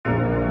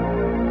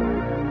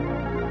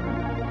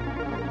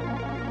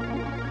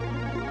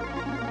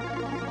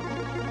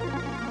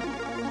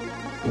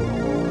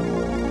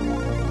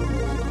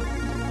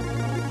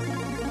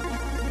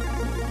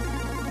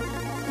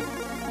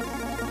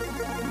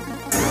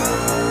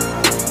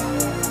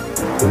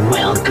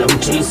Welcome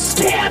to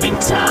Stabbing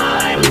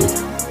Time,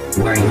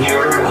 where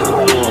your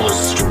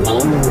host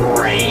will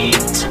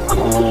rate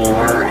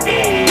horror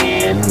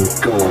and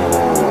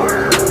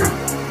gore.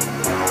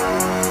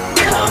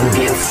 Come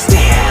get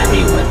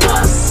stabby with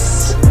us.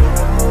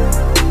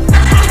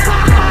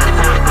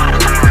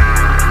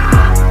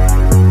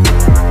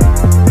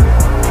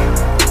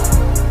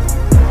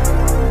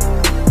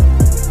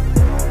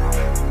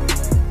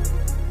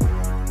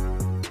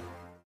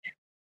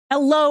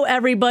 Hello,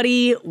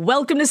 everybody.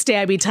 Welcome to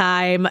Stabby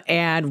Time,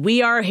 and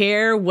we are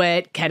here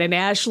with Ken and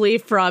Ashley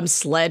from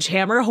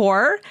Sledgehammer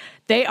Horror.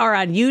 They are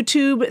on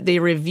YouTube. They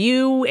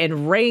review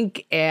and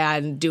rank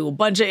and do a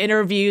bunch of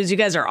interviews. You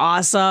guys are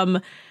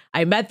awesome.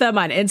 I met them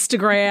on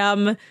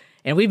Instagram,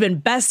 and we've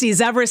been besties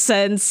ever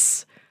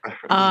since.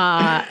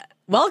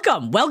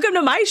 Welcome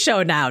to my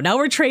show now. Now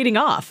we're trading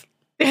off.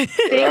 Thank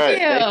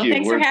you.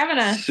 Thanks for having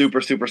us.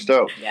 Super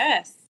stoked.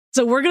 Yes.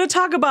 So we're going to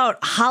talk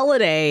about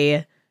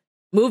holiday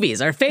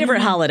movies, our favorite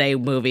holiday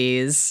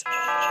movies.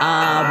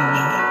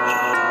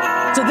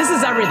 So this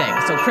is everything.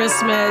 So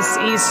Christmas,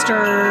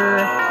 Easter,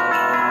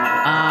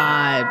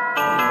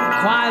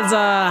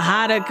 Kwanzaa,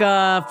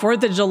 Hanukkah,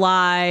 4th of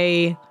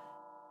July.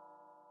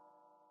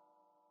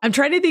 I'm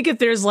trying to think if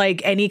there's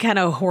like any kind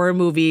of horror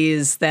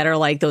movies that are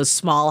like those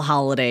small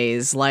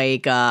holidays,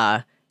 like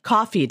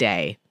Coffee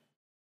Day.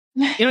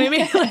 You know what I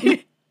mean?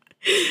 Like,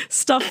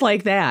 stuff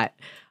like that.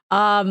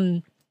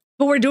 But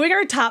we're doing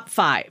our top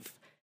 5.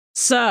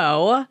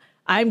 So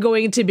I'm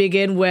going to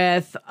begin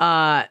with,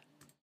 so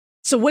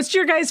what's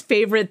your guys'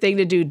 favorite thing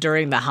to do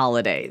during the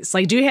holidays?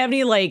 Like, do you have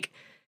any, like,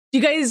 do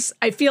you guys,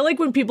 I feel like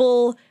when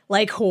people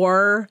like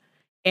horror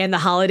and the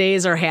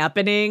holidays are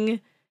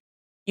happening,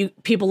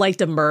 people like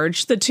to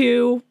merge the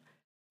two.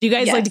 Do you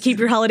guys like to keep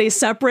your holidays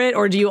separate,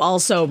 or do you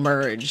also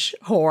merge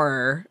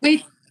horror?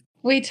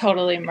 We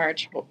totally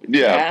merge.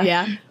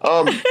 Yeah.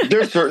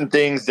 There's certain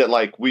things that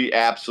like we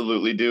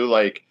absolutely do.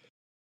 Like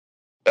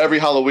every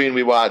Halloween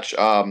we watch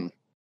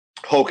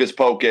Hocus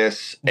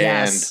Pocus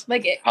and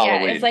like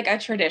Halloween. it's like a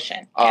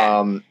tradition.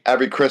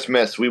 Every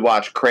Christmas we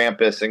watch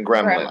Krampus and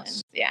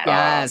Gremlins. Yeah.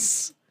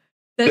 Yes.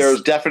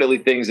 There's definitely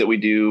things that we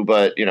do,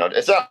 but you know,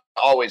 it's not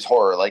always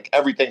horror. Like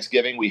every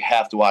Thanksgiving we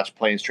have to watch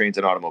Planes, Trains,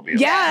 and Automobiles.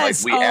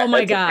 Yes. Like, oh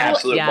my God. An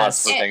absolute yes.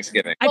 must for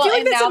Thanksgiving. I feel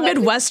like that's a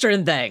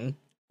Midwestern thing.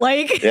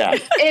 Like, yeah,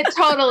 it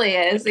totally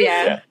is.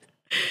 Yeah.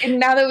 And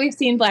now that we've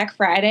seen Black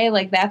Friday,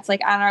 like that's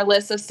like on our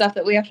list of stuff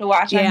that we have to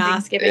watch on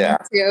Thanksgiving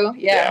too.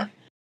 Yeah.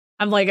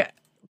 I'm like,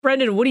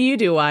 Brendan, what do you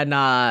do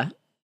on,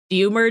 do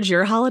you merge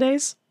your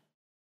holidays?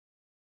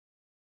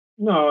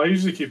 No, I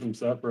usually keep them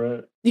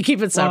separate. You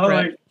keep it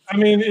separate?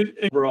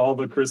 For all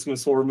the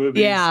Christmas horror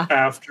movies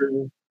after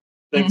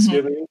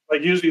Thanksgiving.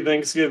 Like usually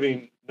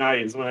Thanksgiving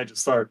night is when I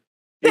just start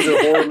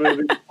either horror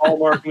movies,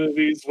 Hallmark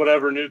movies,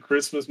 whatever new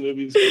Christmas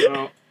movies come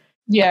out.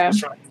 Yeah.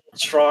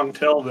 Strong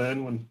till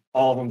then when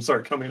all of them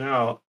start coming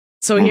out.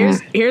 So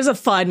here's a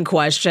fun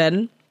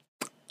question.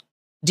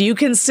 Do you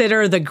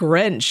consider The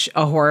Grinch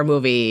a horror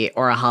movie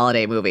or a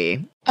holiday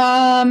movie?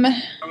 It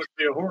would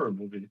be a horror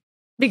movie.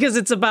 Because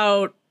it's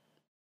about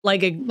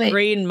like a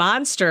green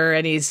monster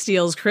and he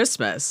steals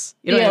Christmas.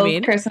 You know what I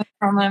mean? Christmas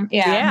from him.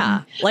 Yeah.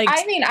 Yeah. Like,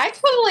 I mean, I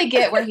totally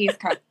get where he's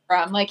coming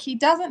from. Like he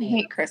doesn't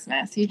hate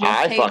Christmas. He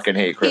just fucking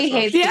hate Christmas.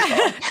 He hates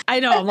people. I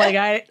know. I'm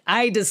like,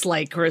 I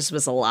dislike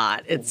Christmas a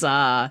lot. It's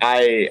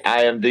I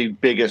am the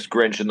biggest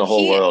Grinch in the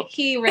whole world.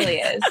 He really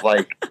is.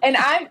 Like, and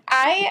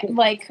I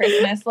like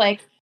Christmas.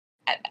 Like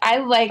I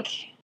like.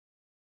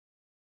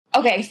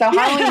 Okay, so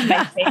Halloween's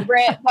my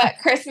favorite, but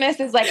Christmas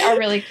is like a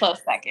really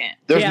close second.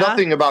 There's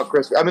nothing about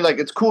Christmas. I mean, like,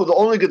 it's cool. The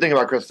only good thing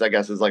about Christmas, I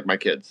guess, is like my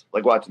kids.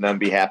 Like watching them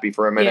be happy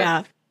for a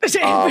minute.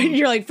 Yeah.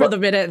 You're like for the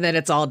minute and then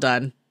it's all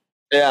done.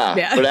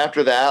 Yeah. But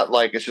after that,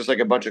 like, it's just like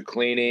a bunch of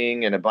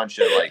cleaning and a bunch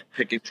of like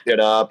picking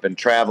shit up and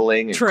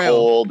traveling and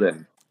cold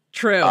and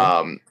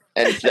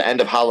and it's the end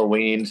of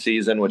Halloween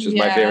season, which is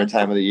my favorite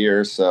time of the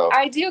year. So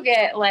I do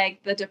get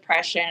like the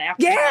depression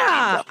after.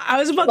 Yeah, I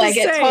was about to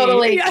say. It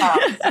totally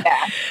comes.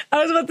 Yeah.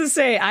 I was about to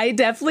say I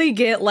definitely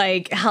get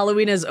like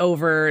Halloween is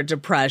over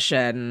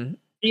depression.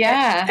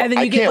 Yeah, and then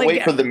I you get can't like,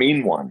 wait for the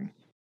mean one.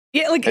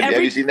 Yeah, like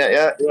have you seen that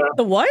yet? Yeah.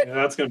 The what? Yeah,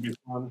 that's gonna be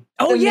fun.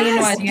 Oh the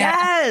yes, one,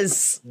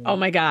 yes. Oh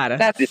my God.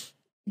 That's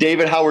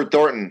David Howard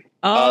Thornton,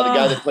 the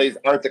guy that plays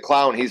Art the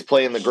Clown. He's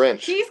playing the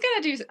Grinch. He's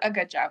gonna do a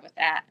good job with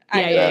that.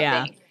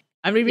 Yeah.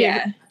 I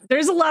mean,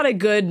 there's a lot of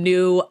good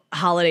new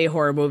holiday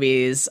horror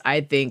movies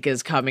I think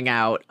is coming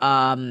out.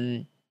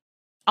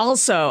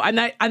 Also, I'm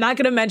not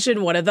going to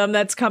mention one of them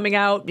that's coming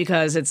out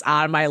because it's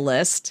on my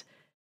list,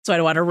 so I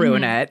don't want to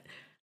ruin it.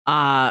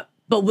 But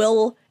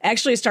we'll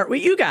actually start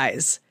with you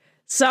guys.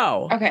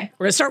 So, we're going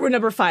to start with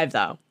number 5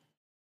 though.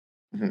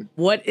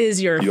 What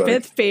is your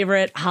 5th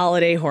favorite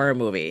holiday horror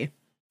movie?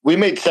 We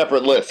made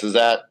separate lists. Is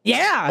that?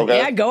 Yeah. Okay.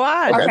 Yeah. Go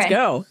on. Okay. Let's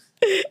go.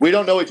 We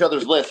don't know each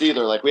other's lists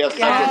either. Like we have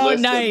separate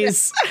lists.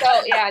 Nice. So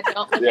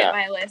don't look at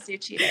my list, you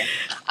cheater.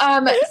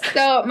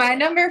 So my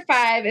number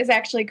 5 is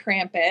actually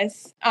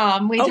Krampus.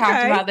 We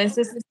talked about this.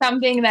 This is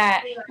something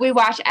that we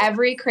watch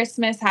every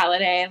Christmas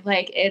holiday.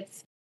 Like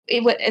it's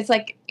it's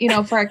like,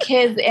 for our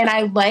kids. And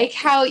I like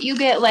how you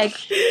get like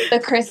the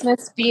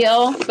Christmas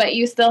feel, but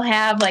you still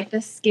have like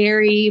the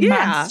scary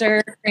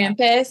monster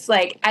Krampus.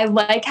 Like, I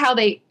like how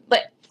they,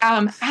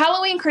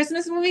 Halloween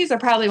Christmas movies are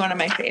probably one of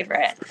my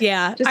favorite.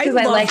 Yeah. Just because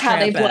I like how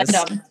they blend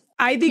them.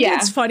 I think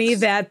it's funny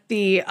that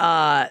the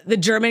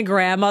German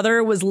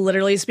grandmother was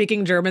literally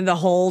speaking German the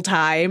whole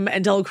time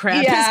until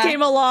Krampus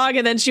came along,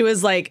 and then she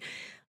was like,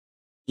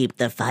 keep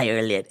the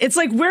fire lit. It's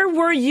like, where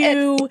were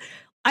you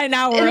an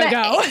hour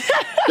ago?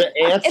 The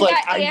aunt's like,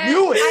 I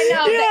knew it. I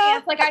know. The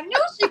aunt's like, I knew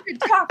she could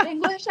talk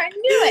English. I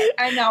knew it.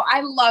 I know.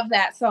 I love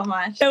that so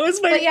much. That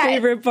was my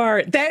favorite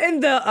part. That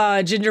and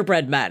the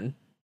gingerbread men.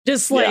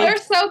 Just like they're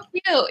so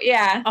cute.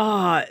 Yeah.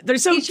 Oh, they're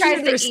so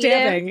cute. They're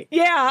stabbing.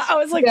 Yeah. I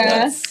was like,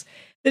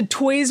 the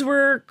toys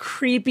were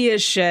creepy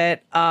as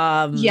shit.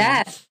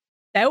 Yes.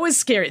 That was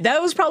scary.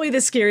 That was probably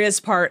the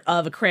scariest part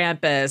of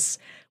Krampus,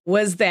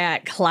 was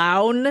that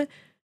clown.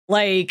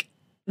 Like,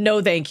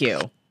 no, thank you.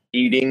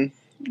 Eating.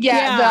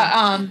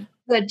 Yeah.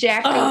 The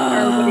jack, or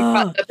what do you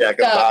call it? Jack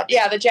in the box.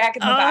 Yeah, the jack in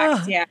the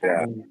box.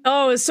 Yeah.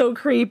 Oh, it's so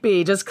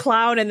creepy. Just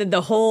clown, and then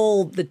the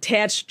whole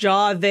detached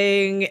jaw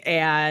thing,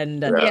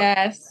 and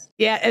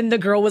yeah, and the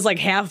girl was like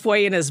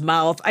halfway in his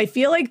mouth. I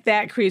feel like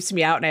that creeps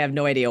me out, and I have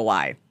no idea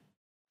why.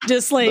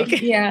 Just like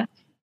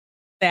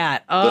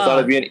that. The thought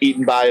of being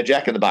eaten by a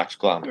Jack in the Box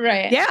clown.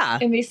 Right. Yeah.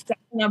 And be stuck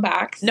in a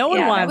box. No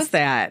one wants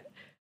that.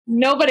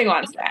 Nobody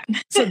wants that.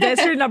 So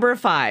that's your number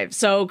 5.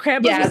 So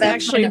Krampus was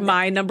actually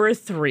my number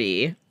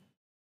 3.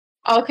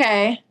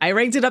 Okay. I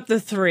ranked it up to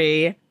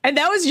 3. And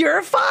that was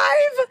your 5?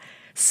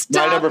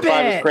 Stop My number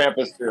 5 it. is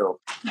Krampus too.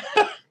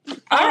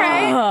 All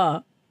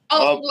right.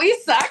 We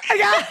suck. We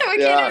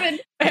can't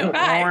even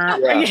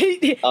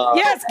 5.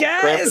 Yes,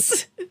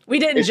 guys. We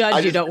didn't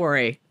judge you, don't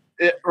worry.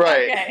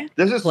 Right. Okay.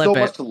 There's just so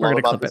much to love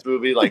about this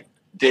movie. Like,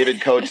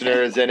 David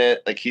Koechner is in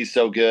it. Like, he's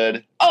so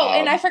good. Oh,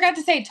 and I forgot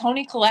to say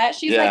Toni Collette.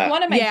 She's like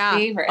one of my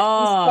favorites.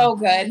 She's so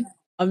good.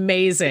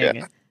 Amazing.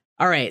 Yeah.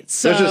 All right.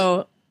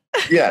 So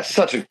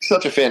such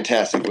a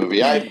fantastic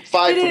movie. 5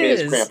 for me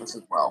is Krampus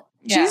as well.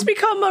 Yeah. She's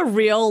become a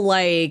real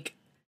like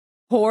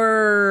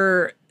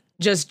horror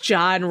just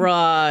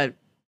genre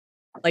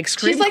like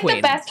scream She's like queen.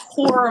 the best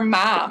horror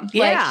mom.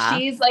 Yeah. Like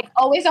she's like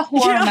always a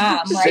horror mom.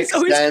 Like she's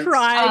always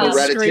crying.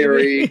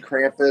 Hereditary,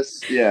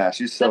 Krampus. Yeah,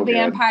 she's so the good.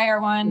 vampire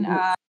one.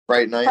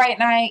 Fright Night. Fright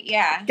Night,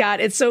 yeah. God,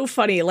 it's so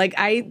funny. Like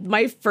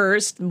my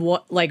first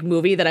like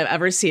movie that I've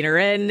ever seen her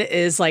in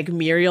is like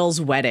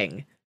Muriel's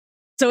Wedding.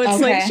 So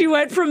it's like she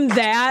went from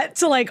that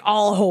to like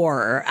all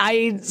horror.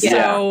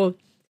 So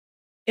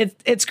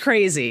it's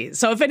crazy.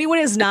 So if anyone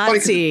has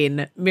not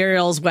seen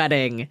Muriel's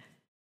Wedding,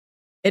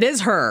 it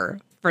is her.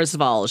 First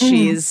of all,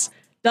 she's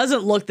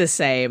doesn't look the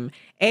same,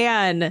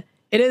 and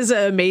it is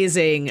an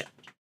amazing,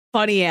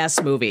 funny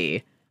ass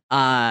movie.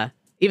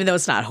 Even though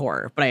it's not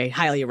horror, but I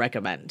highly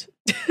recommend.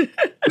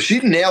 She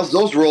nails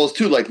those roles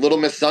too, like Little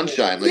Miss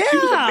Sunshine. Like she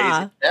was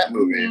amazing in that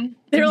movie.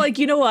 They're like,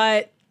 you know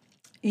what?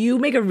 You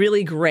make a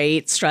really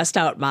great stressed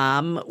out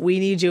mom. We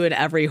need you in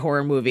every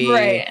horror movie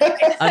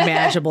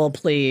imaginable,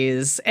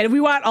 please. And we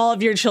want all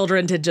of your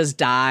children to just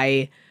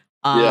die.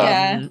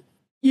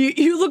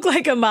 You look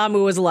like a mom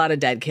who has a lot of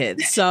dead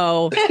kids.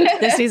 So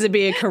this needs to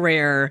be a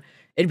career.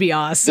 It'd be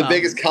awesome. The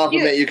biggest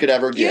compliment you could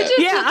ever get.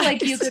 You just look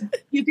like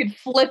you could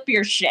flip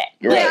your shit.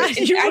 Right.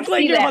 Yeah, you look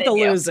like you're about to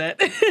lose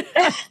it.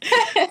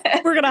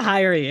 We're going to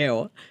hire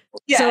you.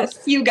 Yes,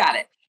 so, you got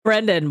it.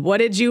 Brendan, what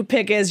did you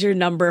pick as your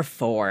number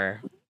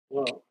 4?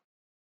 Well,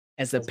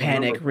 as the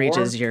panic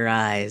reaches your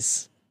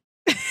eyes.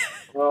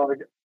 Well,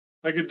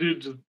 I could do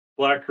just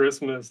Black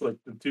Christmas, like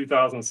the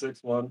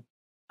 2006 one.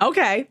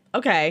 Okay.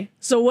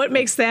 So what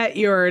makes that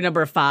your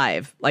number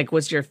 5? Like,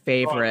 what's your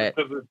favorite?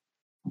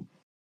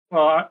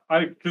 Well,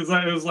 because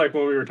it was like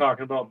when we were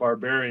talking about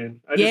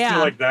Barbarian. I just feel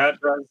like that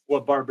does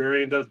what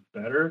Barbarian does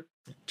better.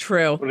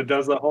 True. When it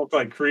does the whole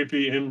like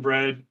creepy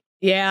inbred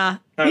kind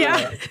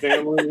of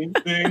family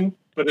thing,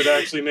 but it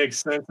actually makes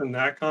sense in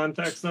that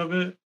context of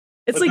it.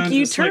 It's but like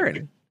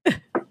U-turn.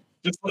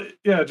 Just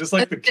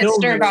like the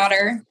sister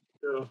daughter.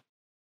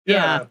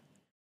 The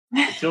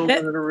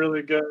children are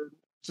really good.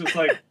 Just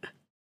like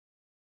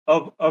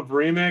of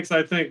remakes,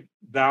 I think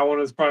that one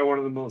is probably one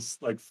of the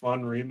most like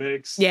fun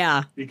remakes.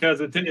 Yeah,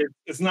 because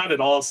it's not at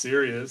all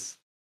serious.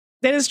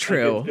 That is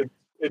true. Like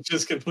it's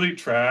just complete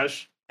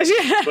trash.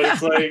 Yeah. But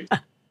it's like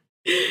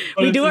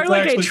we do our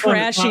like a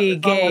trashy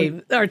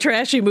game or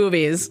trashy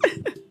movies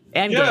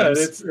and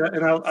games.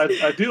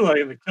 I do like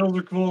it. The kills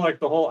are cool, like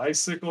the whole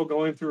icicle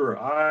going through her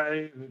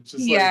eye. And it's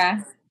just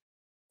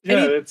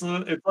it's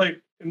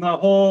like in the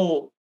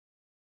whole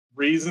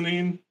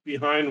reasoning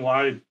behind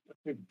why I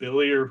think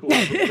Billy or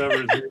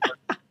whatever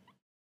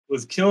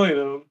was killing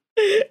him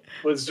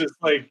was just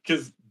like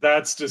because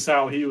that's just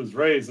how he was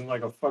raised in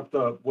like a fucked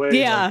up way.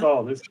 Yeah. Like,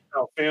 oh, this is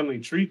how family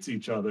treats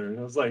each other. And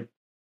it was like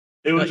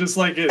it was just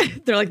like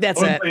it. They're like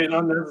that's it.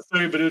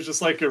 Unnecessary, but it was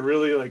just like a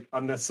really like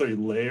unnecessary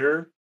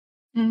layer.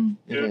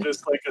 Mm-hmm. It was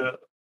just like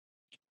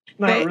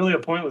really a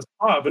pointless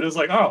plot, but it was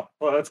like, oh,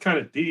 well, that's kind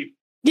of deep.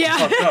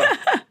 Yeah.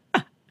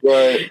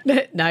 Right.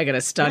 Now I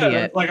gotta study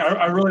it. Like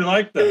I really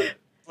like that.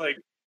 Like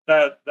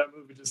that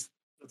movie.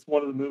 That's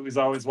one of the movies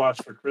I always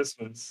watch for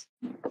Christmas.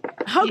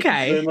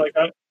 Okay. And like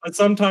I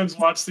sometimes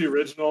watch the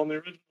original, and the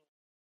original.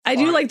 I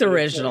do like the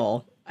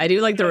original. I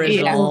do like the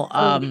original.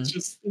 It's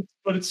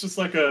just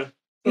like a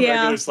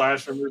regular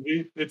slasher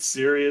movie. It's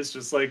serious,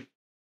 just like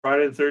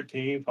Friday the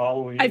 13th,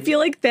 Halloween. I feel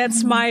like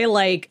that's my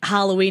like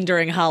Halloween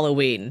during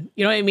Halloween.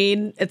 You know what I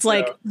mean? It's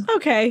like,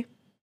 okay,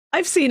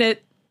 I've seen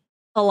it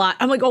a lot.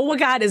 I'm like, oh my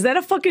God, is that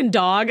a fucking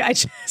dog? I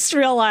just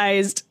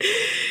realized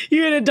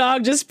you had a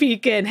dog just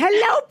peeking.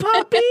 Hello,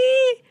 puppy.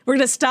 We're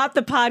going to stop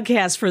the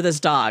podcast for this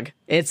dog.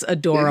 It's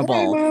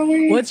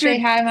adorable. What's your...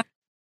 Hi, Mom.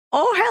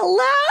 Oh,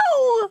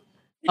 hello.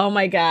 Oh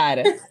my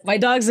God. My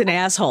dog's an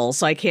asshole,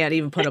 so I can't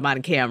even put him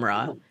on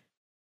camera.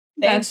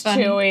 Thanks,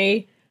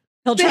 Chewy.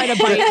 He'll try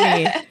to bite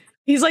me.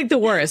 He's like the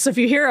worst. If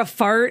you hear a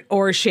fart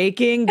or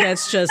shaking,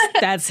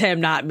 that's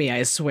him, not me,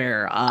 I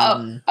swear.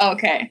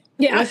 Okay.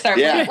 Yeah. We'll start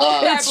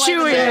it's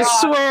Chewy, I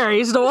swear.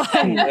 He's the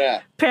one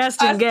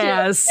passing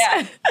gas.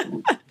 Yeah.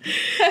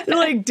 They're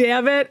like,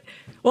 damn it.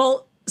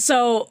 Well,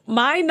 so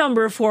my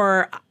number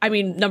 5,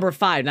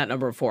 not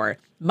number 4.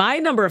 My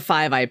number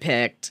 5 I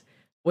picked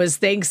was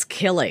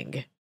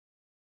Thanksgiving.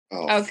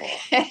 Oh,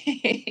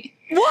 okay.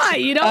 Why?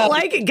 You don't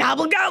like it?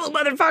 Gobble, gobble,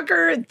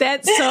 motherfucker.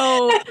 That's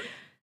so...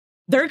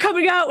 They're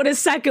coming out with a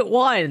second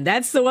one.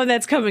 That's the one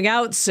that's coming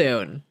out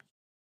soon.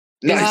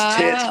 Nice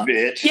tits,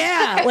 bitch.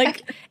 Yeah,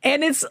 like,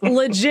 and it's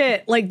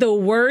legit, like the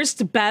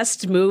worst,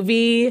 best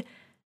movie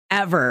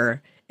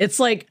ever. It's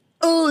like,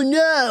 oh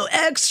no,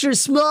 extra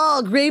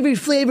small gravy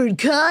flavored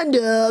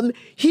condom.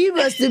 He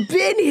must have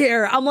been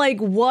here. I'm like,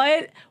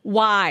 what?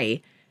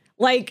 Why?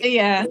 Like,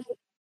 yeah.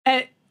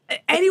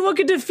 Anyone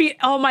could defeat.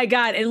 Oh my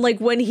God. And like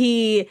when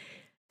he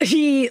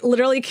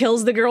literally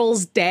kills the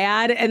girl's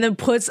dad and then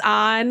puts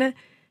on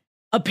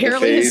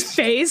apparently his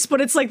face, but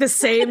it's like the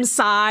same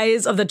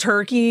size of the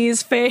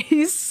turkey's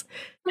face.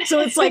 So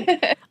it's like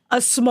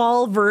a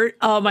small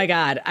oh my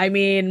God. I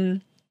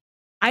mean,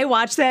 I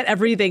watch that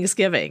every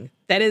Thanksgiving.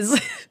 That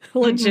is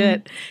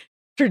legit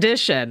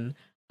tradition.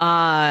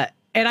 And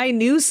I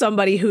knew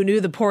somebody who knew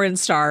the porn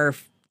star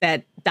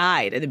that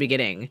died in the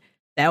beginning.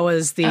 That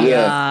was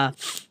the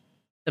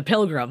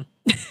Pilgrim.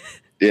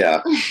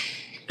 Yeah.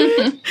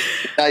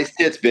 Nice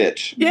tits,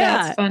 bitch.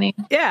 Yeah. That's funny.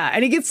 Yeah.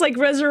 And he gets like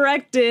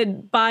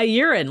resurrected by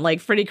urine, like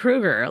Freddy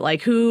Krueger.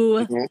 Like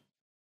who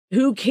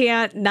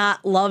can't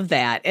not love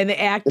that? And the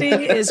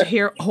acting is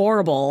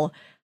horrible.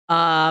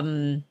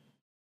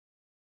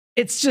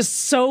 It's just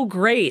so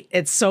great.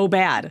 It's so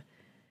bad.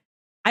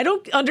 I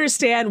don't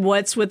understand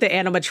what's with the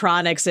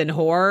animatronics in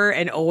horror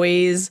and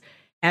always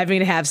having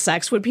to have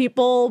sex with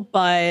people,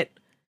 but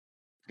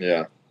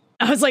yeah.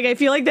 I was like, I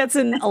feel like that's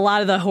in a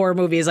lot of the horror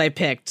movies I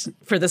picked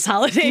for this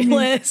holiday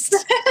list.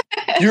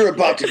 You're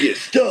about to get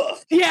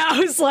stuffed. Yeah, I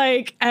was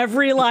like,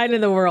 every line in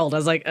the world. I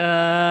was like,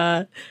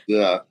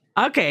 Yeah.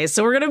 Okay,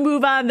 so we're going to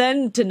move on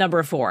then to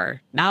number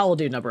 4. Now we'll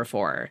do number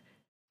 4.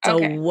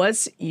 So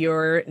what's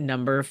your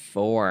number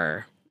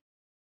 4?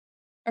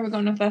 Are we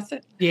going to fuss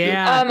it?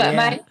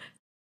 Yeah.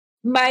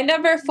 My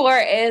number 4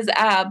 is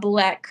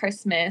Black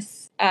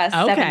Christmas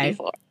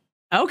 74.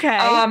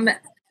 Okay.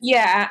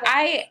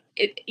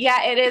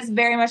 It is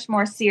very much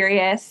more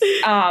serious.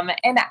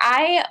 And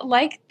I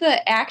like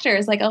the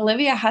actors, like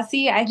Olivia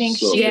Hussey. I think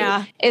she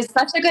is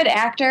such a good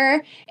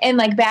actor. And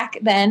like back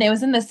then, it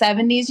was in the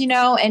 70s, you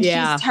know, and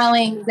she's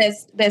telling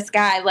this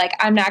guy, like,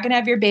 I'm not going to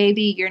have your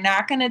baby. You're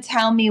not going to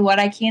tell me what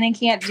I can and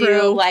can't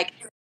do. Like,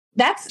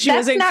 that's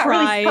not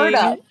crying. Really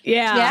heard of.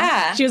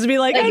 Yeah. She was be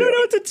like, I don't know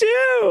what to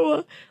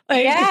do.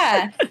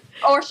 Like,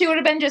 or she would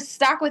have been just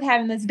stuck with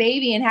having this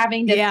baby and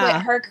having to quit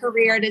her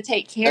career to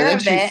take care of it.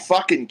 And then she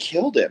fucking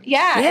killed him.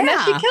 Yeah. And then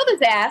she killed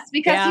his ass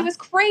because he was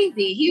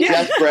crazy.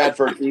 Jess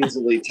Bradford,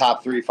 easily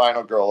top 3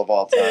 final girl of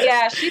all time.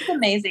 Yeah, she's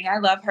amazing. I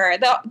love her.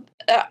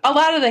 A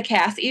lot of the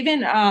cast,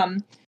 even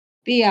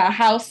the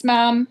house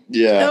mom.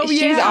 Yeah.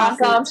 She's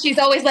awesome. She's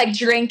always like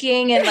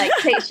drinking and like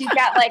she's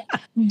got like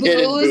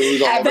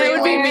booze everywhere. That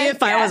would be me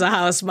if I was a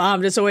house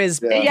mom, just always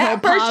popping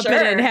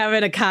and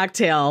having a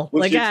cocktail.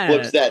 When she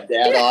flips that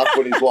dad off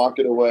when he's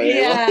walking away.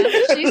 Yeah,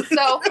 she's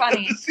so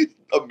funny. She's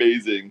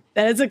amazing.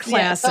 That is a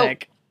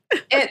classic. So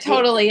it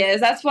totally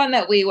is. That's one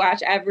that we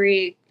watch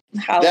every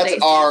holiday.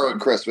 That's our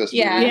Christmas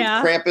movie.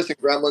 Yeah. Krampus and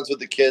Gremlins with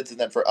the kids, and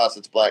then for us,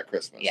 it's Black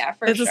Christmas. Yeah,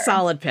 for sure. That's a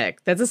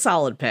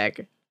solid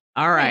pick.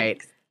 All right.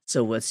 Thanks.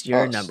 So what's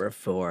your number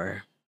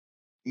 4?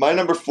 My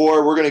number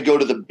 4, we're going to go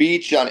to the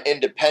beach on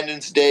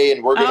Independence Day,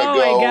 and we're going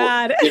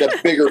to get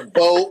a bigger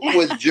boat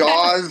with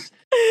Jaws.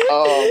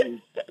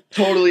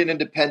 Totally an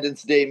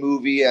Independence Day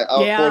movie, a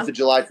 4th of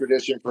July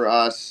tradition for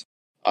us.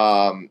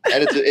 And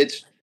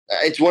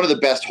it's one of the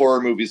best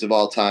horror movies of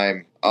all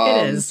time.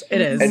 It is.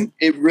 And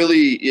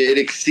it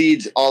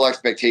exceeds all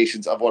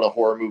expectations of what a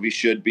horror movie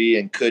should be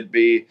and could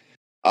be.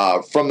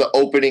 From the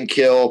opening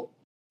kill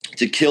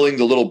to killing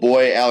the little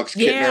boy, Alex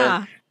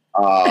Kittner.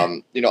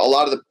 A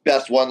lot of the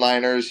best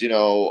one-liners,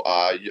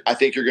 I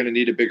think you're going to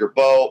need a bigger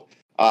boat.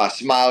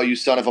 Smile, you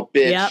son of a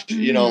bitch. Yep.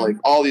 You know, like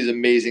all these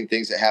amazing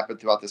things that happen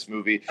throughout this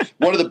movie.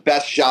 One of the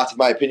best shots, in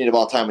my opinion, of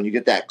all time, when you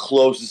get that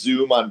close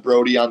zoom on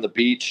Brody on the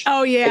beach.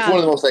 Oh, yeah. It's one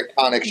of the most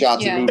iconic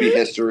shots in movie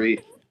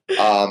history.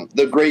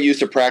 The great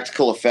use of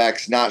practical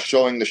effects, not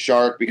showing the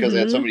shark because they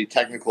had so many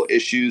technical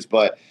issues.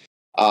 But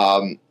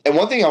and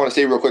one thing I want to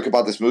say real quick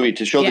about this movie,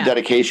 to show the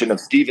dedication of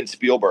Steven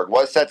Spielberg,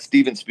 what set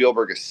Steven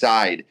Spielberg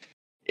aside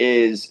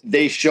is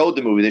they showed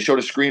the movie. They showed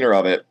a screener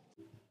of it.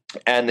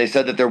 And they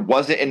said that there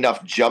wasn't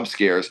enough jump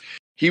scares.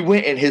 He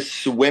went in his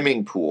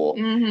swimming pool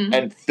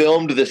and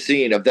filmed the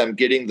scene of them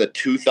getting the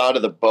tooth out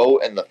of the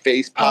boat and the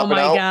face popping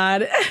out. Oh, my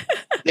God.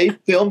 They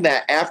filmed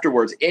that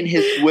afterwards in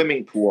his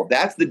swimming pool.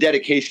 That's the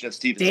dedication of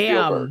Steven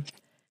Spielberg.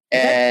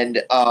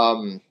 And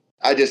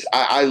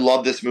I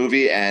love this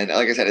movie. And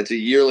like I said, it's a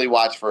yearly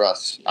watch for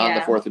us on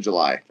the 4th of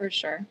July. For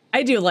sure.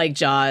 I do like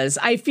Jaws.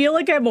 I feel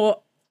like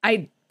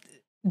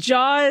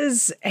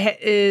Jaws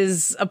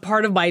is a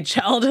part of my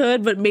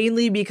childhood, but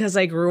mainly because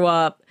I grew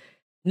up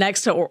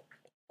next to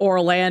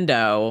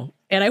Orlando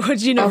and I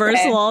went to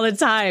Universal all the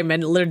time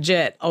and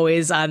legit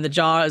always on the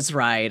Jaws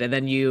ride. And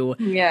then you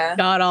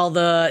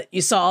got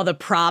you saw all the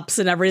props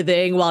and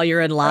everything while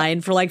you're in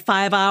line for like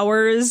 5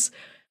 hours.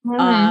 So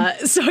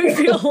I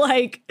feel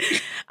like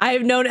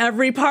I've known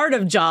every part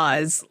of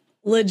Jaws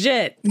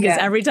legit because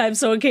every time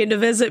someone came to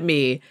visit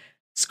me,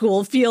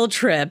 school field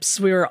trips,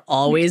 we were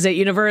always at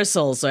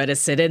Universal, so I had to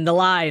sit in the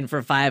line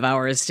for 5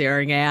 hours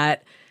staring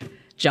at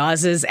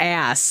Jaws'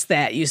 ass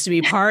that used to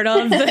be part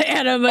of the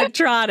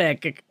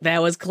animatronic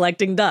that was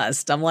collecting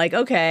dust. I'm like,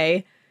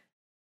 okay,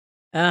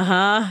 there's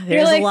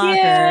a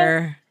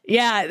locker.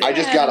 Yeah. I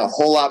just got a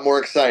whole lot more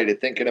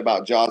excited thinking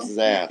about Jaws'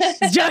 ass.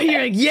 You're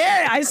like,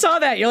 I saw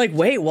that. You're like,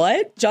 wait,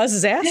 what?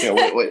 Jaws' ass?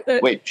 Yeah,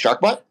 wait,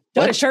 shark butt?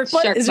 What? Shark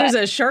butt? Is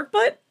there a shark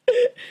butt?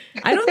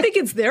 I don't think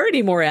it's there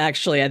anymore,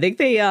 actually. I think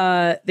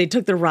they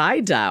took the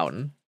ride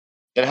down.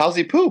 Then how's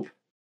he poop?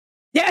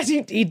 Yes,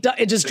 it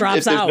just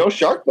drops out. There's no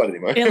shark butt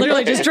anymore. It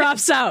literally just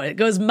drops out. It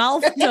goes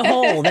mouth to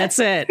hole. That's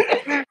it.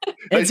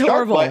 It's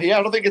horrible. Butt,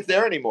 I don't think it's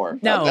there anymore.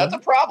 No. That's a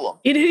problem.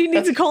 He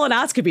needs a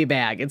colonoscopy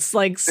bag. It's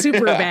like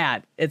super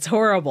bad. It's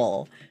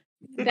horrible.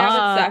 That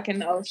would suck in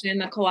the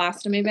ocean, a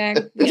colostomy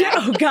bag. Yeah.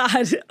 Oh,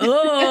 God.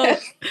 Oh,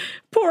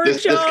 poor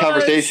Jaws. This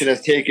conversation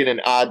has taken an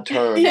odd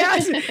turn.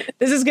 Yes.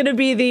 This is going to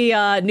be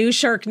the new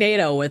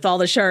Sharknado with all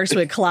the sharks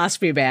with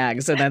colostomy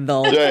bags. And then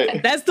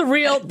that's the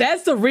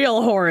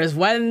real horror is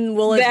when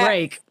will it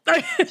break?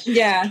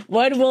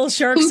 When will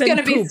sharks Who's going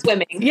to be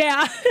swimming?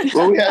 Yeah.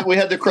 Well, we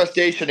had the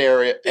crustacean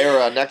era.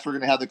 Next, we're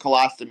going to have the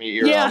colostomy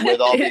era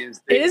with all these.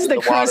 It is the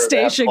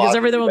crustacean because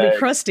everything will be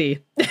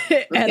crusty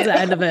at the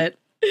end of it.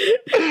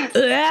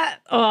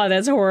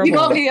 That's horrible. You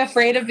won't be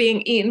afraid of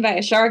being eaten by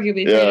a shark. You'll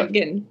be afraid of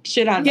getting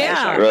shit on by a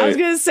shark. Right. I was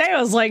gonna say,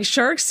 I was like,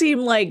 sharks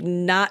seem like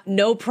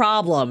no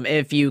problem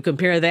if you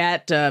compare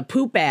that to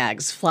poop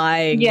bags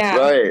flying in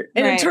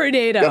a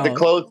tornado.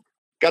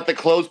 Got the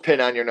clothespin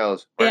on your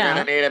nose. We're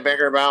gonna need a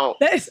bigger boat.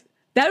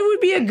 That would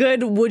be a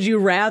good would you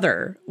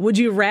rather. Would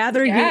you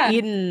rather get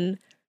eaten?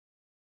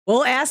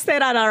 We'll ask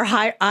that on our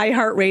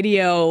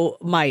iHeartRadio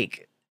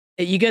mic.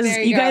 You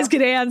guys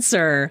could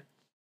answer.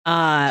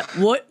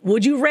 What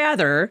would you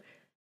rather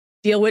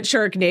deal with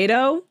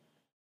Sharknado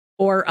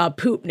or a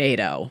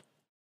Poopnado?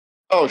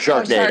 Oh,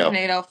 Sharknado.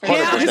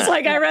 Yeah, it's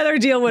like I'd rather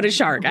deal with a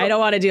shark. I don't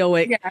want to deal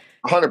with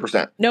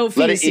 100%. No feces.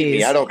 Let it eat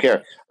me. I don't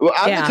care. Well,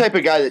 I'm the type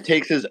of guy that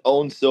takes his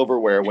own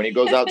silverware when he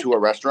goes out to a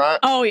restaurant.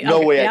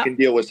 No way I can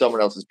deal with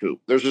someone else's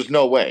poop. There's just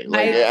no way.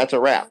 That's a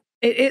wrap.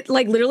 It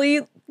like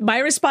literally my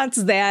response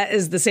to that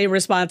is the same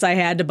response I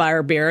had to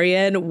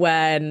Barbarian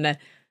when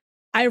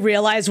I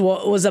realized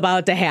what was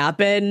about to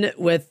happen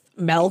with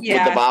milk.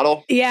 With the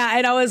bottle? Yeah,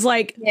 and I was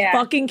like,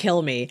 fucking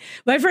kill me.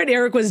 My friend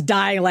Eric was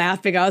dying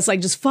laughing. I was like,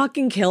 just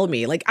fucking kill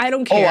me. Like, I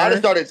don't care. Oh, I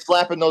just started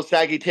slapping those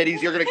saggy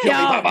titties. You're going to kill me.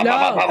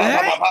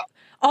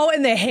 Oh,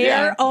 and the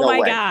hair. Oh,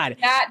 my God.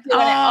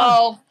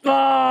 Oh,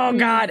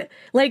 God.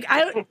 Like,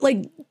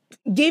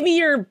 give me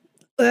your...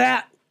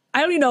 I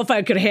don't even know if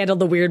I could handle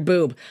the weird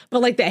boob,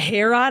 but like the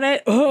hair on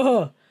it.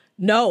 Oh,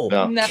 no.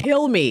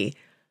 Kill me.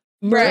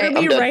 Murder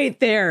me right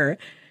there.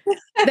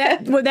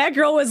 When that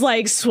girl was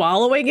like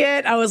swallowing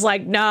it, I was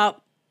like, no,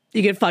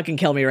 you can fucking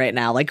kill me right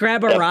now. Like,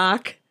 grab a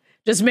rock,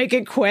 just make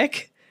it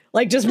quick.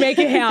 Like, just make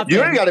it happen.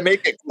 You ain't got to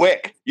make it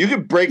quick. You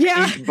can break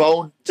each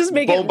bone, just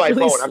make bone it by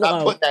really bone. slow. I'm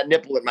not putting that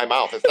nipple in my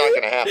mouth. It's not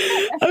going to happen.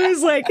 I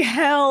was like,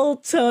 hell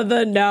to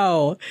the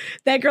no.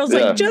 That girl's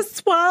like, just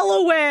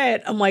swallow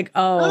it. I'm like,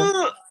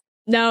 oh,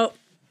 no.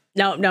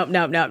 Not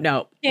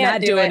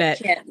doing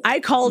it. I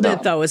called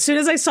it, though. As soon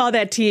as I saw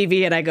that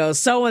TV and I go,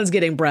 someone's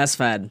getting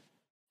breastfed.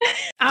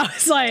 I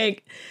was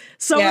like,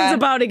 someone's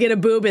about to get a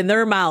boob in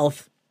their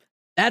mouth.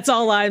 That's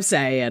all I'm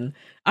saying.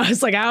 I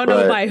was like, I don't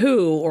know by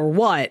who or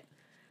what,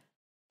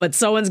 but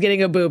someone's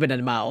getting a boob in the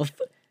mouth.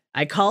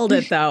 I called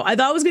it, though. I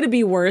thought it was going to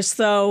be worse,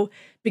 though,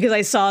 because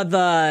I saw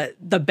the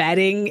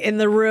bedding in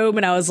the room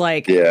and I was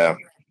like,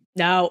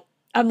 no.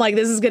 I'm like,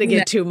 this is going to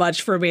get too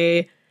much for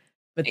me.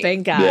 But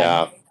thank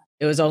God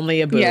it was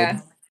only a boob.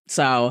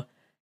 So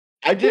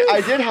I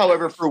did,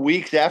 however, for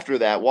weeks after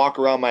that, walk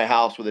around my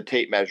house with a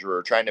tape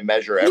measure, trying to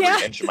measure every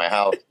inch of my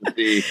house to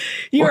see.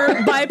 You're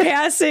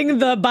bypassing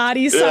the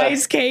body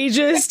size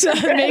cages to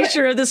make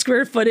sure the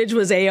square footage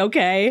was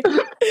A-okay.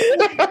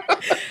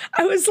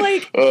 I was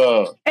like,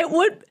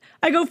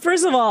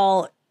 first of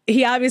all,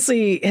 he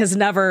obviously has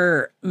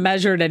never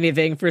measured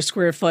anything for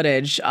square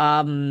footage.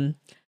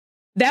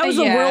 That was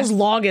the world's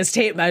longest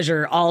tape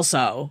measure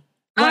also.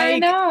 I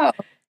know.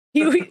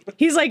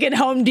 He's like at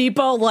Home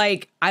Depot,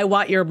 like, I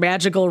want your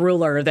magical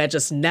ruler that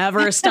just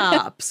never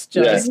stops.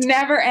 Just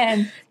never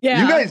ends.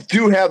 Yeah. You guys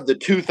do have the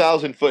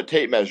 2,000-foot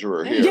tape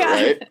measurer here,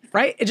 right?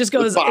 Right? It just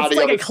goes, it's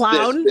like a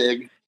clown.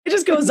 It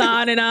just goes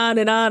on and on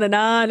and on and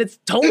on. It's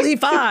totally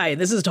fine.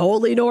 This is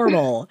totally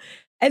normal.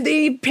 And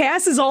he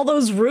passes all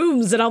those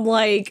rooms, and I'm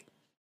like,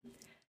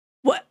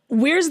 what?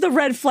 Where's the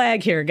red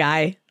flag here,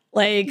 guy?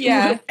 Like,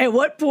 at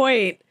what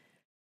point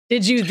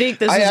did you think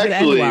this was going to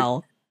end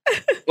well?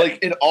 Like,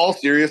 in all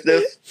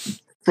seriousness,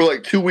 for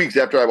like 2 weeks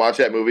after I watched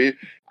that movie,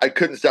 I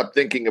couldn't stop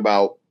thinking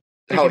about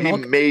how he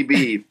may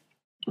be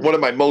one of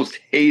my most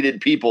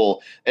hated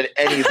people in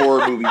any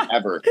horror movie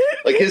ever.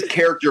 Like, his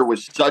character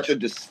was such a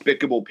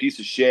despicable piece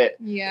of shit.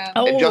 Yeah.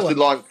 And Justin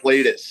Long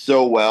played it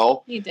so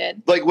well. He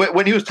did. Like,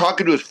 when he was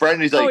talking to his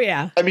friend, he's like,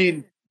 I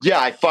mean, yeah,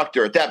 I fucked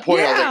her. At that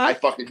point, I was like, I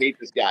fucking hate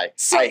this guy.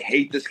 I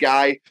hate this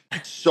guy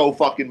so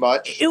fucking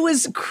much. It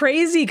was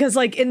crazy because,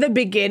 like, in the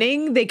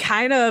beginning, they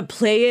kind of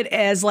play it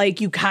as, like,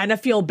 you kind of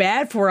feel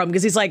bad for him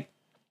because he's like,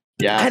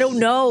 I don't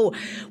know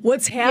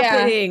what's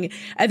happening.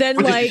 And then,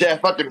 like, did you say I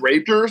fucking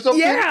raped her or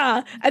something?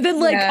 Yeah. And then,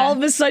 like, all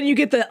of a sudden, you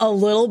get a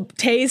little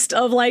taste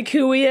of, like,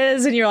 who he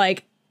is. And you're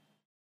like,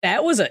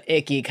 that was an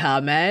icky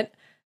comment.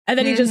 And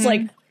then he just,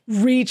 like,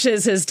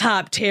 reaches his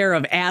top tier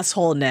of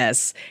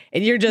assholeness.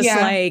 And you're just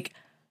like...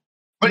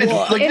 But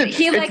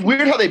it's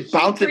weird how they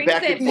bounce it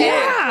back and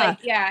forth.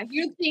 Yeah.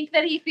 You think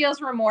that he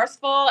feels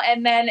remorseful,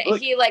 and then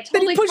he like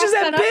totally pushes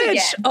that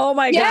bitch. Oh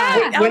my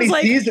god! When he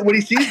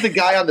sees the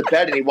guy on the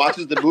bed and he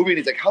watches the movie and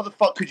he's like, "How the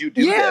fuck could you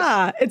do this?"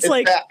 Yeah, it's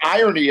like that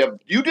irony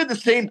of you did the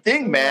same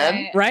thing,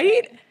 man.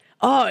 Right?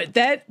 Oh,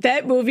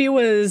 that movie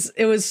was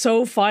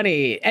so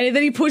funny. And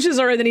then he pushes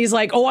her and then he's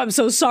like, "Oh, I'm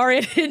so sorry,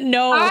 I didn't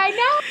know." I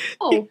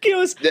know. He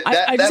goes,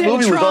 that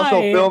movie was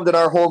also filmed in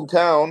our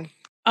hometown.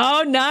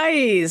 Oh,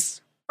 nice.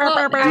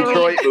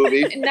 Detroit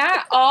movie.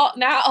 Not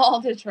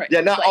all Detroit.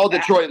 Yeah, not all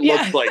Detroit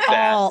looks like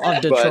that. All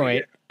of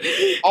Detroit.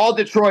 All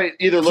Detroit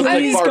either looks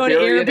like Barbarian, go to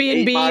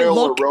Airbnb, 8 Mile,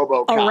 look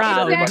or RoboCop.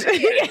 around.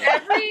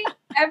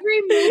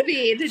 Every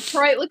movie,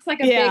 Detroit looks like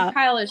a big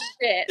pile of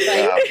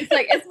shit.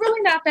 Like it's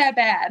really not that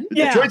bad.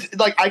 Yeah. Detroit's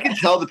like, I can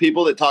tell the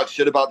people that talk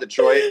shit about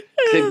Detroit,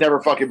 they've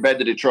never fucking been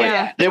to Detroit.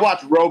 Yeah. They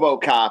watch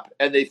RoboCop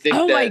and they think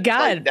my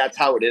God. Like, that's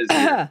how it is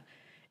here.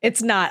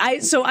 It's not.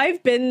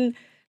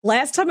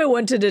 Last time I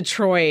went to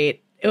Detroit,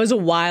 it was a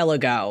while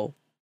ago.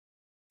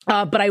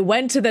 But I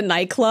went to the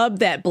nightclub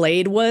that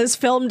Blade was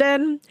filmed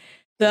in,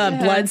 the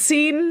blood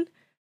scene.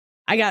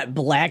 I got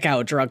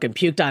blackout drunk and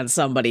puked on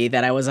somebody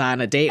that I was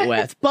on a date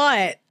with,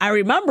 but I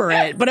remember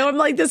it. But I'm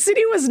like, the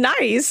city was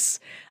nice.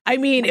 I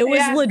mean, it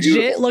was legit.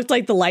 Beautiful. Looked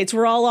like the lights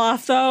were all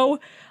off, though.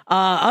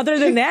 Other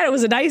than that, it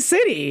was a nice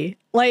city.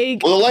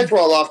 Like, well, the lights were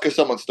all off because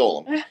someone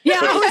stole them. Yeah,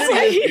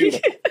 I was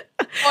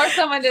like, or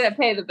someone didn't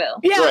pay the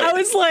bill. Yeah, right. I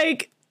was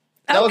like.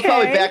 That was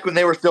probably back when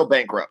they were still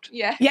bankrupt.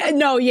 Yeah.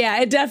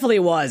 It definitely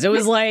was. It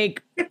was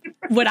like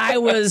when I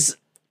was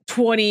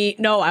 20.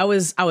 No, I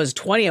was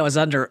 20. I was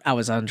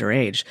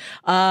underage.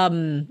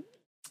 And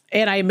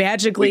I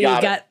magically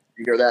got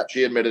you hear that?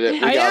 She admitted it. We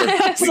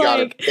got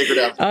it. Take her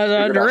down. I was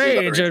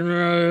underage,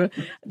 and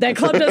that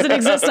club doesn't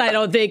exist, I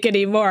don't think,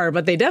 anymore.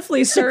 But they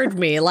definitely served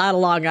me a lot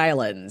of Long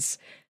Islands.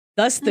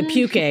 Thus the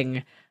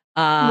puking.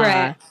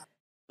 Right.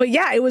 But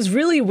yeah, it was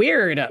really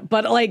weird.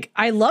 But like,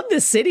 I love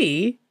the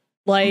city.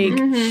 Like,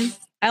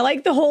 I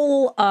like the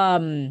whole,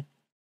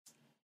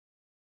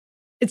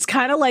 it's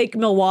kind of like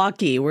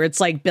Milwaukee where it's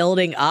like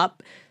building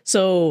up.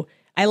 So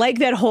I like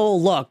that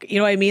whole look. You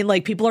know what I mean?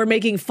 Like, people are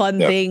making fun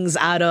things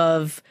out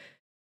of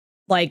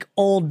like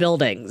old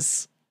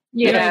buildings.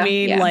 You know what I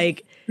mean? Yeah.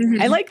 Like,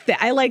 I like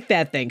that. I like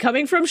that thing.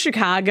 Coming from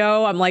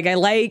Chicago, I'm like, I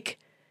like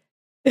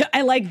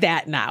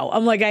that now.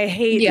 I'm like, I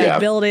hate the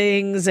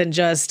buildings and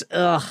just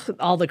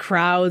all the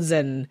crowds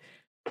and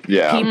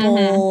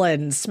people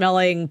and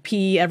smelling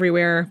pee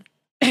everywhere.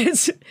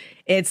 It's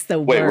the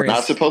worst. Wait, we're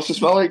not supposed to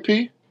smell like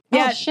pee?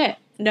 Yeah, oh, shit.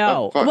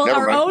 No. Well,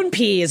 our own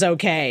pee is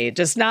okay,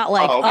 just not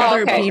like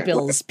other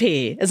people's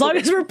pee. As long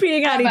as we're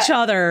peeing on each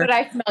other. But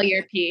I smell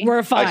your pee.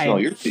 We're fine. I smell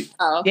your pee.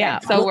 Oh, okay. Yeah.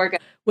 So we're good.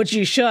 Which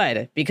you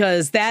should,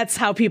 because that's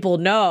how people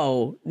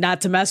know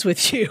not to mess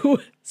with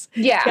you.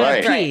 Yeah,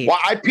 right. Well,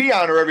 I pee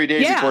on her every day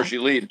before she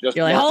leaves. Just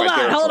you're like, hold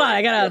on,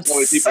 I gotta. That's the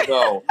way people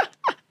know.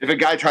 If a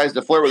guy tries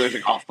to flirt with her, it's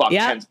like, oh fuck,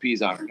 Ken's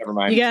pees on her. Never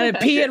mind. You gotta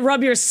pee and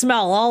rub your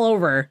smell all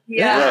over.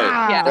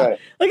 Yeah.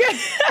 Like,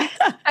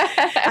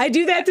 I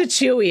do that to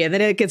Chewy, and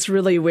then it gets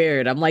really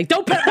weird. I'm like,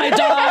 don't pet my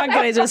dog, and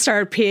I just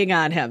start peeing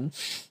on him.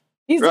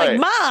 He's like,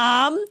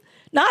 Mom,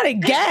 not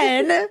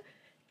again.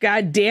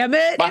 God damn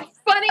it.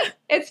 funny.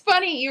 It's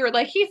funny. You were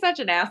like, he's such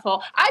an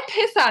asshole. I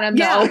piss on him,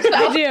 yeah, though. So.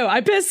 I do.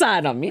 I piss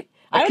on him.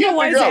 I don't know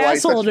why he's an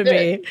asshole to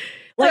me.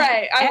 Like,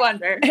 right. I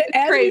wonder. It's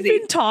as crazy.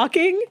 we've been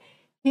talking,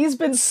 he's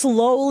been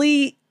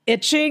slowly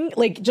itching.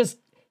 Like, just,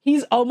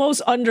 he's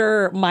almost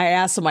under my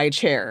ass of my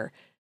chair.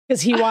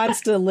 Because he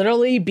wants to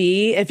literally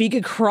be, if he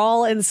could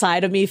crawl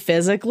inside of me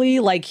physically,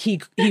 like he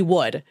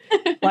would.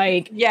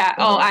 Like, yeah.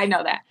 Oh, I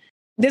know that.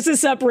 This is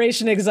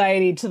separation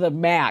anxiety to the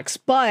max.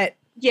 But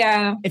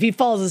yeah, if he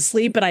falls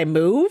asleep and I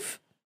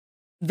move,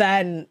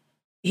 then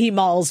he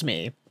mauls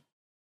me.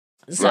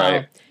 So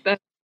right.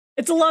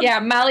 It's a lot. Yeah,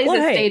 Molly's a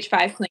stage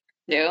 5 cleaner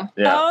too.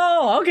 Yeah.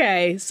 Oh,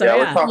 okay. So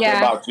we're talking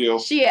about you.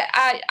 She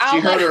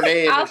heard her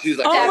name and she's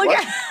like, oh,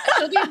 what?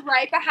 She'll be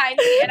right behind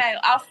me and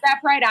I'll step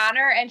right on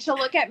her and she'll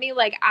look at me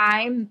like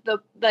I'm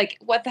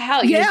what the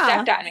hell? You just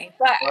stepped on me.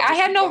 But I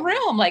had no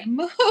room. Like,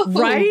 move.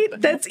 Right?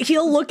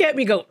 He'll look at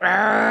me, go,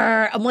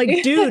 argh. I'm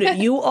like, dude,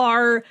 you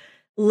are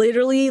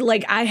literally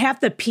like, I have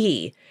to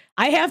pee.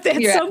 I have to,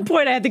 at some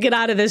point, I have to get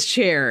out of this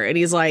chair. And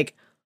he's like,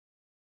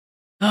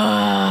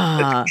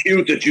 it's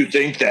cute that you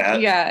think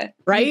that. Yeah.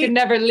 Right? You can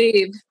never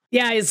leave.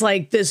 Yeah, it's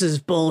like, this is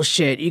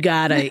bullshit. You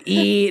gotta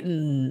eat,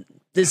 and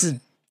this is,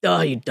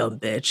 oh, you dumb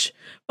bitch.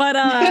 But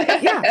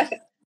yeah.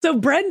 So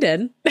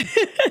Brendan,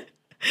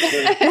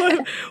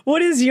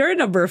 what is your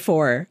number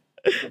 4?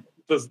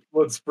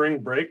 Would spring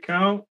break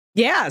count?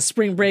 Yeah,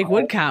 spring break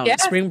would count. Yeah.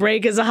 Spring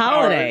break is a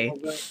holiday.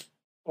 Right,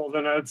 well,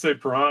 then I'd say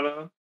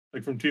Piranha,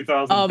 like from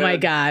 2010. Oh my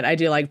God, I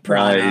do like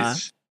Piranha.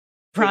 Nice.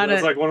 Piranha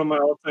is like one of my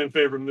all-time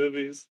favorite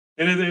movies.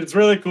 And it's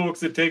really cool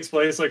because it takes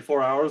place like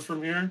 4 hours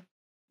from here.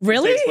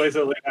 Really? It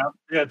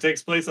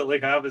takes place at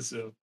Lake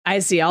Havasu. I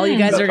see. All you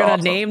guys are going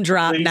to name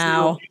drop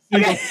now.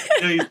 You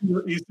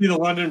see the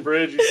London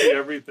Bridge. You see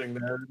everything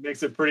there. It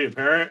makes it pretty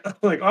apparent.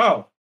 Like,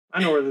 oh,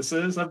 I know where this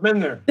is. I've been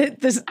there.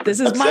 This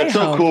is my That's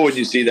so cool when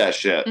you see that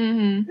shit.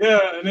 Mm-hmm. Yeah,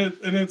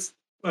 and it's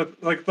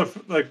like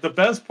the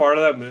best part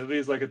of that movie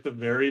is like at the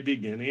very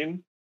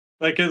beginning.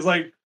 Like it's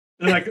like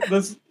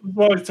this.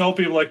 I always tell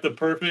people like the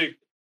perfect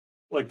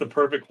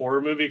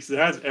horror movie because it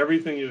has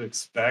everything you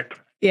expect.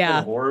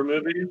 Yeah, from a horror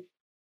movie.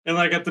 And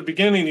like at the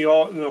beginning, in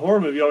the horror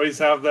movie, you always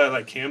have that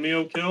like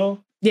cameo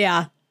kill.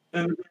 Yeah.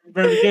 And at the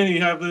very beginning,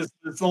 you have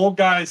this old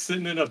guy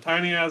sitting in a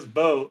tiny ass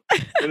boat,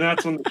 and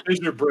that's when the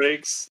fissure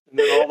breaks, and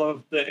then all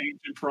of the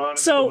ancient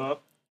piranhas come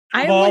up.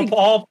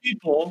 All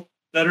people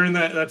that are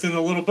that's in the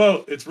little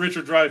boat. It's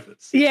Richard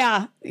Dreyfuss.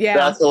 Yeah, yeah.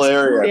 That's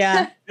hilarious.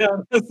 Yeah, yeah.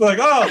 It's like,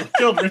 oh, they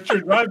killed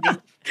Richard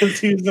Dreyfuss because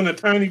he was in a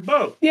tiny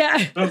boat. Yeah.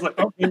 And I was like,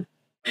 okay.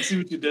 I see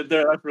what you did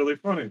there. That's really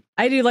funny.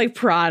 I do like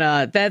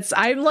Piranha.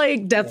 I'm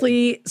like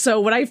definitely.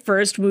 So when I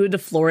first moved to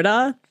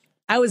Florida,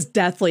 I was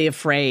deathly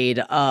afraid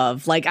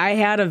of, like, I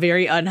had a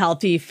very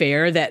unhealthy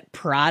fear that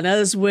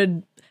piranhas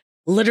would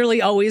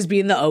literally always be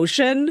in the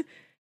ocean.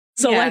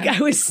 So like I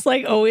was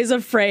like always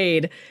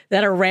afraid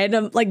that a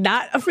random, like,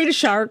 not afraid of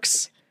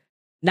sharks,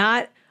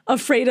 not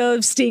afraid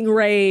of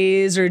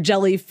stingrays or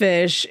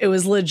jellyfish. It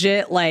was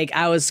legit like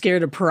I was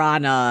scared of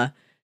piranha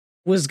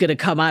was gonna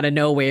come out of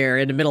nowhere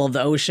in the middle of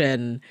the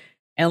ocean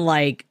and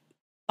like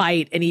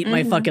bite and eat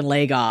my fucking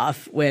leg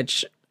off,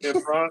 which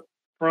piranha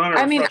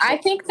I mean, I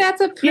think that's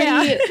a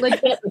pretty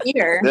legit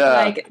fear.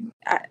 Like,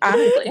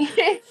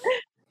 honestly.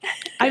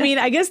 I mean,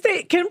 I guess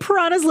can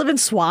piranhas live in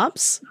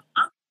swamps?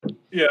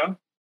 Yeah.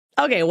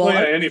 Okay, well,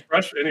 any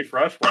fresh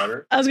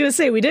water. I was gonna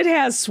say we did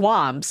have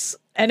swamps,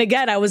 and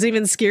again, I wasn't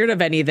even scared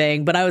of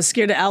anything, but I was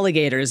scared of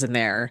alligators in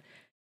there.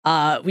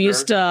 We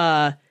used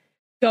to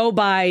go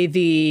by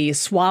the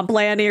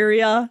swampland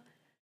area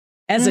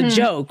as a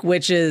joke,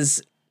 which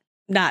is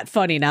not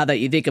funny now that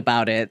you think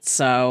about it.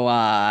 So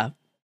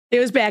it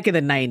was back in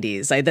the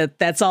 90s.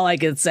 That's all I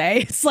can say.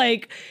 It's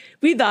like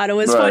we thought it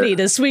was funny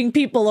to swing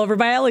people over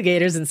by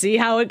alligators and see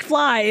how it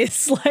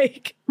flies.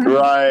 Like,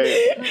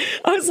 right.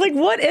 I was like,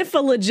 what if a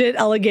legit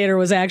alligator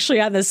was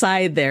actually on the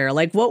side there?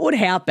 Like, what would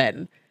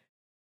happen?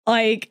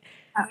 Like,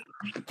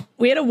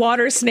 we had a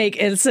water snake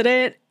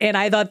incident and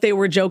I thought they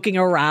were joking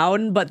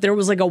around, but there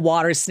was like a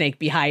water snake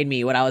behind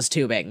me when I was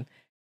tubing.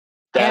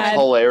 That's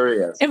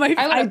hilarious. And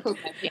I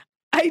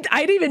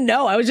didn't even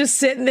know. I was just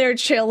sitting there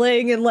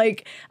chilling and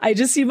like, I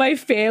just see my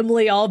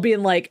family all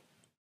being like,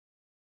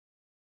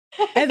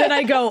 and then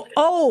I go,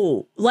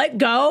 oh, let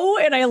go.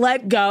 And I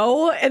let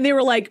go. And they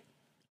were like,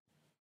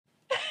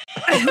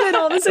 and then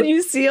all of a sudden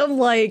you see them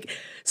like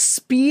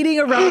speeding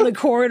around the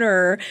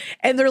corner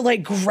and they're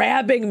like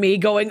grabbing me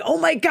going, oh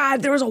my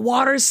God, there was a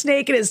water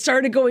snake and it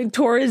started going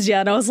towards you.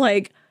 And I was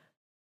like,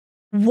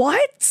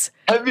 what?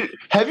 Have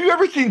you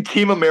ever seen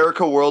Team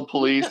America World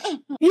Police?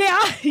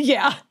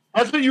 Yeah.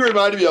 That's what you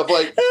reminded me of.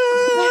 Like,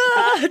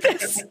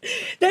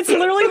 that's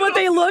literally what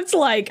they looked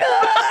like.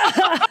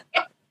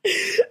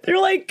 They're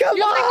like, come on.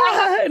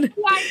 I have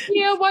no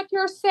idea what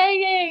you're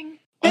saying.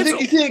 I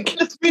think you said,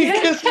 kiss me.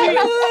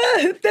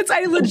 That's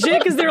I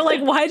legit, because they're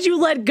like, why'd you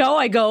let go?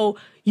 I go,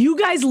 you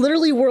guys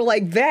literally were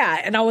like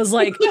that. And I was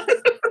like,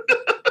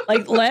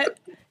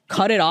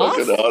 cut it off.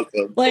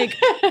 Awesome. Like,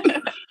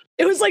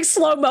 it was like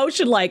slow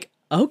motion, like,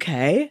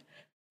 okay.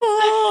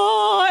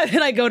 oh,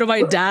 and I go to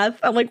my death.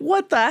 I'm like,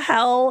 what the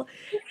hell?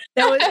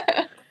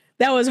 That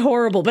was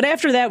horrible. But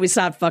after that, we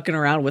stopped fucking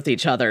around with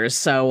each other.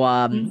 So,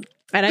 and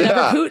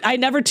I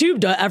never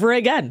tubed ever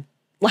again.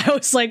 I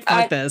was like,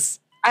 fuck this.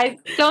 I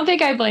don't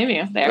think I blame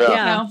you there.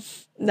 Yeah.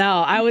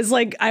 No, I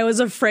was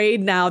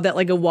afraid now that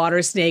like a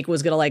water snake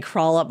was going to like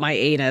crawl up my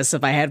anus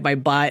if I had my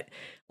butt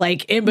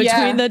like in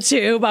between the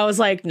tube. I was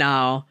like,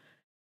 no,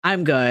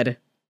 I'm good.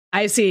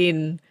 I've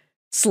seen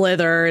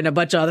Slither and a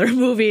bunch of other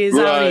movies.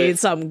 I don't need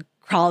something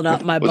crawling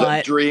up my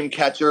butt.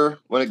 Dreamcatcher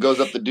when it goes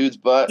up the dude's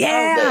butt.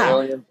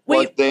 Yeah.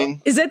 Wait,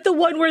 thing. Is that the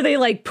one where they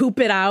like poop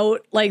it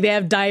out? Like they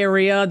have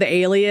diarrhea, the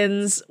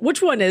aliens?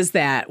 Which one is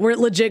that? Where it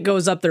legit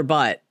goes up their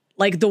butt?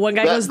 Like the one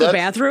guy goes to the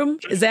bathroom?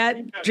 Is that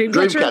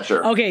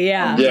Dreamcatcher? Okay,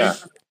 yeah. Yeah.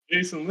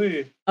 Jason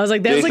Lee. I was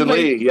like, that's Jason like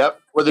Lee, yep.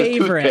 With his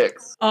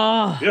toothpicks.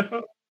 Oh,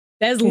 yeah.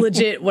 That's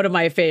legit one of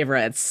my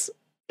favorites.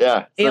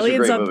 Yeah.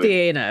 Aliens up the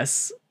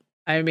anus.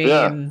 I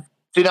mean,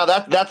 see, now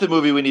that's a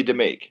movie we need to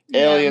make.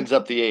 Aliens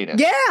up the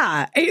anus.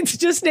 Yeah, it's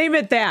just name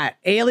it that.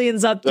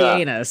 Aliens up the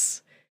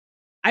anus.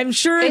 I'm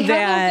sure they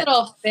that have those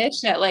little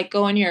fish that like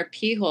go in your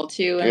pee hole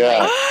too, and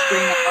like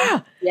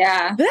bring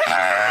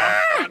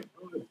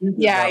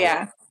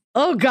yeah.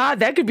 Oh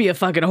God, that could be a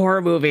fucking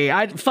horror movie.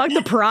 I'd fuck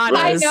the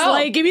piranhas.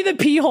 Like, give me the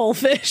pee hole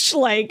fish.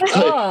 Like,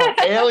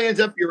 aliens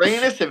up your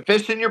anus and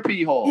fish in your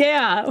pee hole.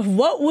 Yeah.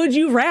 What would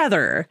you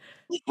rather?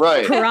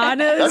 Right.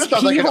 Piranhas. That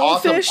sounds like an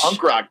awesome fish?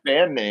 punk rock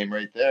band name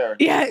right there.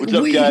 Yeah. What's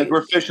up, guys?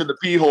 We're fishing the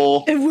pee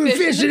hole. And we're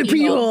fishing the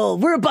pee hole.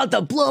 We're about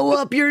to blow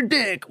up your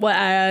dick.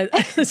 Well,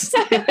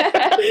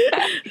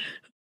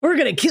 we're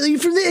gonna kill you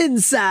from the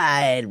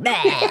inside.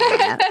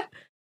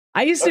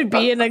 I used to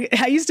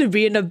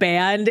be in a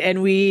band,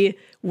 and we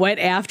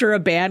went after a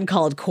band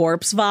called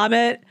Corpse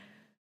Vomit,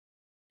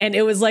 and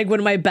it was like one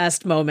of my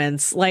best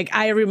moments. Like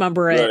I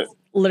remember it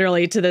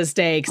literally to this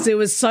day because it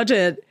was such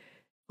a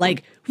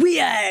like,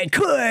 we are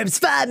Corpse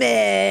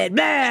Vomit.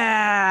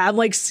 I'm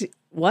like,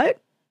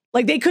 what?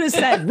 Like they could have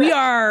said we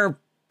are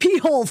pee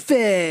hole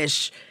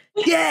fish.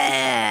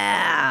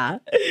 Yeah,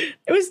 it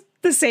was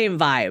the same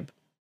vibe.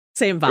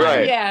 Same vibe.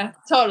 Right. Yeah,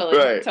 totally.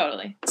 Right.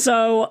 Totally.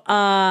 So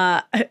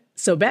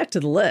back to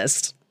the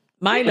list.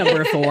 My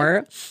number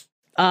 4.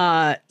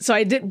 So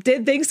I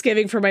did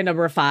Thanksgiving for my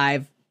number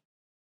 5.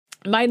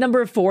 My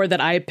number 4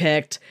 that I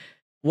picked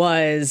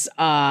was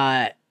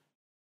it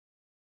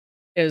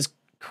was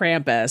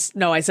Krampus.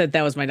 No, I said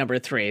that was my number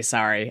 3.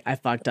 Sorry, I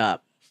fucked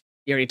up.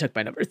 You already took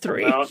my number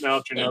 3. Now it's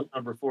your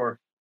number 4.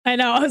 I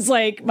know. I was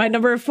like, my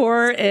number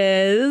 4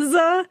 is.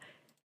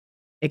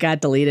 It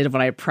got deleted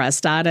when I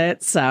pressed on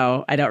it,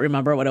 so I don't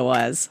remember what it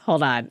was.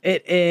 Hold on.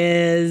 It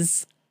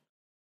is.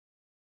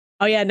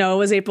 Oh yeah, no, it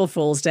was April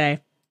Fool's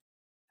Day.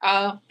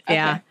 Oh, okay.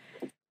 Yeah.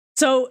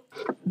 So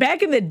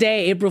back in the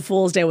day, April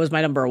Fool's Day was my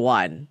number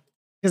 1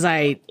 because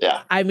I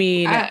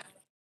mean,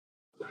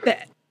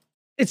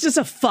 it's just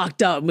a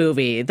fucked up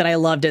movie that I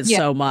loved it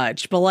so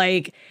much. But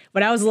like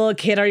when I was a little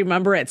kid, I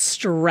remember it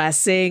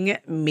stressing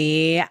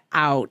me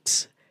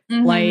out.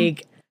 Mm-hmm.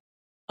 Like,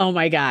 oh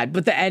my God.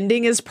 But the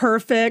ending is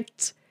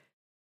perfect.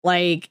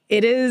 Like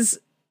it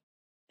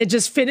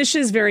just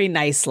finishes very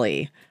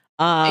nicely.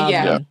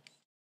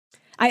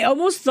 I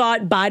almost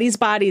thought Bodies,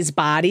 Bodies,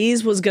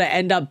 Bodies was going to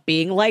end up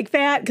being like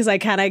that because I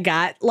kind of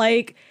got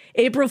like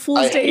April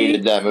Fool's Day. I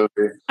hated that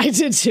movie. I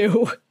did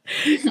too.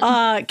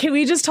 Can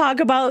we just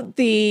talk about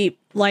the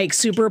like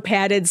super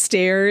padded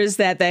stairs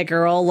that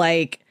girl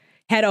like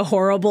had a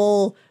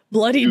horrible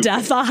bloody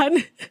death on?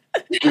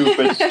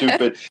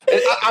 Stupid.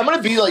 I'm going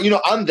to be like,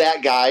 I'm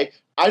that guy.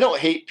 I don't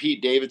hate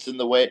Pete Davidson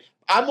the way.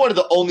 I'm one of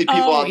the only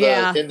people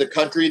in the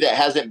country that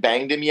hasn't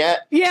banged him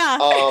yet.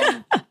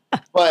 Yeah.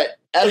 But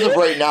as of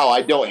right now,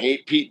 I don't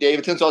hate Pete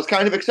Davidson, so I was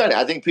kind of excited.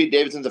 I think Pete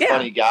Davidson's a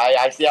funny guy.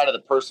 I stay out of the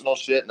personal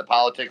shit and the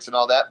politics and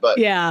all that, but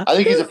I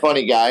think he's a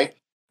funny guy.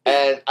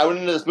 And I went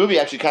into this movie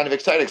actually kind of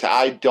excited because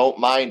I don't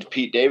mind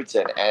Pete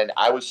Davidson, and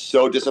I was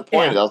so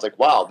disappointed. I was like,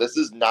 wow, this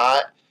is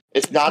not...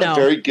 It's not a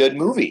very good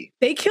movie.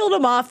 They killed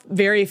him off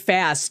very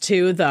fast,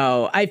 too,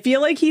 though. I feel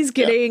like he's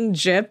getting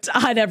gypped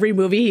on every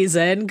movie he's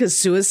in, because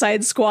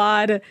Suicide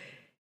Squad,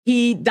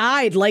 he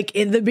died, like,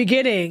 in the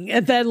beginning.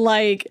 And then,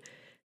 like,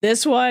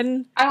 this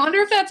one... I wonder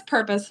if that's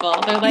purposeful.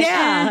 They're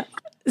like,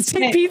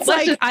 Pete's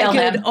like, I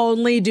could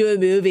only do a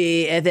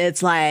movie if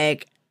it's,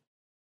 like,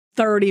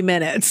 30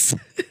 minutes.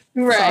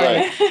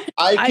 Right.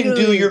 I can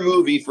do your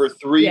movie for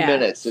 3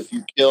 minutes if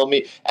you kill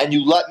me and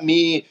you let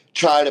me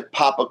try to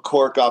pop a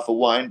cork off a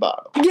wine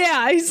bottle.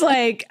 Yeah, he's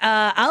like,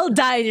 I'll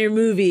die in your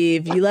movie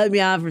if you let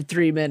me on for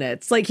 3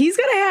 minutes. Like, he's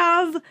going to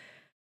have,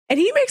 and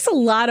he makes a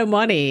lot of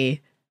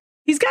money.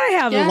 He's got to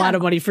have a lot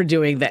of money for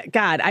doing that.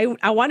 God,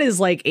 I want his,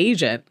 like,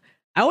 agent.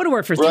 I want to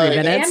work for 3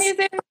 minutes. And he's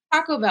in a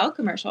Taco Bell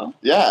commercial.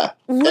 Yeah.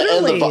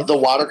 Literally. And the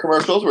water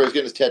commercials where he's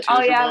getting his tattoos.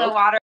 Oh, yeah, the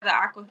water, the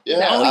aqua.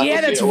 Yeah. Oh,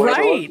 yeah, that's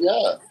right.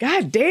 Yeah.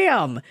 God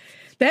damn.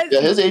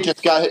 his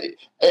agent's got.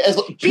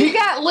 He's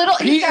got little.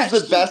 Pete is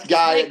the best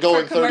guy at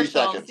going 30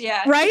 seconds.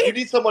 Yeah, right. If you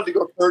need someone to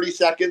go 30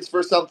 seconds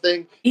for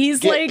something, he's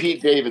get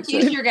Pete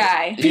Davidson. He's your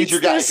guy. He's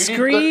your guy. If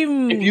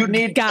you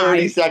need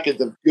 30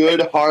 seconds of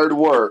good hard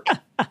work,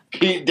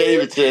 Pete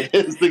Davidson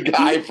is the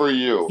guy for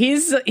you.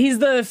 He's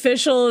the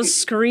official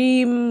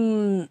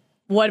Scream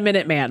 1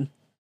 minute man.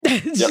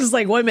 It's just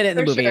like 1 minute in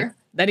the movie. Sure.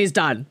 Then he's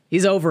done.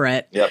 He's over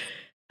it. Yep.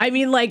 I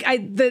mean, like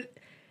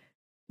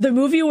the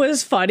movie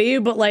was funny,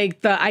 but like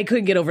I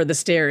couldn't get over the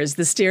stairs.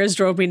 The stairs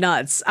drove me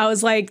nuts. I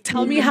was like,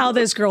 tell me how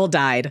this girl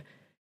died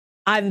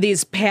on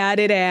these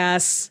padded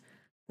ass,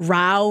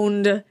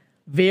 round,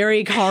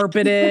 very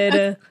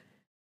carpeted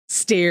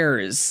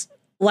stairs.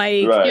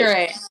 Like, you're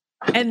right.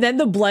 And then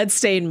the blood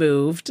stain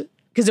moved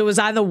because it was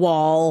on the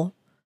wall.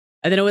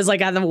 And then it was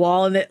like on the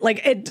wall, and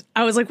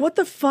I was like, "What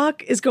the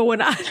fuck is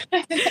going on?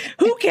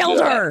 Who killed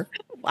her?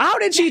 How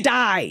did she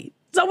die?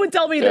 Someone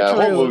tell me the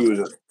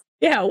truth."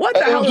 Yeah, what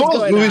the hell is going on? It was one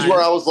of those movies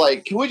where I was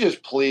like, "Can we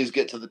just please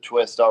get to the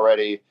twist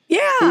already?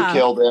 Yeah, who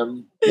killed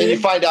him?" And then you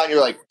find out, and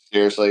you're like,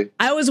 "Seriously?"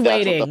 I was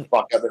waiting.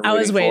 I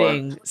was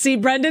waiting. See,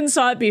 Brendan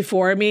saw it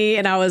before me,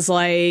 and I was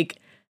like,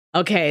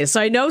 "Okay, so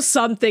I know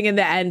something in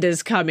the end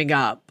is coming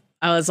up."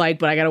 I was like,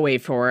 "But I gotta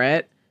wait for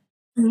it.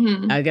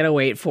 I gotta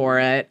wait for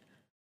it."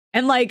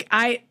 And like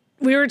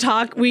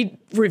we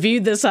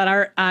reviewed this on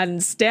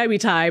Stabby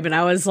Time, and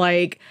I was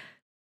like,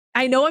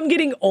 I know I'm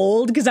getting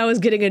old because I was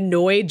getting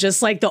annoyed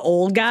just like the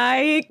old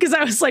guy, because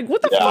I was like,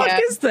 what the fuck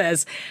is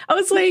this? I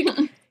was like,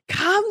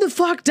 calm the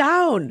fuck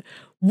down.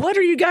 What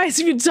are you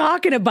guys even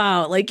talking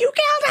about? Like, you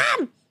killed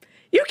him.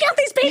 You killed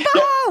these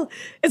people.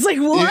 It's like,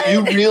 what?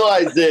 You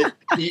realize that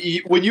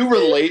when you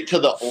relate to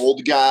the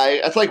old guy,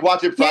 it's like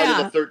watching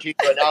Friday the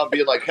 13th right now and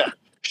being like,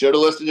 should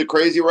have listened to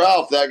Crazy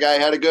Ralph. That guy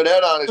had a good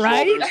head on his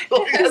shoulders.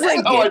 It's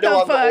like, get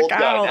the fuck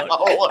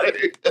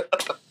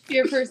out.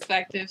 Your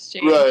perspective's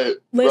changed. Right.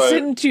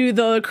 Listen to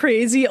the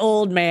crazy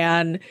old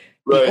man.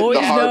 Right. He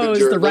always knows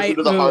the right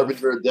move.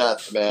 Harbinger of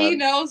death, man. He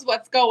knows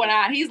what's going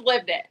on. He's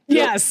lived it.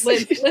 Yes.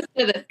 Listen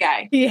to this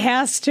guy. He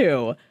has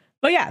to.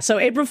 But yeah, so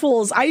April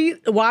Fool's, I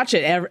watch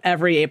it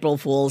every April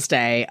Fool's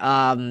Day.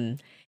 And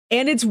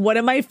it's one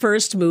of my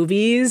first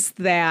movies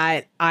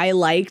that I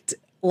liked,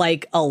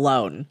 like,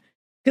 alone.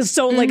 Because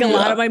a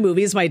lot of my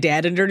movies my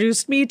dad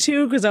introduced me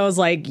to because I was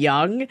like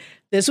young.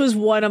 This was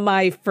one of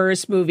my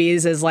first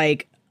movies as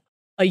like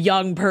a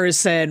young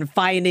person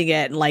finding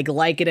it and like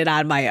liking it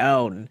on my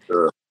own.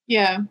 Sure.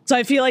 Yeah. So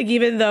I feel like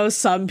even though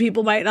some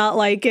people might not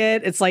like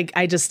it, it's like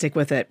I just stick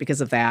with it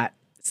because of that.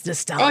 It's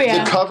nostalgia. Oh,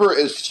 yeah. The cover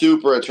is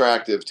super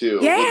attractive too.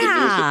 Yeah. With the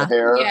music and the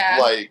hair. Yeah,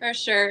 like, for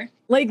sure.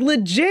 Like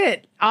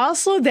legit.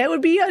 Also, that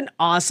would be an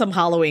awesome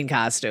Halloween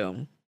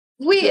costume.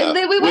 We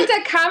went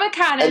to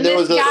Comic-Con and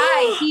this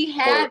guy, he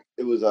had...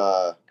 It was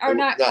not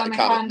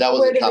Comic-Con. That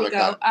wasn't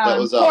Comic-Con. That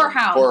was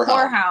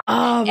Whorehound.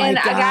 Oh my and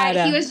God. a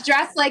guy, he was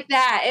dressed like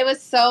that. It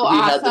was so awesome.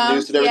 He had the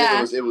noose and everything.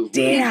 Yeah. It was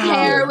Damn. His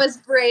hair was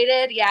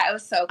braided. Yeah, it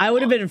was so cool. I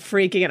would have been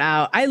freaking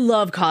out. I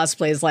love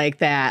cosplays like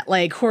that.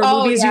 Like horror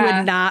movies you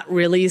would not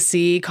really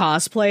see being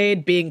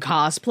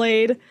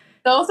cosplayed.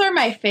 Those are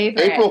my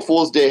favorite. April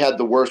Fool's Day had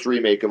the worst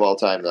remake of all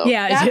time, though.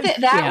 Yeah,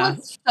 that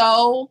was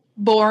so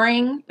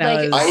boring.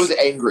 I was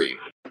angry.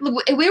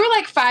 We were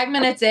like 5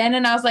 minutes in,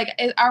 and I was like,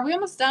 "Are we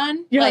almost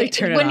done?" You're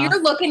when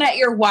you're looking at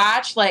your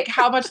watch, like,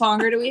 how much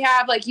longer do we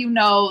have? Like,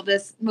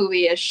 this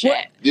movie is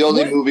shit. The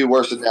only movie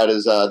worse than that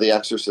is The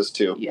Exorcist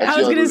 2. Yeah.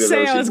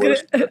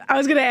 I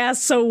was gonna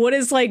ask. So, what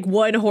is like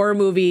one horror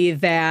movie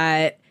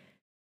that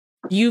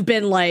you've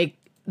been like,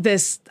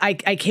 this? I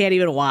can't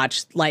even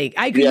watch. Like,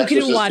 you can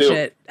even watch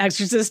it.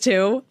 Exorcist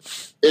 2.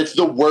 It's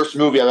the worst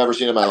movie I've ever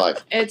seen in my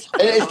life. It's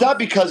not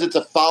because it's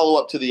a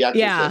follow up to The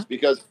Exorcist,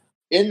 because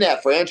in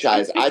that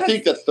franchise, I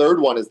think the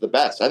third one is the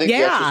best. I think The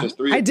Exorcist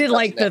 3 is I did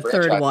like the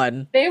third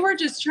one. They were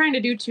just trying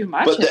to do too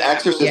much. But The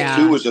Exorcist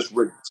 2 was just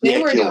ridiculous.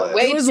 They were doing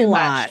way it was too a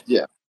lot. Much.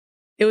 Yeah.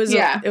 It was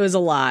a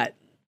lot.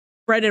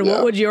 Brendan,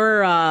 what would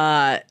your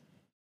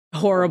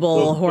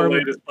horrible horror... The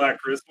latest Black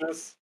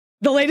Christmas?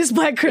 The latest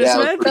Black Christmas?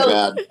 Yeah, it was pretty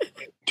bad.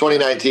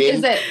 2019.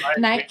 Is it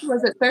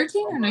was it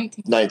 13 or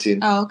 19? 19.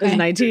 Oh, okay. It was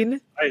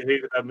 19? I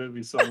hated that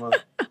movie so much.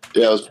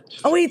 Yeah, it was.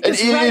 Oh, wait,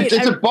 that's right.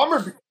 It's a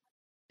bummer.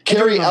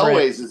 Carrie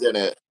Elways is in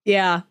it.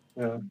 Yeah.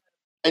 And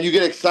you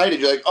get excited.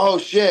 You're like, oh,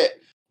 shit.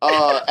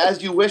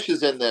 As You Wish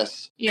is in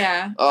this.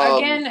 Yeah.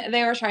 Again,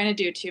 they were trying to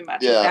do too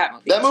much with that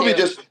movie.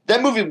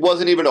 That movie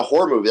wasn't even a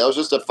horror movie. That was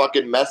just a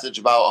fucking message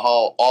about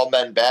how all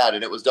men bad,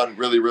 and it was done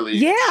really, really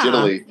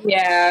shittily.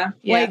 Yeah.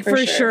 Like,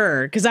 for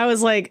sure. Because I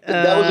was like...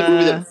 that was a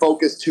movie that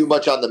focused too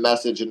much on the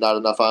message and not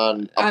enough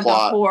on a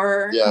plot. The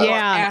horror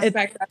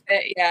aspect of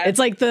it. Yeah. It's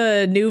like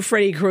the new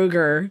Freddy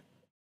Krueger.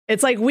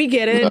 It's like, we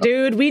get it,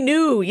 dude. We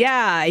knew.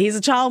 Yeah, he's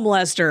a child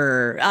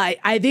molester.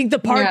 I think the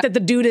part that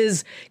the dude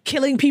is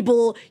killing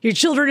people, your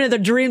children in their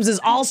dreams, is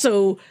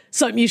also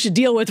something you should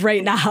deal with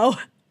right now.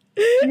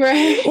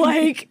 Right.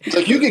 Like, it's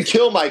like, you can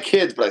kill my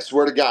kids, but I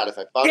swear to God, if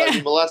I found out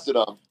you molested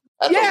them,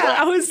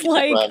 I was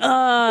like,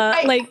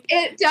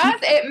 it does.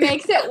 It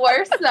makes it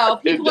worse though.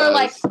 People are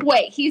like,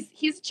 wait, he's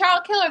a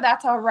child killer.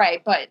 That's all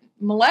right, but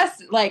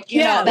molest, like,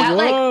 you know, that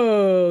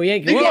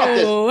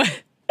whoa.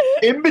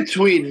 In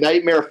between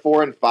Nightmare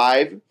 4 and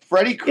 5,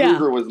 Freddy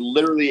Krueger was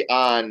literally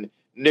on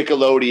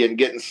Nickelodeon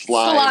getting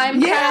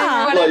slime.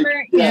 Or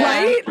whatever.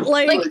 Right?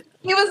 Like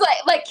he was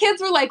like kids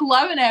were like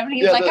loving him, and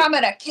he's like, I'm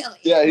gonna kill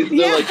you. Yeah,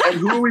 they're like, and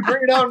who are we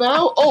bringing out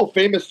now? Oh,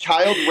 famous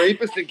child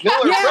rapist and killer,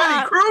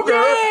 Freddy Krueger.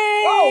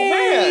 Oh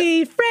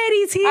man,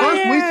 Freddy's here.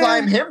 First we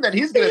slime him, then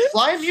he's gonna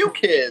slime you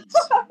kids.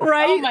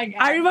 Right? Oh my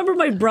God. I remember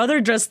my brother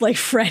dressed like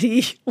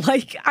Freddy.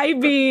 Like, I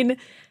mean,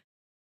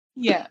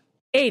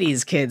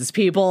 80s kids,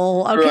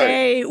 people.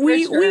 Okay, right.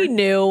 We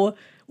knew,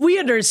 we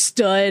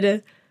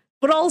understood.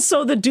 But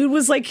also, the dude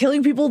was like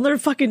killing people in their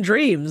fucking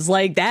dreams.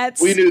 Like,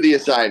 we knew the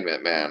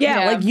assignment, man.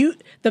 Yeah, like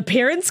the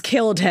parents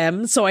killed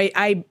him. So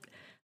I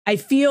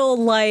feel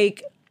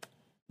like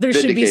there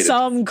should be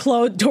some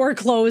door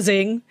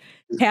closing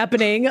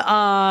happening.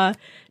 Now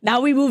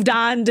we moved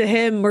on to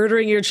him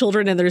murdering your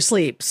children in their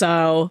sleep.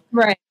 So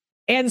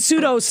and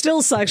pseudo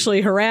still sexually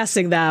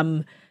harassing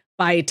them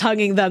by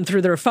tonguing them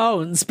through their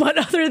phones. But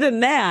other than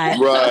that,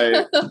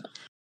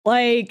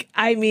 like,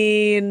 I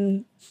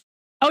mean.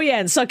 Oh, yeah,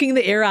 and sucking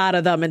the air out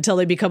of them until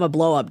they become a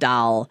blow-up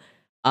doll.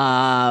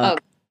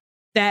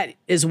 That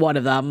is one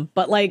of them.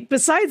 But, like,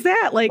 besides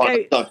that, like...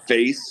 the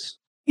face?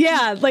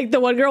 Yeah, like the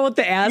one girl with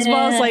the asthma.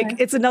 Yeah. Like,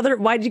 it's another...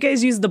 Why'd you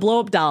guys use the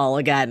blow-up doll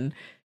again?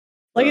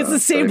 Like, it's the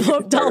same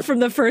blow-up doll from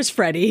the first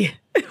Freddy,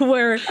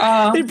 where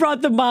they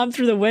brought the mom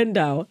through the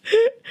window.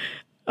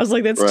 I was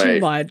like, that's too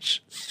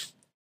much.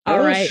 All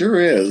right. It sure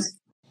is.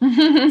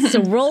 So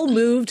we'll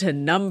move to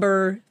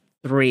number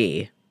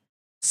 3.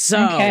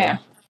 So...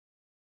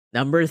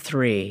 Number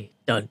 3.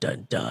 Dun,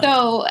 dun, dun.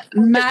 So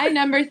my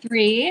number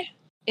 3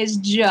 is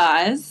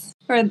Jaws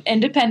for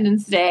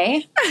Independence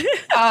Day.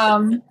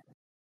 Like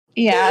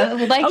he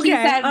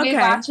said, we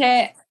watch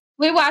it.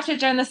 We watch it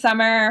during the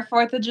summer,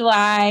 4th of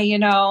July, you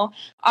know.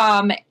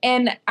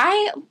 And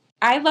I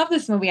love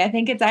this movie. I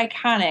think it's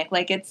iconic.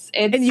 Like it's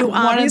and you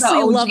one obviously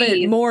of the OGs. love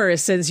it more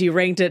since you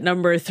ranked it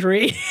number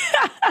 3.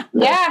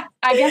 Yeah,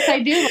 I guess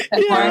I do love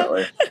it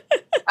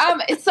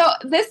more. So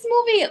this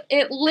movie,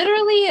 it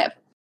literally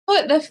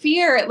put the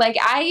fear, like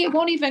I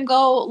won't even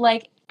go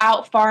like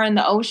out far in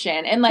the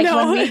ocean, and like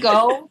when we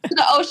go to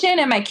the ocean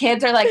and my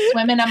kids are like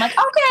swimming, I'm like,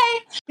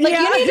 okay, like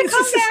you need to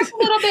come back a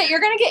little bit, you're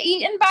gonna get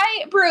eaten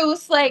by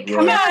Bruce, like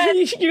come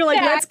on. You're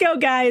like, let's go,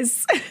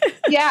 guys.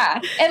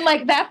 And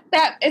like that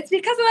it's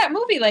because of that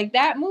movie. Like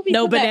that movie,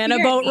 no banana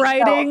boat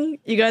riding.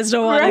 You guys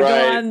don't want to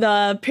go on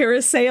the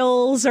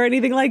parasails or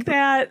anything like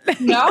that.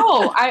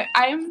 No,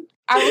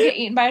 I will get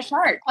eaten by a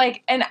shark.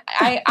 Like, and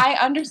I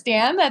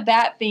understand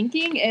that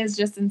thinking is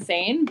just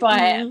insane,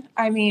 but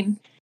I mean,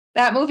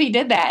 that movie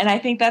did that, and I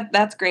think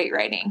that's great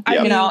writing.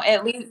 You know,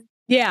 at least.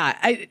 Yeah,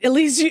 it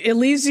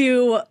leaves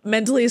you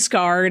mentally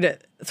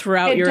scarred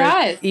throughout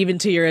even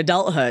to your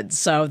adulthood.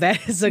 So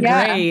that is a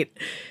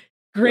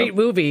great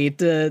movie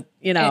to,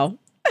 you know.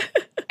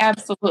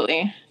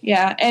 Absolutely.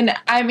 Yeah. And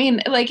I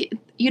mean, like,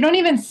 you don't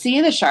even see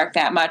the shark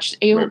that much.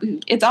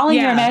 It's all in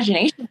your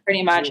imagination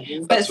pretty much,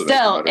 but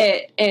still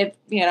it,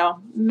 you know,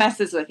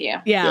 messes with you.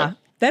 Yeah.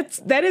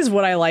 That is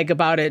what I like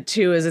about it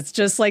too, is it's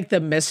just like the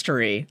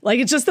mystery. Like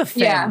it's just the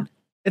fin. Yeah.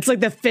 It's like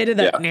the fin of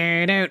the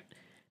and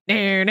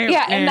the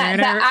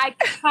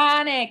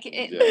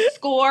iconic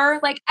score.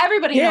 Like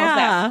everybody knows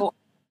that score.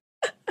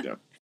 Yeah.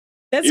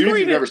 Even if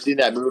you've never seen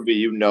that movie,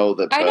 you know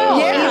that. I know.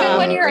 Even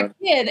when you're a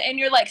kid and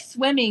you're like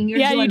swimming, you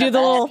do the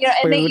little.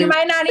 And then you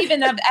might not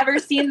even have ever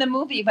seen the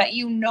movie, but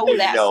you know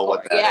that.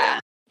 What that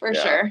is. For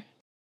sure.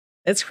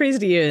 It's crazy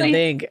to even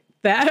think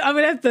that. I'm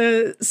gonna have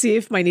to see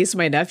if my niece and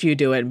my nephew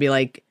do it and be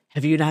like,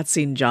 "Have you not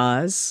seen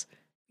Jaws?"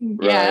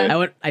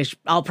 Yeah.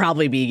 I'll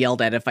probably be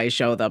yelled at if I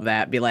show them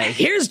that. Be like,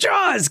 "Here's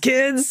Jaws,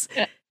 kids."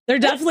 They're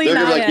definitely They're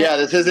not. Like,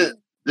 this isn't.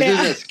 This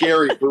isn't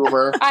scary,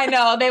 boomer. I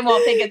know, they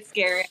won't think it's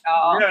scary at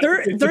all.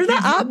 They're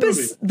the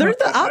opposite. They're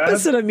the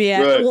opposite of me.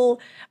 Right. Well,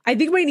 I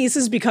think my niece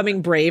is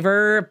becoming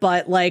braver,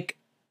 but like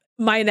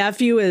my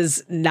nephew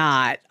is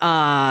not.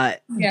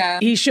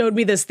 He showed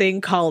me this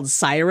thing called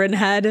Siren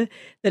Head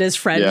that his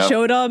friend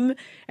showed him,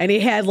 and he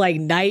had like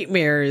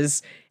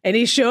nightmares. And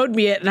he showed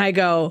me it, and I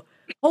go,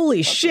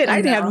 "Holy shit!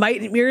 I'd have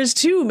nightmares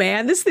too,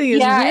 man. This thing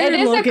is weird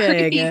looking." A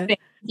creepy thing.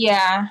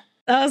 Yeah,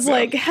 I was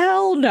like,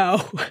 "Hell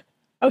no!"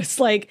 I was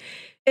like,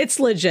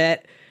 "It's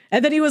legit."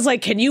 And then he was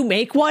like, "Can you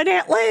make one,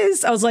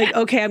 Atlas?" I was like,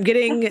 "Okay, I'm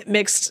getting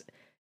mixed.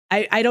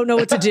 I don't know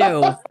what to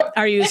do.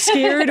 Are you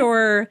scared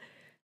or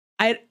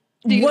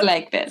do you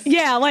like this?"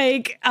 Yeah,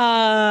 like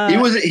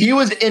he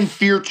was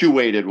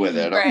infatuated with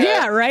it. Right.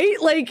 Yeah,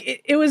 right.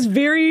 Like it was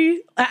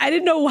very. I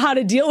didn't know how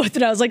to deal with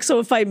it. I was like, so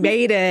if I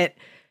made it,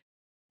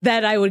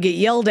 that I would get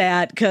yelled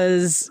at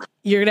because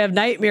you're gonna have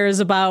nightmares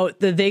about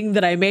the thing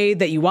that I made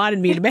that you wanted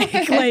me to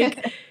make.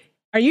 Like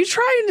Are you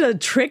trying to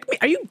trick me?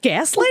 Are you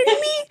gaslighting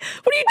me?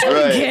 What are you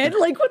doing, kid?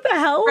 Like, what the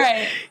hell?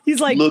 Right. He's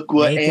like, look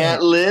what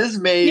Aunt Liz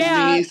made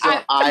me,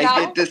 so I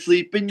get to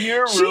sleep in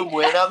your room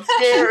when I'm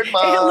scared,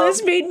 Mom. Aunt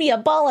Liz made me a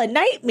ball of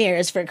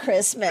nightmares for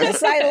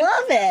Christmas. I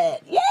love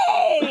it.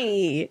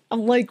 Yay.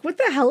 I'm like, what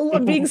the hell?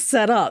 I'm being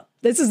set up.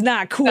 This is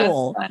not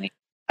cool. That's funny.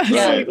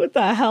 Yeah. Like, what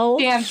the hell?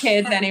 Damn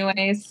kids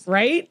anyways.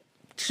 Right?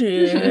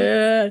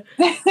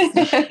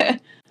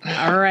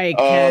 All right,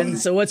 Ken.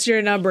 So what's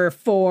your number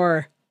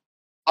 4?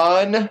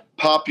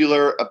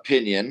 Unpopular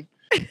opinion.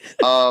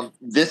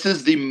 This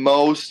is the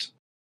most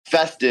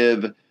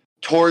festive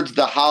towards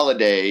the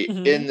holiday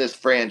in this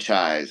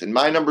franchise. And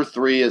my number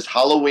 3 is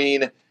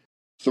Halloween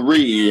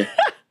 3,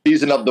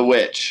 Season of the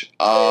Witch.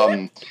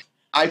 I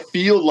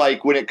feel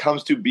like when it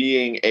comes to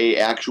being a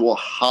actual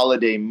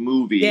holiday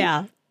movie,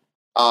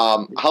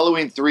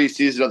 Halloween 3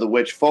 Season of the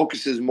Witch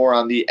focuses more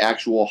on the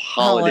actual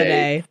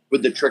holiday.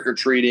 With the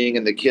trick-or-treating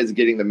and the kids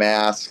getting the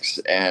masks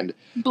and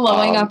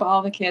blowing up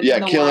all the kids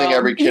in the killing world.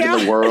 every kid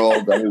in the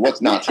world. I mean, what's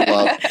not to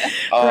love?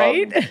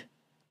 Right?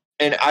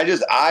 And I've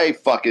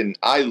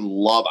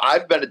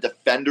been a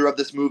defender of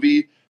this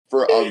movie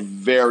for a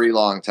very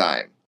long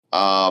time.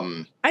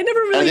 I never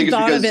really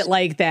thought of it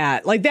like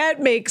that. Like, that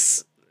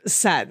makes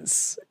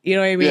sense. You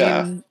know what I mean?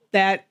 Yeah.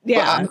 But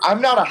I'm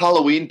not a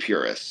Halloween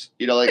purist.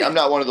 You know, like, I'm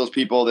not one of those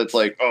people that's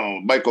like, oh,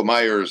 Michael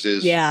Myers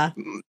is. Yeah.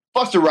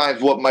 Busta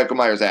Rhymes whooped Michael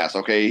Myers' ass,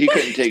 okay? He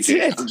couldn't take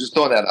Jason. I'm just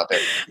throwing that out there.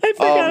 I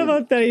forgot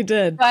about that. He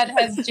did. But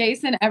has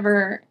Jason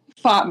ever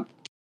fought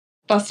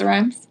Busta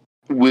Rhymes?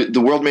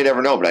 The world may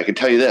never know, but I can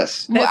tell you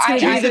this. Well, I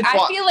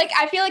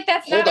feel like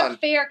that's not a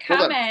fair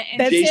comment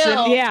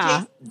until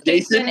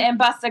Jason and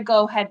Busta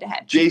go head to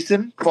head.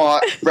 Jason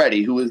fought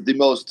Freddy, who was the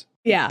most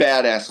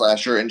badass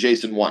slasher, and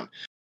Jason won.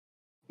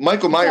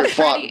 Michael Myers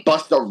fought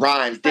Busta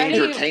Rhymes,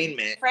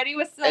 Dangertainment. Freddy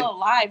was still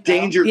alive.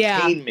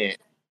 Dangertainment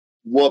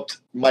whooped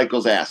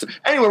Michael's ass.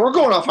 Anyway, we're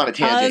going off on a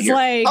tangent here.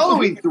 Like,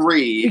 Halloween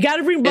 3. You got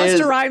to bring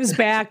Busta Rhymes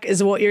back,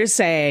 is what you're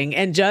saying,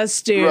 and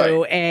just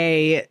do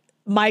a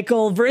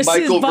Michael versus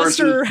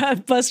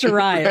Busta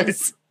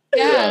Rhymes.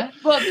 Yeah.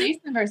 Well,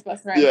 Jason versus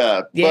Busta Rhymes.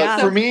 Yeah.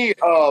 But for me,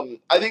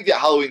 I think that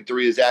Halloween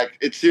 3 is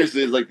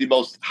seriously like the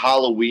most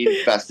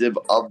Halloween festive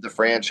of the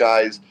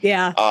franchise.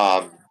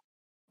 Yeah.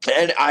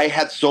 And I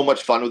had so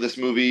much fun with this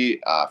movie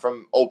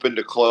from open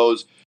to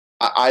close.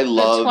 I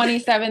love the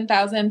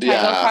 27,000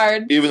 title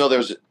cards. Even though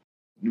there's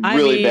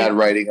really bad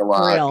writing a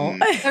lot.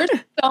 There's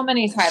so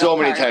many title cards. So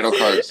many title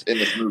cards in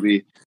this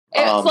movie.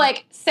 It's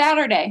like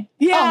Saturday.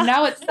 Yeah. Oh,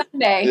 now it's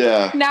Sunday.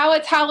 Yeah. Now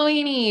it's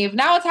Halloween Eve.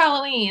 Now it's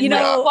Halloween. You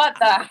know, what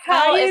the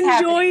hell is happening? I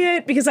enjoy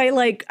it because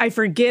I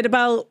forget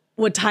about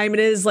what time it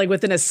is, like,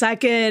 within a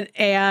second,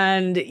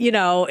 and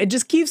it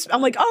just keeps.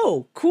 I'm like,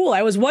 oh, cool.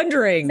 I was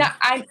wondering. No,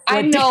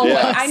 I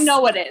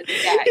know what it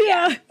is.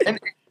 Yeah. And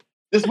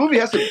this movie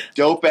has some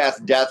dope ass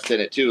deaths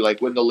in it too.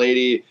 Like when the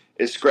lady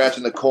is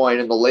scratching the coin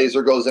and the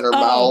laser goes in her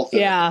mouth.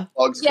 And the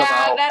bugs come out.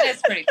 Yeah, that is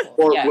pretty cool.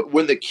 Or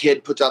when the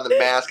kid puts on the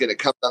mask and it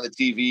comes on the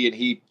TV and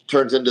he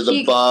turns into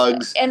the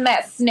bugs. And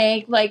that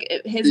snake, like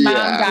his mom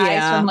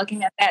dies from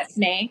looking at that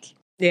snake.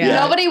 Yeah.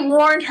 Nobody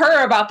warned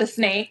her about the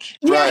snake.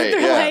 Right.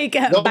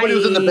 Like, nobody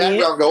was in the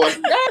background going,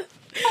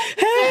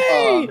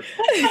 hey,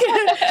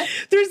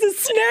 there's a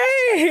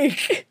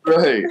snake.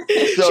 Right.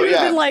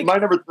 So my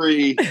number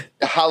 3,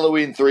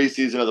 Halloween 3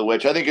 Season of the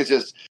Witch. I think it's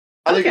just,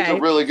 it's a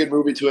really good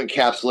movie to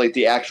encapsulate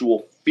the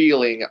actual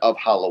feeling of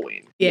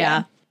Halloween.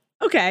 Yeah.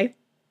 Okay.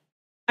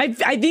 I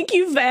think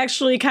you've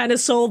actually kind of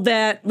sold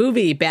that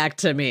movie back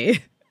to me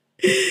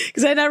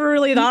because I never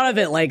really thought of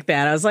it like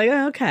that. I was like,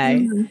 oh,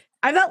 okay. Mm-hmm.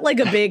 I'm not like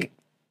a big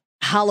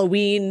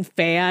Halloween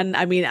fan.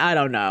 I mean, I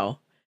don't know.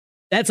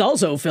 That's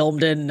also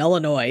filmed in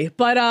Illinois,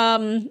 but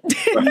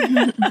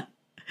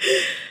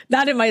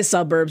not in my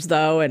suburbs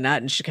though, and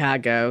not in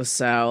Chicago,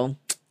 so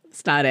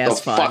it's not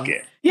as fun. Fuck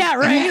it. Yeah,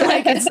 right.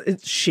 Like it's a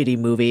shitty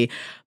movie,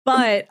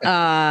 but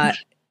I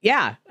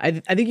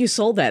think you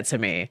sold that to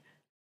me.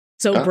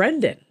 So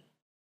Brendan,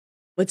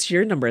 what's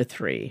your number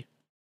 3?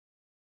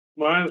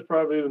 Mine is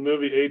probably the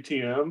movie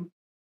ATM.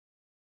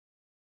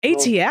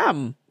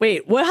 ATM.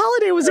 Wait, what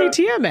holiday was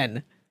ATM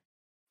in?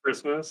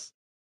 Christmas.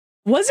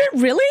 Was it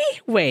really?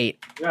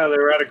 Wait. Yeah, they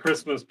were at a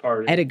Christmas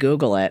party. I had to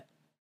Google it.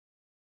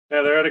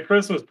 Yeah, they're at a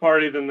Christmas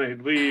party, then they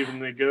leave and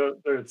they go.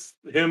 It's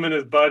him and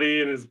his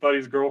buddy and his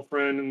buddy's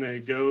girlfriend, and they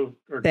go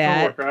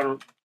coworker. I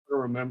don't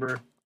remember.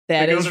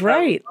 That is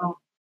right.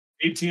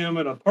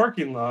 ATM in a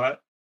parking lot,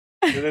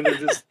 and then they're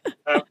just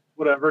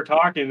whatever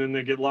talking, and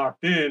they get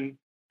locked in,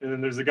 and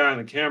then there's a guy on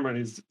the camera, and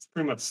he's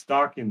pretty much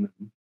stalking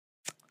them.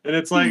 And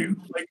it's like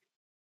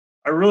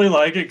I really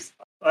like it.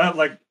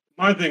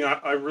 My thing,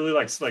 I really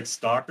like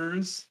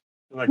stalkers.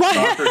 Like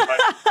stalker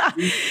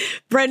type.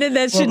 Brendan,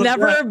 that should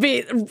never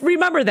be.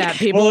 Remember that,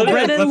 people. Well,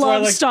 Brendan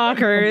loves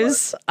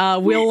stalkers.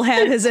 We'll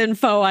have his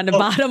info on the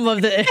bottom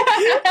of the.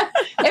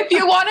 If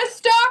you want to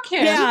stalk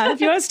him. Yeah, if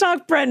you want to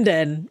stalk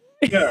Brendan.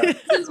 Yeah. This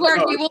is where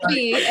he will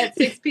be at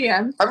 6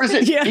 p.m. I'm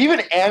just saying,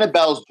 even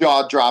Annabelle's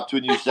jaw dropped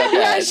when you said that.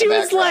 Yeah, she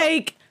was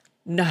like,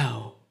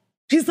 no.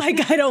 She's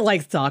like, I don't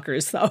like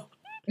stalkers, though.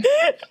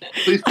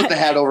 Please put the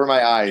hat over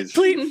my eyes.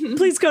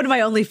 Please go to my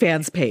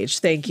OnlyFans page.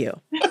 Thank you.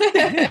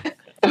 Yeah,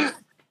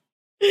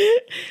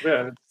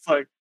 it's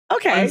like,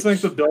 okay. I just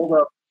think the build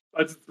up.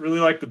 I just really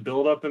like the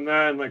build up in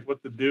that, and like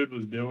what the dude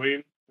was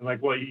doing, and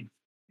like what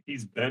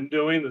he's been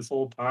doing this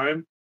whole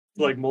time,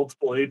 like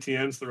multiple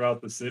ATMs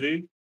throughout the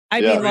city.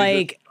 I mean,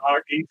 like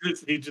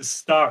he just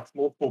stalks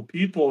multiple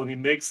people, and he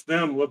makes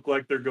them look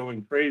like they're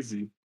going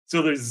crazy.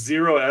 So there's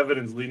zero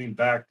evidence leading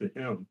back to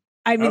him.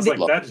 I mean, was like,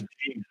 that's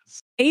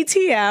genius.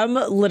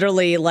 ATM,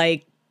 literally,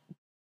 like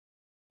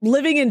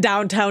living in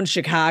downtown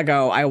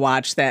Chicago, I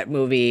watched that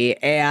movie,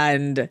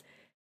 and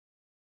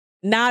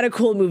not a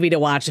cool movie to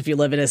watch if you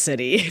live in a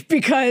city,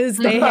 because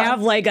they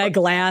have like a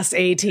glass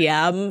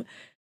ATM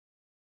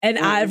in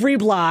every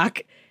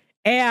block,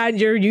 and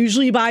you're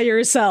usually by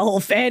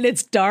yourself, and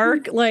it's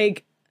dark.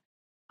 Like,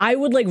 I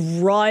would like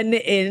run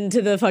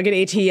into the fucking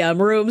ATM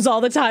rooms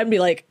all the time and be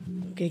like,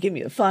 okay, get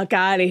me the fuck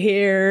out of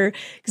here.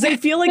 Because I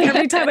feel like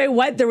every time I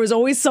went, there was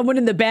always someone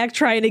in the back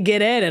trying to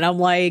get in, and I'm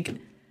like,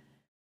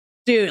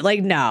 dude,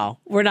 like, no,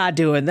 we're not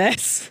doing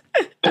this.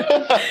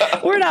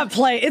 We're not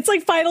playing. It's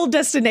like Final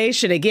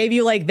Destination. It gave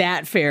you like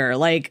that fare.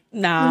 Like,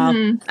 nah,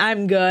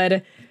 I'm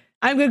good.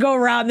 I'm going to go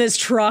around this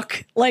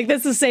truck. Like,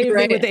 that's the same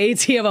thing with the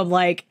ATM. I'm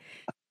like,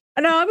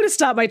 no, I'm going to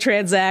stop my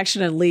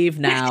transaction and leave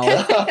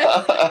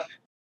now.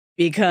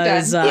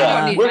 Because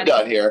we're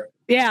done here.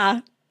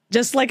 Yeah.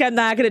 Just like I'm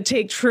not going to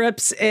take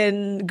trips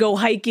and go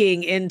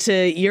hiking into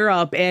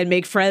Europe and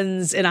make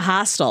friends in a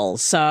hostel.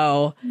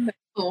 So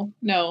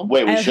no.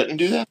 Wait, we shouldn't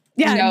do that?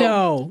 Yeah,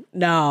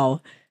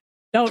 no.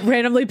 Don't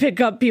randomly pick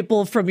up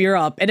people from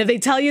Europe. And if they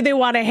tell you they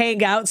want to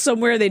hang out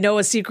somewhere, they know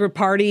a secret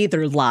party,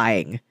 they're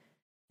lying.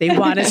 They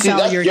want to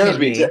sell your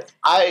kidney.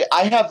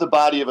 I have the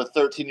body of a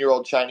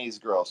 13-year-old Chinese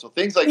girl, so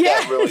things like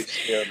that really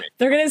scare me.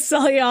 They're going to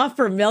sell you off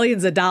for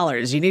millions of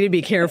dollars. You need to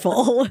be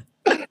careful.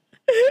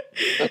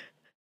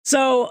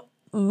 So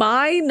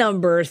my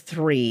number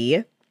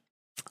 3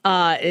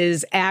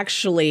 is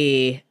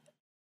actually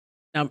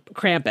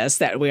Krampus,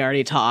 that we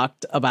already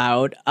talked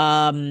about.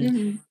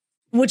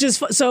 Which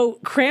is so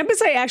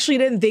Krampus, I actually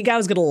didn't think I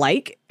was going to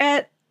like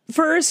at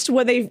first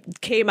when they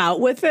came out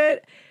with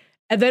it.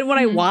 And then when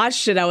I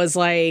watched it, I was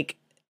like,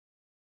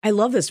 I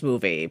love this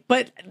movie,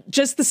 but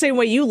just the same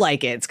way you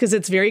like it. It's because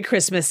it's very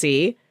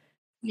Christmassy.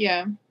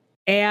 Yeah.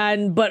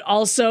 But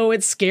also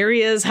it's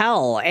scary as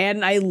hell.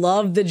 And I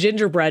love the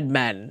gingerbread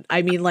men.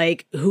 I mean,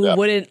 like, who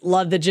wouldn't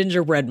love the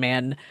gingerbread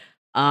man?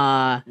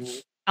 Also,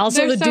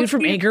 the dude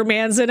from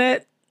Anchorman's in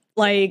it.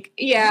 Like,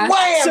 yeah,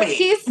 so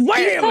he's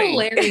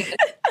hilarious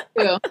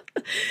too.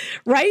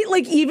 Right?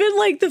 Like, even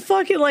like the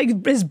fucking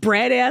like his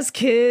brat ass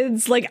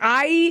kids. Like,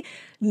 I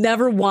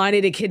never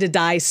wanted a kid to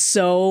die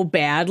so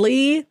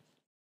badly,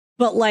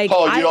 but like,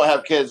 you don't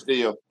have kids, do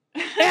you?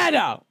 Yeah,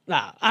 no.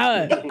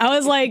 I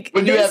was like,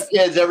 when you have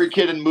kids, every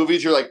kid in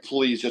movies, you're like,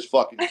 please just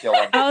fucking kill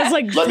him. I was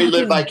like, let me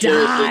live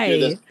vicariously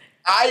through this.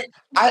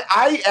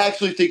 I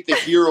actually think the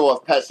hero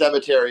of Pet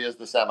Sematary is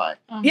the semi.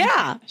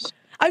 Yeah,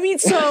 I mean,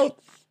 so.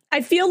 I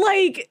feel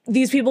like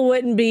these people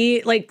wouldn't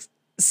be like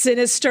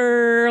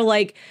sinister.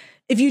 Like,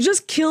 if you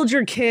just killed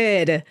your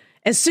kid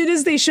as soon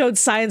as they showed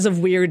signs of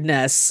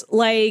weirdness,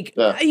 like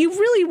you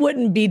really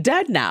wouldn't be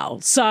dead now.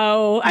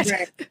 So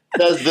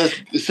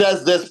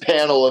says this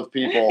panel of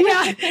people.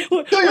 Yeah,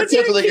 once your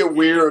kid get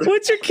weird.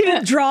 Once your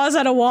kid draws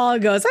on a wall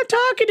and goes, "I'm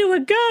talking to a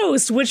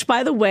ghost," which,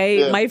 by the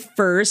way, my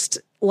first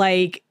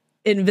like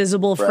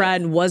invisible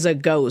friend was a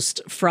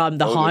ghost from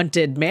the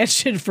Haunted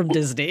Mansion from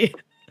Disney.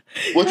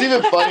 What's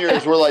even funnier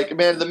is we're like,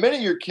 man, the minute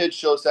your kids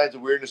show signs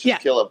of weirdness,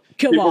 just kill them.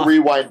 People off.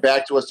 Rewind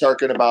back to us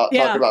talking about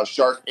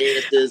shark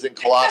anuses and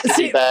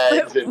colostomy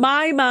bags. And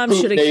my mom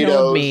should have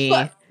killed me.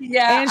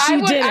 Yeah, and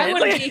she didn't. I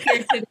wouldn't be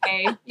here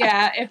today.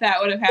 Yeah, if that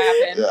would have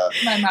happened,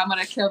 my mom would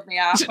have killed me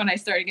off when I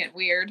started getting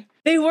weird.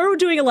 They were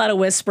doing a lot of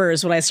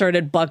whispers when I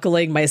started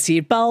buckling my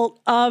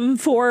seatbelt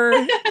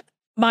for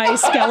my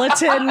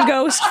skeleton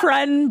ghost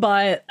friend,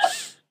 but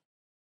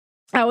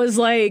I was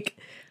like,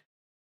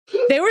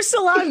 they were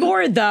still on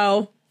board,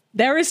 though.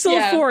 They were still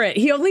for it.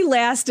 He only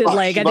lasted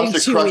I think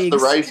 2 weeks.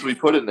 The rice we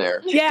put in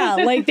there. Yeah,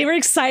 like they were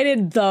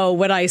excited though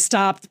when I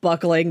stopped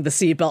buckling the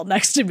seatbelt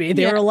next to me.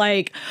 They were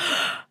like,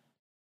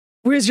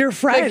 "Where's your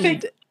friend?"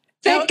 Like,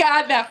 thank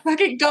God that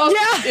fucking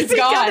ghost is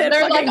gone.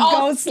 They're like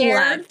all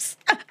scared.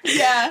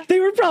 Yeah,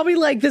 they were probably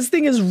like, "This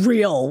thing is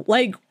real.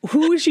 Like,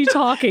 who is she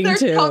talking to?"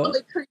 They're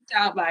totally creeped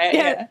out by it.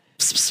 Yeah.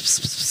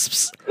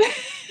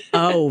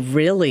 Oh,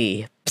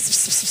 really?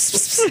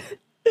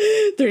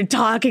 They're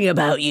talking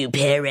about you,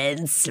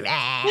 parents.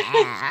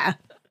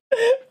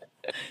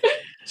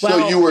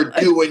 So you were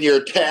doing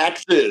your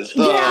taxes.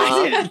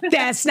 Yeah,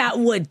 that's not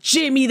what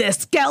Jimmy the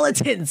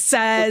Skeleton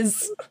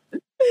says.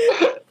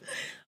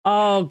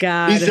 Oh,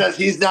 God. He says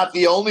he's not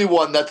the only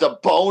one that's a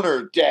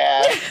boner,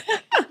 Dad.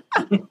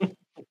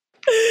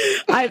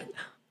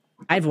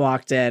 I've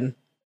walked in.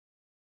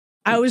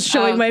 I was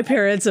showing my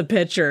parents a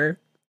picture.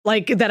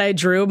 Like that I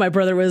drew. My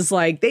brother was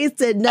like, they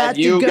said not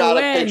to go in. You got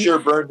a picture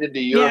burned into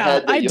your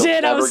head that I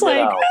did. I was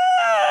like,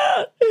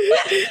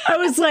 I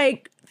was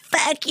like,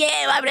 fuck you,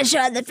 I'm going to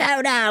show the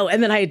photo.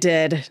 And then I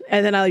did.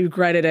 And then I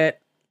regretted it.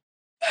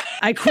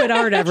 I quit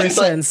art ever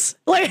since.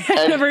 Like,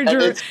 I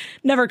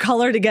never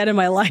colored again in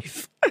my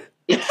life.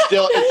 It's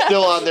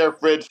still on their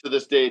fridge to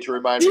this day to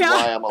remind me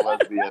why I'm a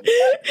lesbian.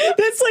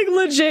 That's like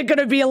legit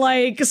gonna be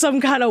like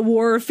some kind of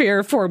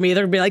warfare for me.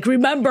 They're gonna be like,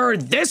 remember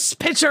this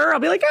picture?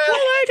 I'll be like, oh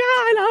my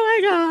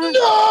god. No!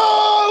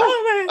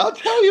 Oh I'll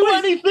tell you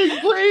anything,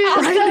 please.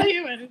 I'll tell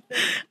you anything.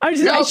 I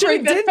should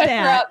have did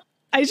that.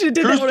 I should have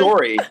did that. True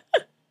story.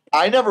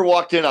 I never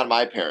walked in on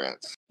my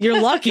parents.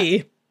 You're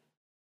lucky.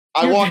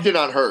 I walked in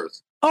on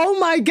hers. Oh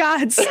my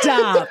god,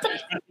 stop.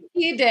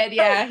 He did,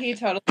 yeah, he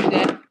totally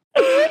did.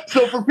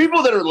 So for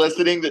people that are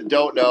listening that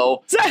don't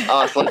know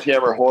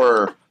Sledgehammer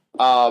Horror,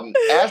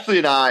 Ashley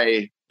and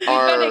I we've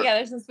been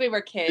together since we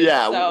were kids.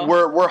 Yeah, so.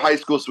 we're high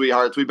school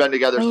sweethearts. We've been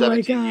together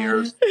 17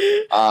 years.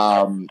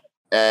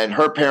 And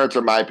her parents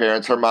are my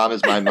parents. Her mom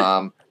is my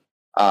mom.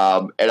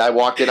 And I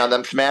walked in on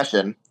them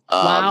smashing.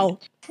 Wow.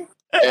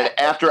 And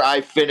after I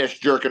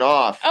finished jerking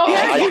off,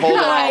 I told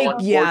her how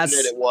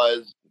unfortunate it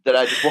was that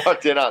I just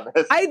walked in on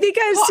this. I think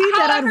I've seen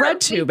that on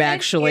RedTube,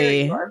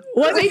 actually.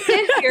 We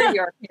did hear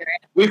your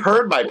parents. We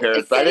heard my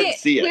parents, but I didn't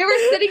see it. We were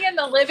sitting in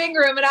the living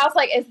room, and I was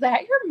like, is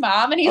that your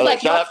mom? And he's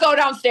like, let's go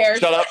downstairs.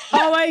 Shut up.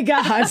 Oh, my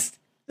God.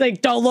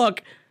 Like, don't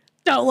look.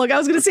 Don't look. I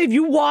was going to say, if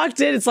you walked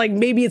in, it's like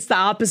maybe it's the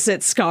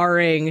opposite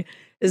scarring,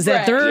 is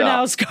that they're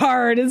now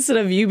scarred instead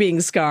of you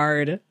being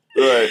scarred.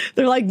 Right.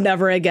 They're like,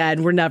 never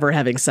again. We're never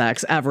having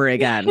sex ever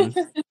again.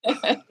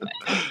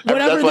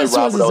 Whatever this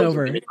was is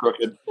over.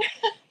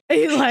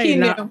 He's like,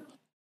 no.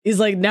 He's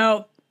like,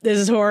 no, this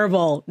is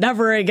horrible.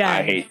 Never again.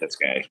 I hate this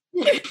guy.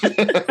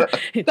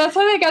 That's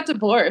why they got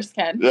divorced,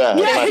 Ken. Yeah,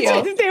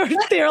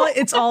 they were like,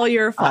 it's all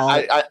your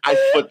fault. I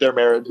split their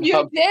marriage.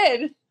 You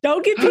did.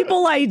 Don't give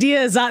people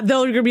ideas. They're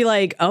gonna be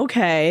like,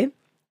 okay.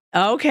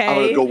 I'm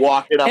gonna go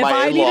walk in on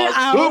my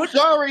in-laws. Oops,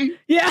 sorry.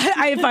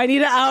 Yeah, if I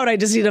need it out, I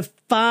just need to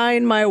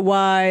find my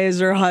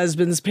wise or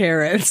husband's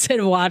parents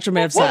and watch them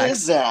have sex. What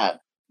is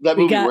that? That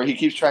movie where he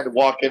keeps trying to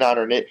walk in on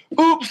her name.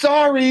 Oops,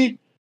 sorry.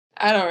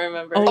 I don't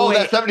remember.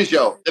 That 70s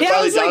show.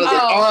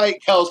 All right,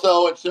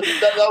 Kelso. I was going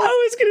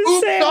to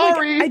say,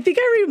 sorry. I think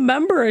I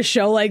remember a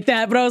show like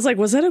that, but I was like,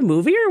 was that a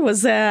movie or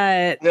was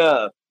that?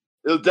 Yeah,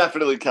 it was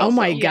definitely Kelso. Oh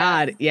my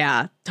God.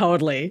 Yeah,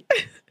 totally.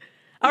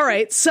 All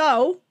right.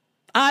 So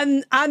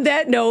on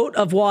that note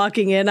of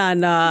walking in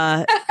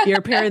on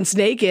your parents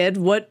naked,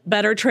 what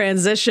better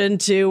transition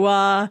to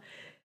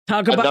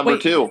talk about number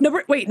two?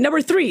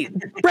 Number three.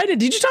 Brendan,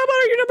 did you talk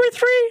about your number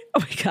three?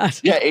 Oh my God.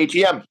 Yeah,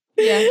 ATM.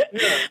 Yeah.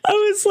 I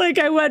was like,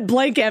 I went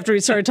blank after we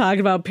started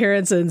talking about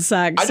parents and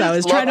sex. I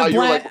was trying to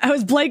I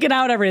was blanking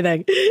out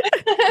everything.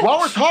 While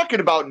we're talking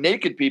about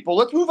naked people,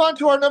 let's move on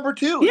to our number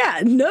two.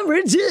 Yeah,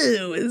 number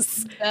two.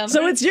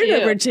 So it's your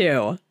number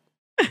two.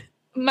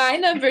 My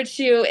number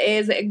two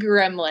is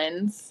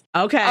Gremlins.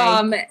 Okay.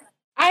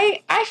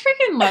 I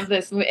freaking love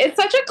this movie. It's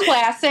such a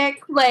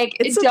classic.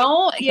 Like,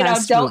 don't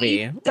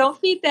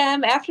feed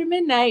them after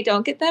midnight.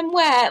 Don't get them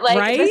wet.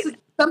 Like, this is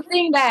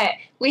something that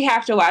we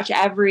have to watch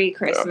every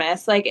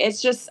Christmas. Like,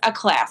 it's just a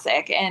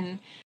classic. And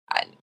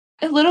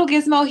little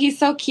Gizmo, he's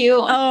so cute.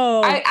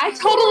 Oh, I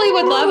totally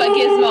would love a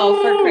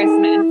Gizmo for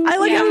Christmas. I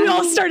like how we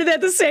all started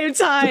at the same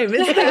time.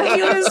 It's the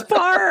cutest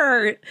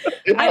part.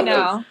 I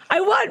know.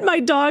 I want my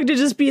dog to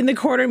just be in the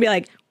corner and be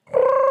like.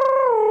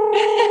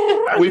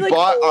 We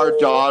bought our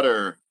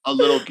daughter a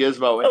little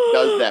Gizmo and it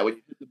does that when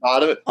you hit the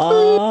bottom of it.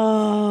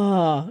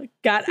 Oh,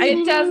 God.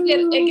 It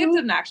gets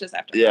obnoxious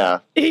after. Yeah.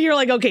 You're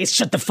like, okay,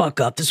 shut the fuck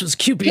up. This was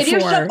cute before. Can you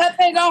shut that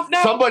thing off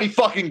now? Somebody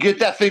fucking get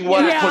that thing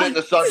wet and put it in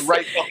the sun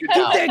right fucking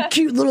now. Get that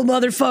cute little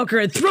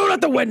motherfucker and throw it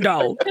out the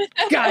window.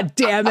 God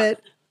damn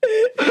it.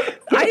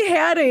 I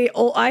had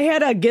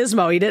a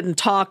Gizmo. He didn't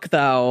talk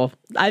though.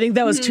 I think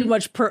that was too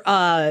much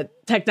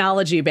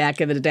technology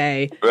back in the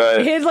day.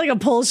 Right. He had like a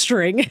pull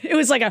string. It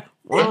was like a.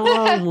 And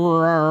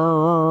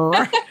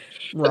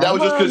that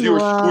was just because you were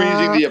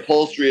squeezing the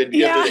upholstery and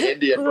giving it an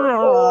Indian.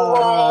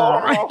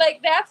 Like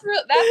that's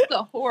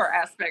the horror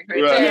aspect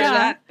right there. Yeah.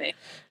 That thing.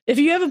 If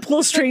you have a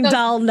pull string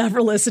doll,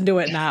 never listen to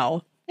it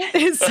now.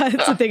 It's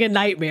a thing of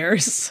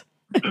nightmares.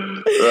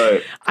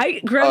 Right.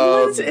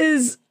 Gremlins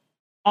is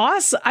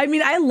awesome. I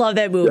mean, I love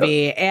that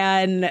movie,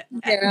 and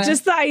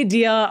just the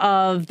idea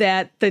of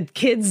that the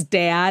kid's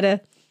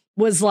dad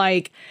was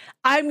like,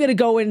 I'm gonna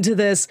go into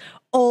this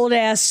old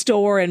ass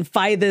store and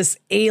find this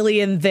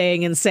alien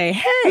thing and say,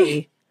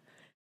 hey,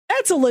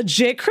 that's a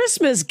legit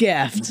Christmas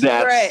gift.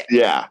 That's right.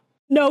 Yeah.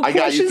 No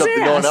questions asked. I got you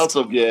something no one else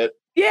will get.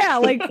 Yeah,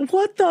 like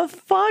what the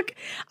fuck?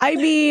 I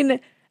mean,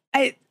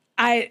 they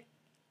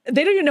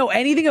don't even know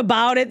anything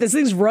about it. This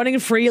thing's running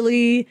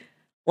freely.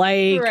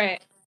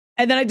 Like,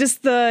 and then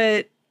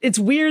it's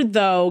weird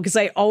though, because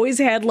I always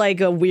had like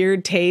a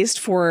weird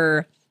taste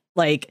for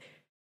like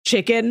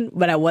chicken,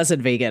 but I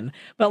wasn't vegan.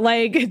 But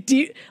like,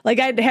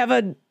 I'd have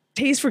a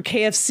taste for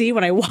KFC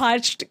when I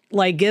watched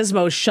like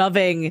Gizmo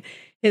shoving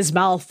his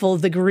mouth full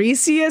of the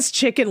greasiest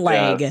chicken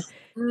leg. Yes.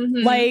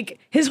 Mm-hmm. Like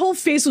his whole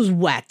face was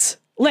wet.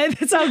 Like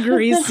that's how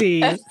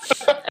greasy.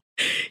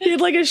 He He had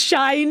like a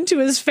shine to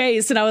his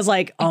face, and I was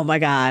like, "Oh my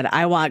god,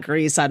 I want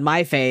grease on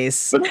my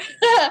face." But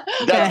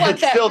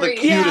that's still the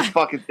cutest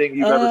fucking thing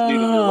you've ever seen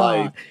in your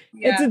life.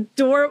 Yeah. It's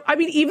adorable. I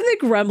mean, even the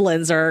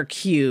gremlins are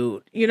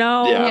cute, you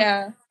know?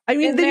 Yeah. I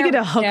mean, then you get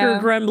a hooker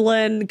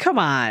gremlin. Come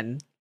on.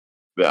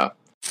 Yeah.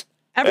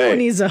 Everyone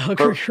needs a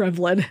hooker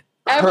gremlin.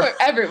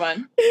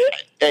 Everyone.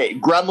 Hey,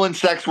 gremlin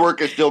sex work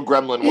is still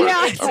gremlin work.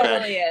 Yeah, it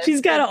totally is.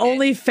 She's got an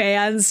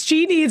OnlyFans.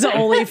 She needs an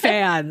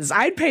OnlyFans.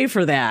 I'd pay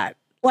for that.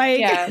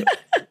 Like, and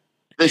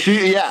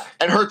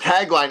her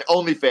tagline,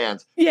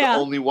 OnlyFans. The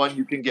only one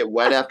you can get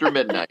wet after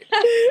midnight.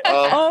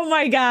 Oh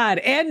my god!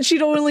 And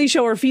she'd only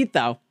show her feet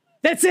though.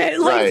 That's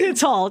it. Like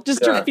it's all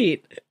just her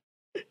feet.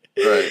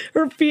 Right.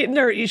 Her feet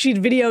and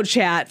she'd video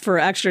chat for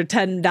extra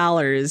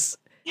 $10.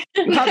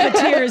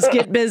 Puppeteers,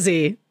 get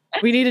busy.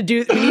 We need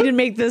to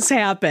make this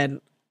happen.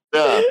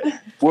 Yeah.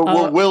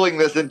 We're willing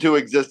this into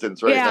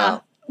existence right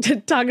now.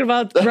 Talking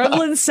about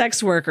gremlin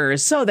sex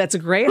workers. So that's a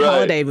great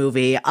holiday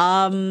movie.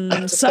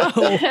 So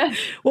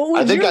what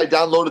would I think I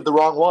downloaded the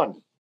wrong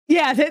one.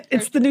 Yeah,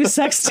 it's the new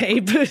sex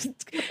tape.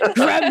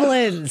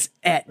 Gremlins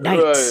at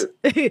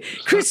night.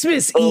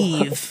 Christmas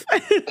Eve.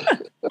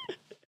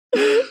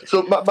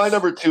 So my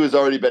number 2 has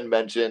already been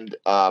mentioned.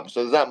 So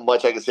there's not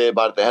much I can say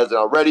about it that hasn't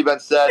already been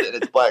said, and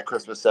it's Black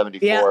Christmas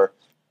 74. Yeah.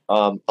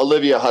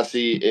 Olivia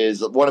Hussey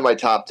is one of my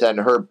top 10.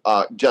 Her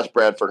Jess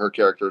Bradford, her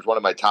character, is one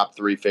of my top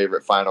 3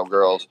 favorite final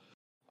girls.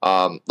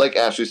 Like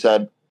Ashley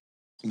said,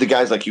 the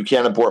guy's like, "You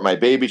can't abort my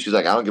baby." She's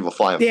like, "I don't give a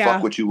flying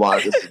fuck what you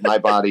want. This is my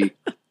body."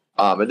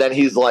 And then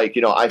he's like,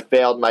 "I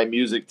failed my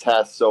music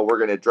test, so we're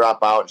going to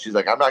drop out." And she's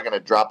like, "I'm not going to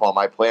drop all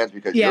my plans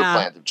because your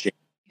plans have changed."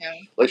 Yeah.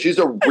 Like, she's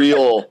a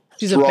real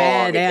she's strong,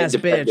 a badass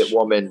independent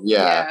woman.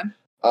 Yeah.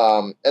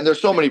 And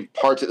there's so many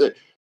parts of it.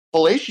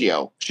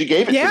 Fellatio, she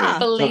gave it to me.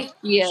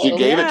 Fellatio. She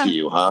gave it to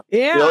you, huh?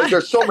 Yeah.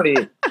 There's so many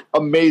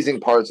amazing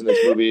parts in this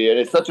movie, and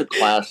it's such a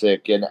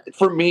classic. And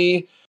for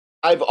me,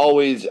 I've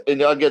always,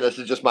 and again, this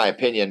is just my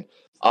opinion,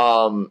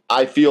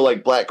 I feel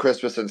like Black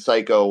Christmas and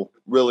Psycho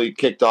really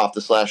kicked off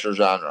the slasher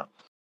genre.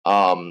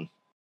 And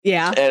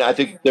I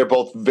think they're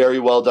both very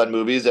well done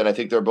movies, and I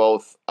think they're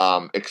both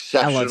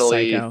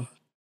exceptionally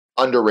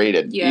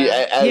underrated.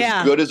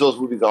 As good as those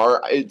movies are,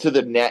 to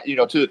the net,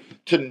 to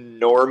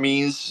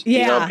normies,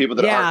 people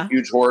that aren't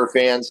huge horror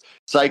fans,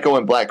 Psycho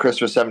and Black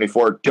Christmas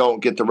 74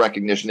 don't get the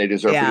recognition they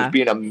deserve for just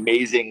being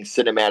amazing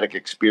cinematic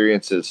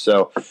experiences.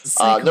 So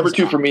number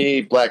 2 for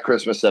me, Black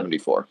Christmas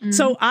 74. Mm-hmm.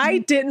 So I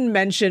didn't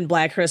mention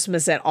Black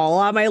Christmas at all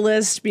on my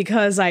list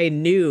because I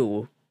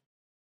knew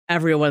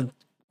everyone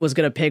was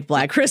going to pick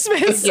Black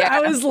Christmas. I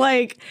was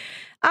like,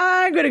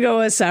 I'm going to go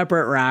a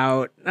separate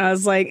route. I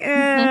was like,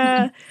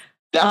 That's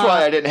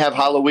why I didn't have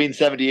Halloween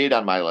 78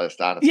 on my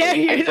list, honestly.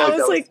 Yeah, I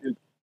was like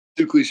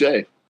too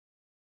cliche.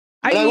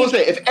 I will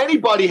say, if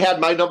anybody had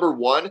my number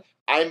 1,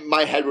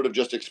 my head would have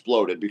just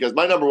exploded because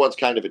my number 1's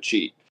kind of a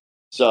cheat.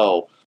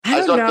 So I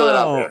just want to throw that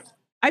out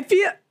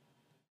there.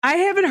 I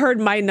haven't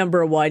heard my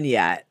number 1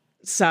 yet.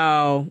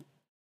 So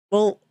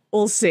we'll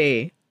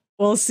see.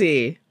 We'll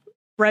see.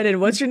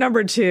 Brendan, what's your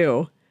number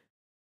 2?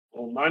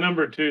 Well, my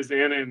number 2 is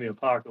Anna and the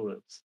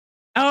Apocalypse.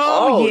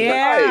 Oh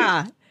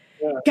yeah. Nice.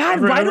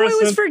 God, why do I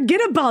always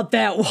forget about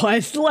that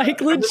one?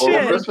 Like,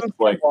 legit. Since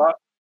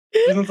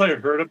I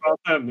heard about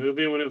that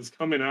movie when it was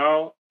coming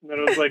out, that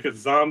it was like a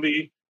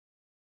zombie,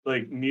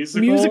 like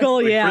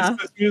musical,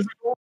 Christmas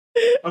musical.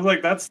 I was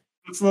like, that's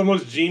the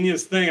most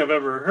genius thing I've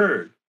ever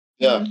heard.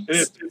 Yeah, and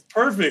it's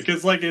perfect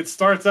because like it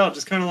starts out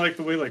just kind of like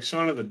the way like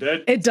Shaun of the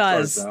Dead. It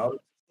does. Starts out.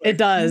 Like, it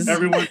does.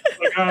 Everyone's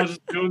like,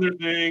 just doing their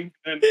thing,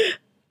 and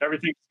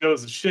everything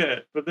goes to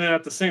shit. But then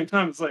at the same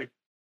time,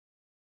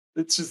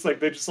 it's just like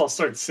they just all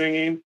start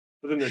singing,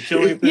 but then they're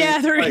killing things.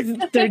 Yeah,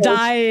 they're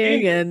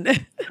dying, and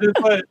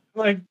it's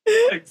like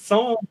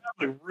someone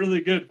has like really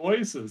good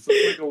voices. So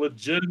it's like a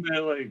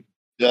legitimate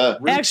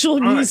actual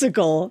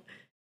musical.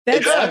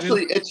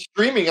 It's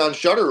streaming on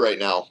Shudder right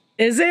now.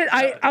 Is it?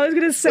 I was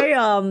gonna say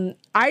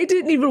I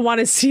didn't even want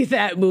to see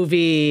that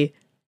movie,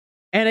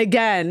 and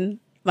again,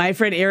 my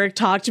friend Eric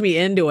talked me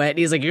into it. And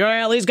he's like, "You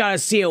at least gotta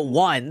see it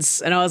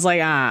once," and I was like,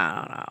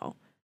 I don't know.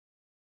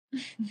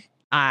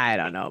 I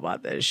don't know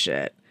about this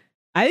shit.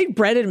 I think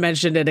Brendan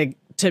mentioned it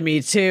to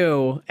me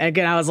too.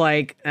 Again, I was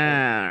like, all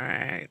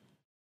right,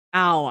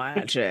 I'll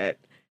watch it.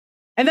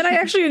 And then I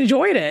actually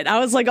enjoyed it. I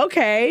was like,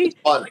 okay. It's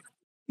fun.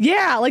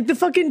 Yeah, like the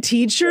fucking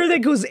teacher that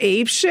goes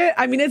ape shit.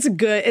 I mean, it's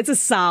a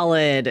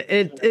solid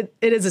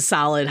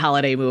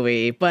holiday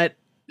movie. But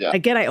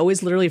again, I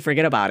always literally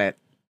forget about it.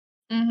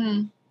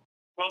 Mm-hmm.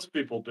 Most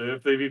people do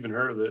if they've even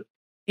heard of it.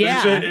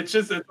 Yeah.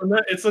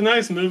 It's a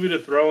nice movie to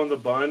throw in the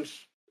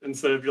bunch.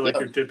 Instead of your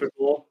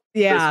typical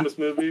Christmas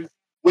movies.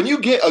 When you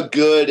get a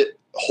good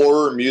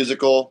horror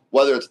musical,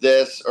 whether it's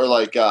this or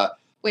like The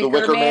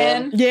Wicker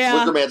Man. Yeah.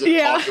 Wicker Man's an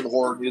awesome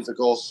horror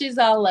musical. She's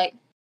all like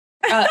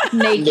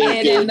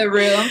naked in the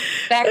room.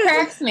 That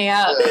cracks me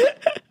up.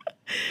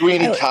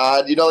 Sweeney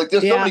Todd.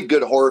 There's so many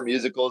good horror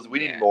musicals. We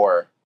need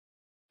more.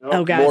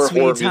 Oh God,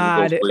 Sweeney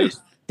Todd.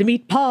 The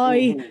meat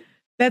pie.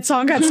 That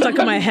song got stuck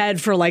in my head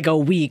for like a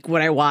week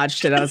when I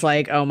watched it. I was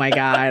like, oh my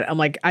God.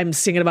 I'm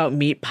singing about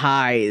meat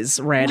pies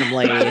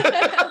randomly.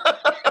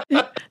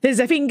 There's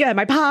a finger in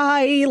my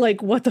pie.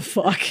 Like, what the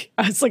fuck?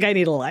 I was like, I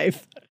need a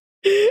life.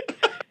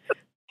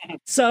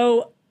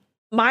 So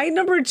my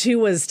number 2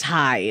 was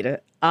tied.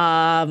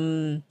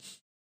 Because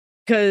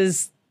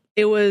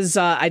it was,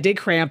 I did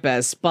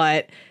Krampus,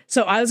 but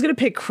so I was going to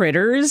pick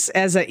Critters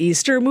as an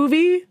Easter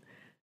movie.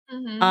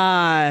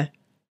 Mm-hmm.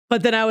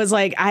 But then I was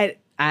like, I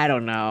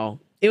don't know.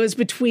 It was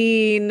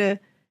between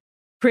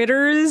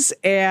Critters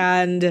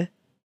and,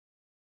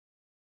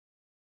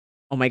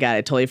 oh my God,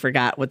 I totally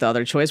forgot what the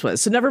other choice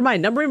was. So never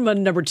mind.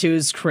 Number 2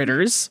 is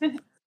Critters.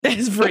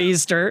 That's for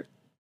Easter.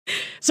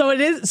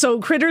 So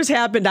Critters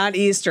happened on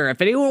Easter.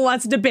 If anyone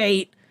wants to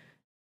debate,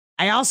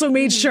 I also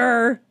made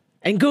sure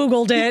and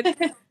Googled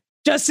it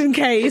just in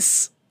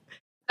case.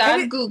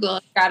 Google.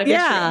 It gotta be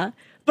true.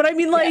 But I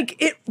mean,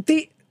 like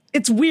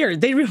it's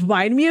weird. They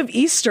remind me of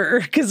Easter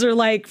because they're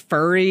like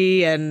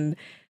furry and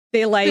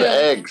they like the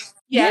eggs.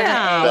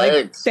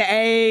 The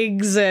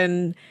eggs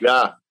and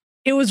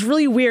it was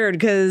really weird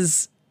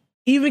because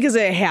even because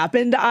it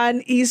happened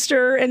on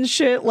Easter and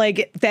shit,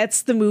 like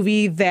that's the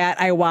movie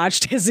that I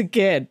watched as a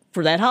kid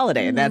for that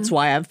holiday. And that's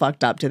why I'm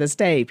fucked up to this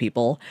day,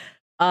 people.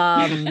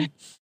 But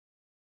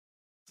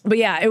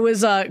yeah, it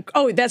was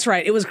that's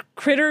right. It was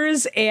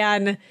Critters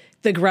and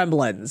the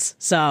Gremlins.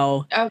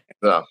 So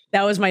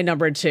that was my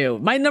number 2.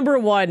 My number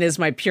 1 is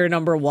my pure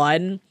number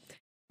 1.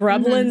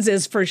 Gremlins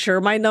is for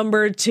sure my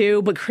number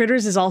 2, but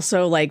Critters is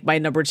also like my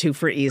number 2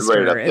 for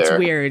Easter. Right, it's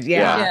weird.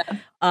 Yeah.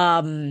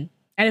 And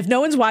if no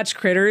one's watched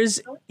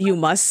Critters, you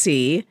must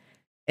see.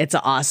 It's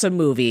an awesome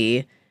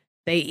movie.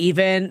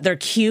 They're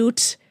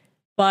cute,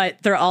 but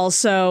they're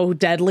also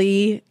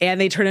deadly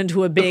and they turn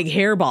into a big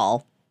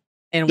hairball.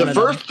 And the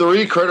first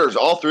 3 Critters,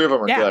 all 3 of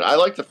them are good. I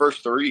like the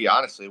first 3,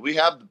 honestly. We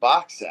have the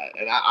box set,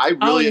 and I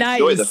really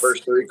enjoy the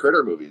first 3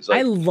 Critter movies.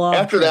 Like, I love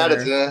after Critter.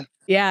 That,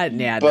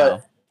 it's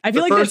no. I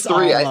feel like that's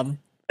 3, all of them.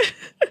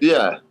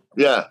 Yeah.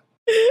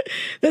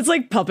 That's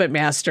like Puppet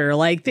Master.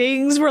 Like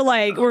things were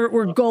like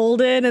we're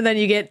golden, and then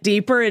you get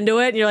deeper into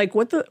it, and you're like,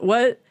 what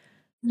are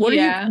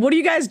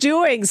you guys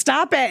doing?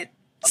 Stop it!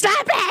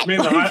 I mean,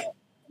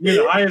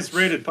 the highest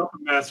rated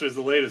Puppet Master is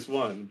the latest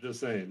one. Just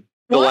saying.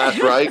 The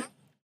last right.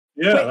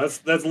 Yeah,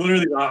 that's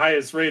literally the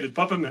highest rated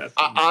Puppet Master.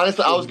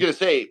 Honestly, I was gonna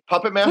say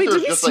Puppet Master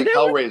is just like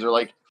Hellraiser.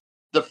 Like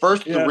the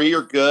first 3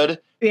 are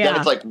good. Yeah. Then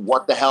it's like,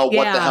 what the hell?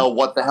 What the hell?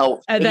 What the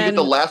hell? And then you get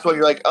the last one,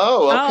 you're like,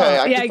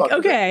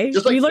 okay.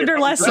 Just like, we learned our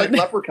lesson. Just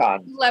like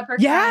Leprechaun.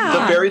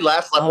 Yeah. The very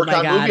last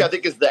Leprechaun movie, I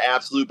think, is the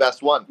absolute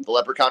best one. The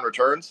Leprechaun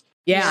Returns.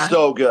 Yeah.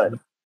 So good.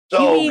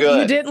 So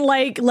good. You didn't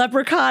like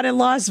Leprechaun in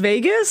Las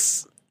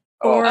Vegas?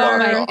 Or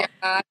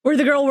where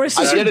the girl wears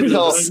I did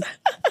until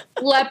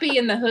Leppy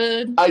in the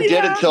Hood. I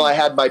did until I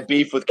had my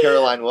beef with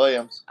Caroline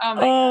Williams.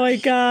 Oh my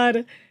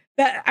God.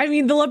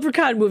 The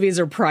Leprechaun movies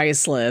are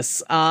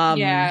priceless.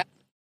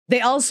 They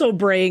also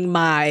bring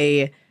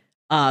my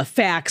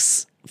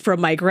facts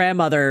from my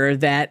grandmother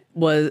that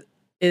was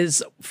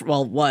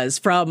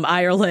from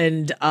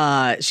Ireland.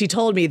 She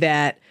told me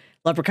that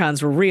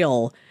leprechauns were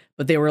real,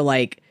 but they were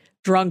like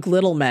drunk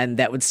little men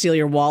that would steal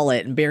your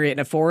wallet and bury it in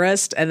a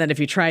forest. And then if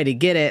you try to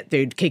get it,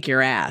 they'd kick your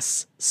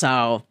ass.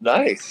 So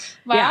nice.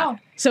 Wow. Yeah.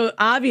 So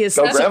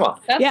obviously,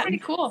 that's pretty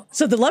cool.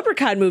 So the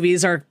Leprechaun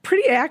movies are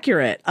pretty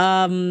accurate.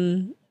 I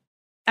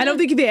don't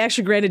think they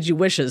actually granted you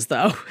wishes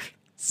though.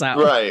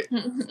 So right.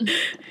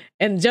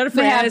 And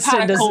Jennifer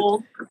Aniston does.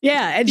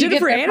 Yeah, and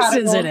Jennifer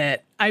Aniston's in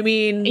it. I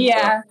mean,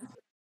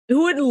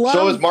 who wouldn't love?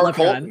 So is Mark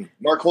Holton.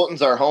 Mark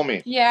Holton's our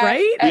homie. Yeah,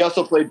 right. He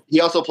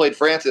also played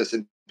Francis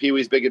in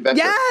Pee-wee's Big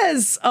Adventure.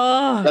 Yes.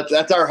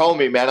 That's our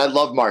homie, man. I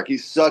love Mark.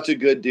 He's such a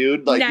good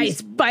dude. Like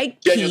nice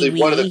bike.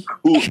 Genuinely one of the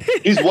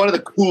he's one of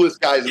the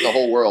coolest guys in the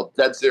whole world.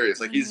 Dead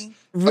serious. Like he's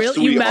really a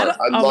sweetheart.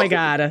 Oh my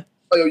God.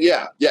 Oh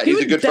yeah. He's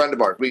a good friend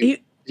of ours.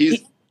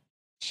 He's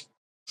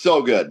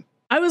so good.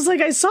 I was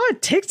like, I saw a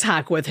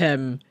TikTok with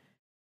him.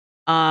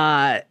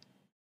 I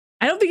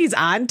don't think he's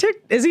on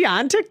TikTok. Is he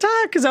on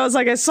TikTok? Because I was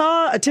like, I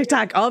saw a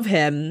TikTok of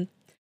him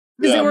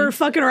because they were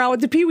fucking around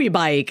with the Pee-wee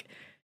bike.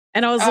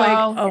 And I was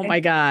oh my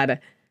God.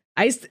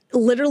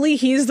 Literally,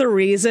 he's the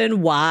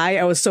reason why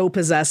I was so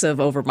possessive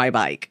over my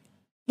bike.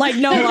 Like,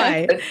 no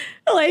lie.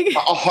 Like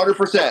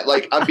 100%.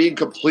 Like, I'm being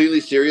completely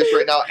serious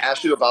right now.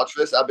 Ashley will vouch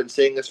for this. I've been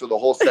saying this for the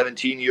whole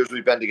 17 years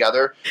we've been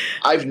together.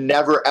 I've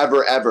never,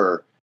 ever,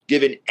 ever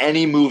given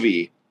any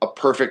movie a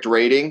perfect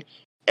rating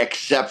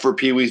except for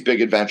Pee-wee's Big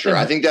Adventure.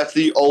 I think that's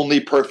the only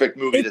perfect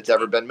movie that's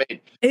ever been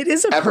made. It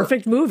is a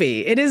perfect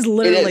movie. It is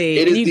literally,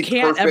 it is you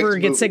can't ever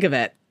get sick of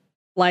it.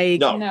 Like,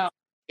 no.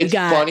 It's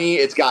funny.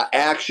 It's got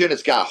action.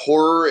 It's got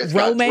horror. It's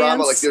got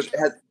drama. Like it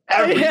has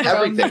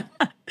everything.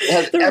 It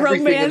has the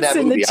everything romance in that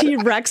and movie. the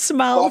T-Rex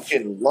mouth. I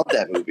fucking love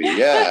that movie.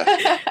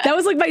 Yeah. That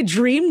was like my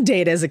dream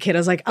date as a kid. I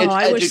was like,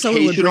 I wish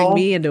someone would bring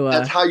me into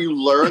That's how you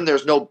learn.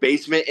 There's no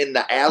basement in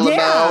the Alamo.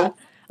 Yeah.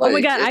 Like, oh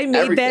my God, I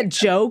made that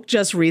joke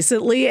just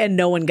recently and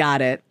no one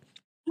got it.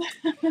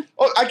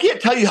 Oh, I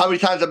can't tell you how many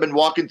times I've been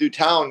walking through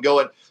town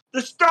going,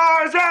 The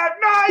stars at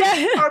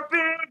night are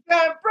big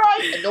and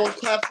bright. And no one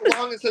claps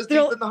along and says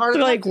deep in the heart of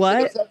the like,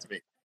 what?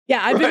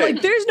 Yeah, I'd be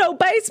like, there's no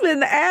basement in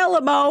the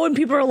Alamo. And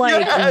people are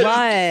like,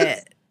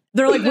 what?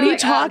 They're like, what are you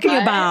talking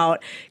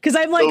about? Because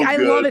I'm like, I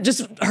love it.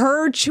 Just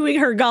her chewing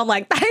her gum,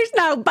 like, there's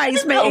no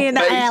basement in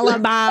the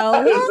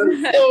Alamo.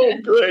 So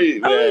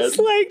great, man. I was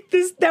like,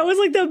 that was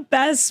like the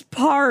best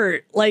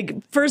part.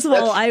 Like, first of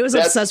all, I was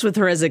obsessed with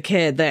her as a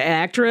kid. The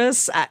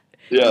actress.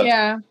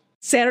 Yeah.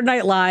 Saturday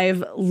Night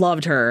Live,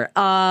 loved her.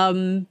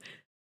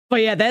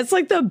 But yeah, that's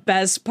like the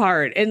best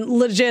part. And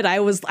legit,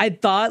 I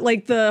thought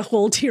like the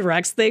whole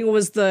T-Rex thing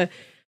was the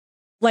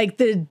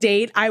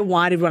date I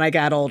wanted when I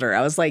got older.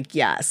 I was like,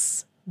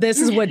 yes.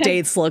 This is what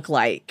dates look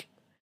like.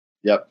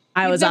 Yep.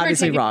 I was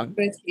obviously wrong.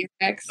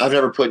 I've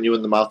never put you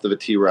in the mouth of a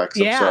T-Rex.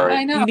 I'm sorry.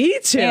 I know. You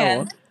need to.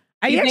 Man.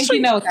 I actually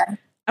know that.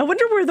 I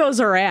wonder where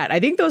those are at. I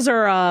think those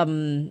are I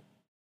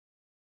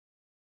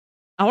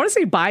want to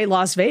say by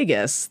Las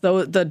Vegas.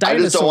 The dinosaurs. I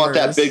just don't want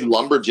that big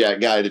lumberjack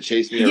guy to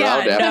chase me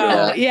around after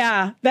that.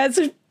 Yeah, that's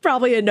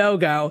probably a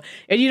no-go.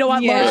 And you don't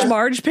want Large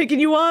Marge picking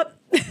you up?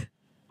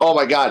 Oh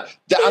my God.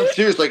 I'm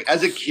serious. Like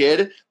as a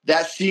kid,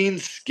 that scene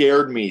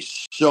scared me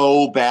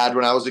so bad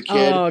when I was a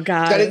kid. Oh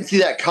God. I didn't see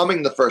that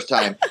coming the first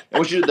time. And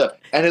when she did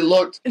and it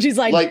looked and she's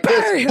like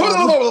this.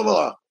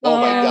 Oh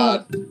my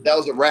God. That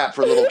was a wrap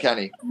for little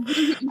Kenny.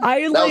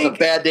 That was a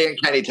bad day in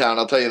Kennytown,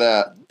 I'll tell you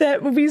that.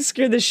 That movie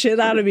scared the shit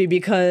out of me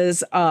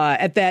because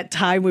at that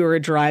time we were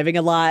driving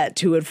a lot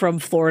to and from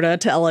Florida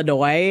to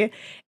Illinois.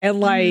 And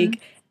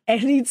like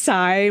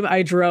anytime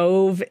I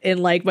drove in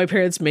like my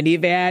parents'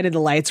 minivan and the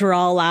lights were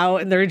all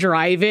out and they're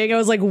driving, I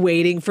was like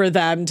waiting for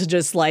them to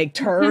just like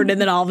turn and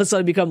then all of a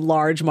sudden become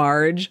Large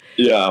Marge.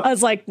 Yeah. I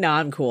was like, no,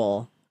 I'm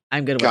cool.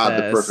 I'm good with this. God,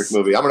 the perfect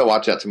movie. I'm going to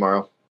watch that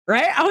tomorrow.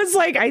 Right? I was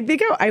like, I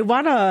think I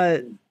want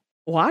to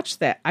watch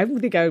that. I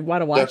think I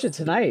want to watch it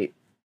tonight.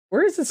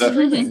 Where is this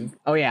streaming?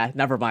 Oh yeah,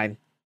 never mind.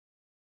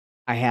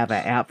 I have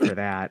an app for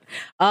that.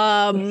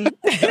 No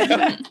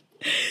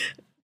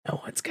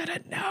one's going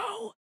to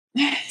know.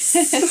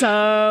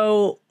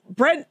 So,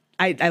 Brent,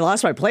 I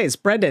lost my place.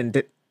 Brendan,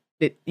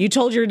 did you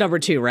told your number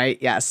 2, right?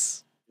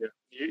 Yes. Yeah,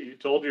 you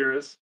told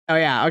yours. Oh,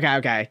 yeah.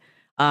 Okay.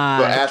 So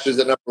Ash is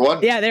at number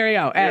 1? Yeah, there you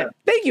go. Yeah.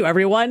 Thank you,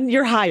 everyone.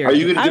 You're hired. Are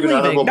you going to give an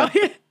honorable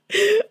mention?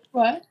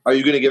 What? Are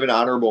you going to give an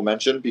honorable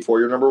mention before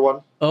your number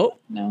 1? Oh.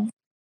 No.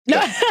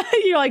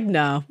 You're like,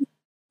 no.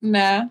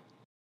 Nah.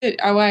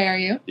 Why are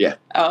you? Yeah.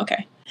 Oh,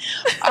 okay.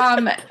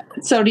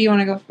 So do you want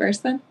to go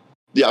first then?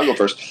 Yeah, I'll go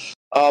first.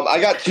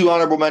 I got 2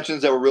 honorable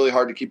mentions that were really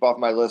hard to keep off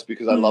my list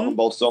because I love them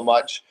both so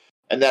much.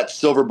 And that's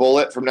Silver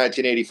Bullet from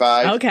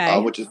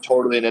 1985, which is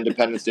totally an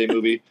Independence Day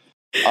movie.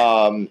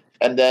 And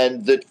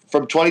then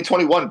from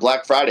 2021,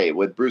 Black Friday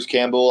with Bruce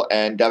Campbell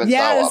and Devon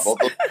Sawa. Both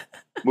those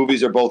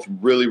movies are both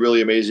really,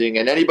 really amazing.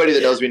 And anybody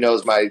that knows me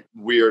knows my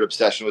weird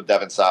obsession with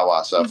Devon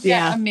Sawa. So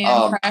a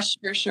man crush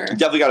for sure.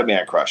 Definitely got a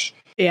man crush.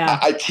 Yeah,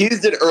 I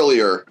teased it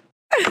earlier.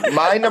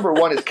 My number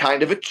 1 is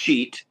kind of a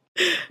cheat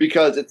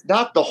because it's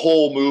not the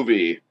whole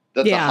movie.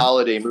 That's a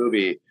holiday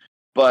movie,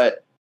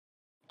 but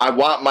I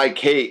want my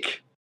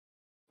cake.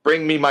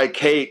 Bring me my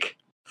cake.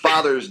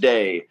 Father's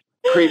Day.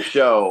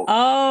 Creepshow.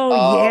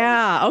 Oh,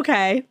 yeah.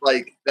 Okay.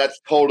 Like,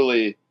 that's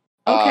totally...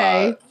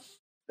 Okay.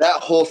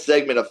 That whole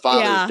segment of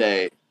Father's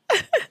Day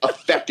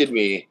affected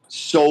me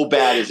so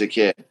bad as a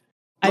kid.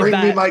 Bring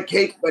me my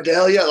cake,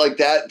 Bedelia. Like,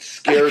 that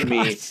scared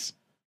me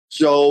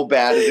so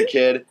bad as a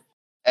kid.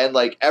 And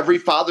like every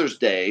Father's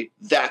Day,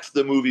 that's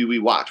the movie we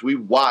watch. We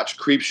watch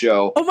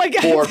Creepshow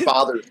for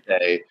Father's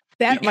Day.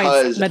 That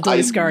might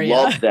mentally scar you.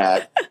 I love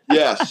that.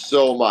 Yes,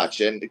 so much.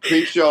 And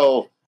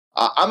Creepshow,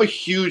 I'm a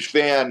huge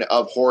fan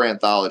of horror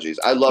anthologies.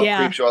 I love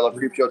Creepshow. I love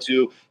Creepshow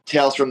 2,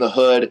 Tales from the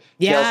Hood,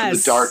 Tales from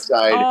the Dark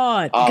Side.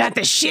 Oh, got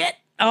the shit.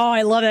 Oh,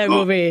 I love that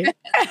movie.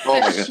 Oh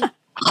my God.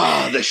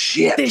 Oh, the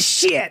shit. The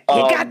shit. You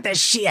got the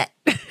shit.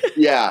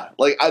 Yeah,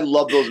 like I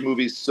love those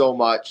movies so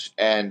much,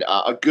 and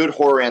a good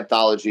horror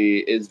anthology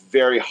is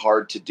very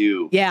hard to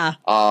do. Yeah.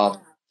 To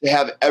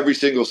have every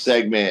single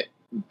segment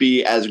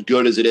be as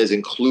good as it is,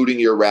 including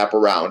your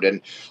wraparound.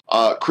 And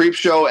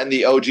Creepshow and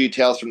the OG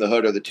Tales from the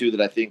Hood are the 2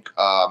 that I think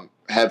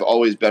have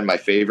always been my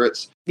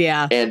favorites.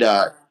 Yeah. And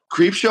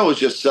Creepshow is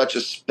just such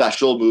a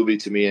special movie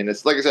to me, and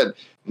it's like I said,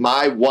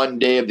 my one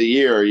day of the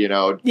year.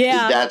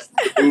 That's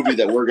the movie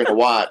that we're gonna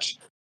watch.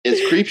 Is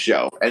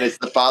Creepshow, and it's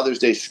the Father's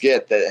Day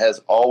skit that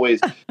has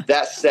always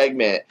that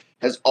segment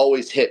has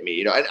always hit me.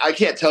 And I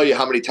can't tell you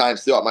how many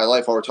times throughout my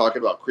life while we're talking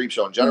about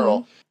Creepshow in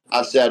general,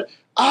 I've said,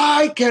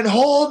 I can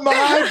hold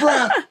my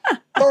breath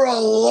for a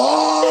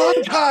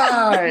long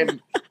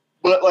time.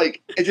 But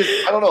like, it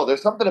just, I don't know.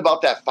 There's something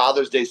about that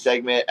Father's Day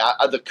segment,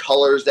 the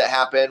colors that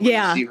happen when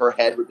you see her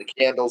head with the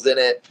candles in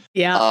it.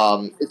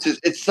 Yeah.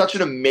 It's such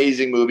an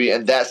amazing movie.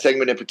 And that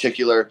segment in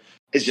particular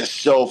is just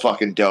so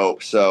fucking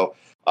dope. So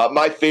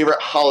my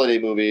favorite holiday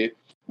movie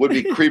would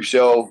be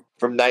Creepshow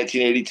from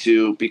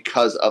 1982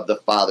 because of the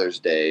Father's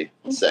Day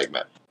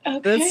segment. Okay.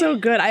 That's so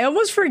good. I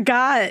almost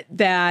forgot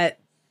that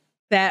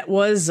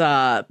was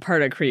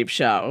part of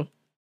Creepshow.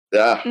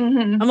 Yeah.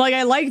 I'm like,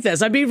 I like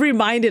this. I'm being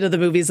reminded of the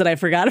movies that I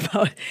forgot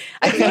about.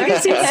 I feel like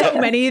I've seen so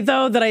many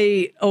though that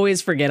I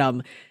always forget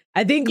them.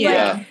 I think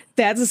like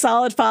that's a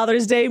solid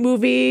Father's Day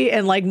movie,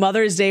 and like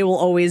Mother's Day will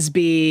always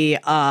be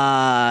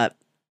Mother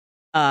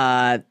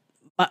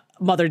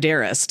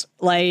Dearest.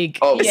 Like,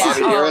 Mommy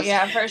Dearest?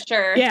 Yeah, for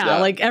sure. Yeah,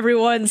 like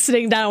everyone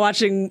sitting down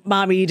watching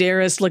Mommy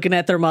Dearest, looking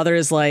at their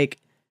mothers like,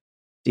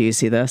 do you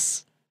see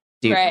this?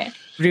 Do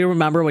you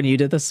remember when you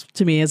did this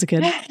to me as a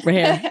kid?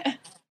 Right.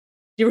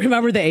 Do you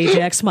remember the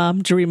Ajax,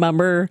 Mom? Do you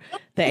remember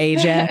the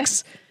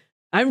Ajax?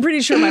 I'm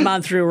pretty sure my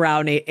mom threw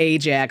around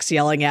Ajax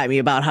yelling at me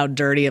about how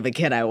dirty of a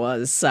kid I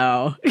was.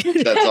 So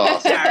that's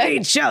awesome. Dirty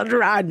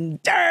children,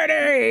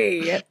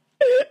 dirty.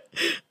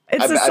 I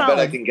bet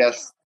I can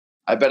guess.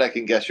 I bet I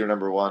can guess your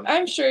number one.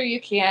 I'm sure you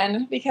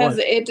can, because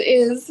it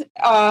is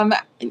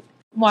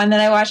one that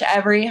I watch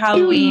every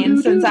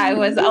Halloween since I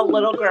was a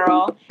little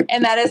girl,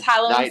 and that is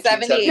Halloween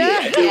 78.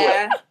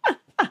 Yeah.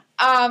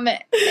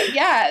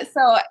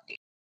 So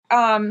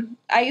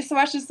I used to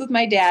watch this with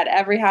my dad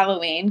every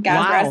Halloween.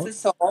 God rest his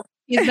soul.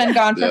 He's been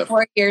gone for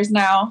 4 years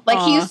now. Like,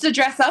 he used to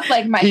dress up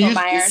like Michael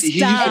Myers. He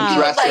used to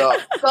dress up.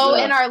 Go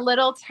in our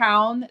little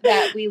town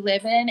that we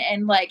live in,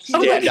 and like he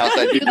would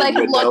like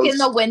look in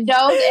the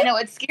windows, and it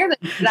would scare the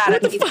shit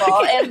out of people.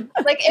 And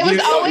like it was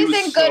always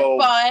in good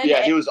fun.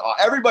 Yeah, he was.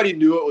 Everybody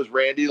knew it was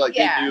Randy. Like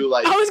they knew.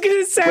 Like I was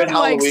gonna say,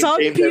 like some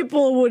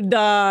people would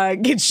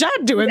get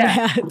shot doing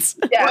that.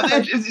 Yeah.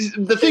 Well,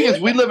 the thing is,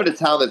 we live in a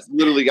town that's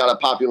literally got a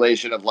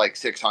population of like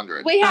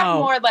 600. We have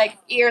more like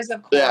ears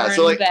of corn. Yeah,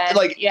 so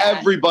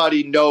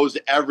everybody knows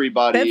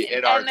everybody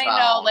in our town. And they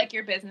know like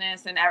your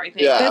business and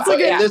everything. Yeah,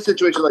 but in this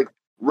situation, like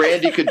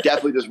Randy could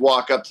definitely just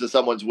walk up to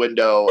someone's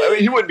window. I mean,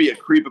 he wouldn't be a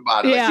creep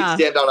about it. Like, he'd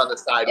stand out on the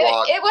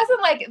sidewalk. It wasn't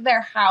like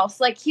their house.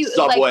 Like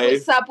Subway.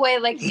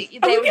 Like they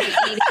would be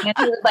eating, and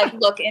he would like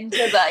look into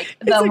the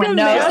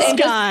windows and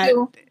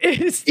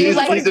just he was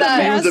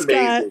amazing,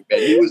 man.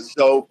 He was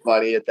so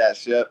funny at that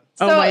shit.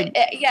 So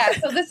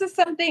so this is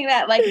something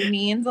that like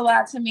means a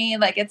lot to me.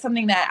 Like, it's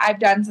something that I've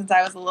done since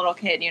I was a little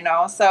kid, you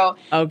know. So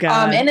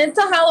and it's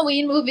a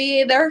Halloween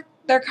movie. They're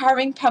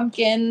carving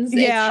pumpkins.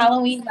 It's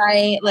Halloween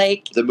night.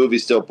 Like, the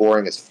movie's still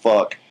boring as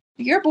fuck.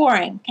 You're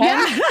boring.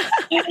 Okay?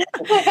 Yeah.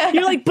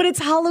 You're like, but it's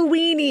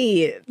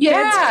Halloweeny.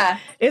 Yeah.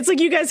 It's like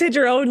you guys had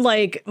your own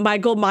like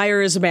Michael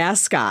Myers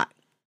mascot.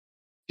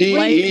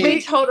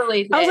 They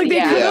totally did. I was like,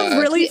 they could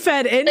have really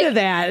fed into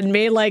that and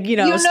made like,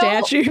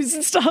 statues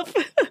and stuff.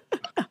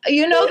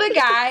 You know the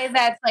guy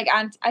that's like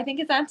I think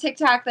it's on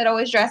TikTok, that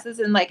always dresses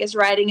and like is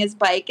riding his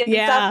bike and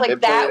stuff like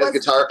that.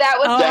 That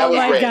was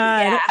my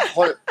God.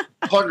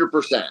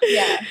 100%.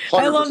 Yeah. 100%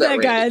 I love that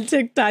Randy. guy on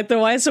TikTok. The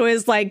wife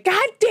always like,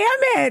 God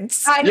damn it.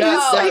 I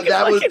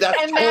know.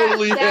 That's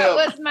totally him. That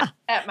was my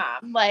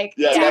stepmom. Like,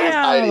 that was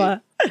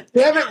Heidi.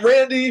 Damn it,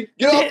 Randy.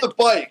 Get off the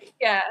bike.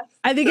 Yeah.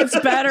 I think it's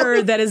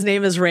better that his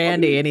name is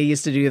Randy and he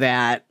used to do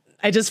that.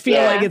 I just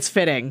feel like it's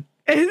fitting.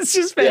 It's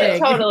just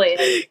fitting. Yeah,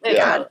 totally.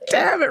 God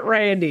damn it,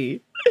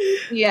 Randy.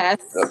 Yes.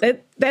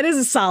 That's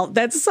a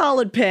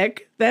solid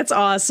pick. That's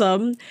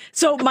awesome.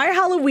 So my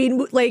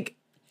Halloween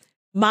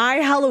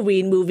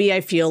movie,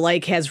 I feel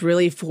like, has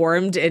really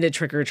formed into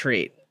Trick or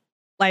Treat.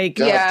 Like,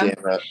 that's a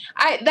good.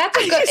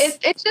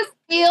 It just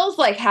feels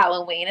like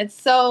Halloween. It's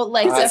so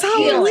like it's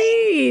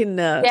Halloween.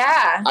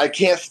 Yeah, I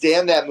can't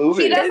stand that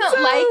movie. He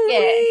doesn't like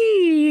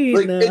it.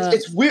 Like,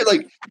 it's weird.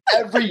 Like,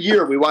 every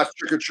year we watch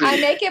Trick or Treat. I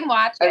make him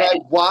watch it, and I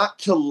want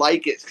to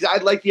like it because I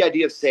like the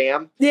idea of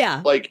Sam.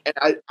 Yeah, like, and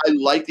I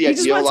like the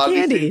idea of a lot of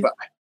these things, but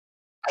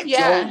I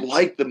don't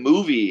like the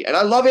movie, and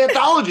I love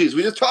anthologies.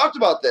 We just talked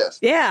about this.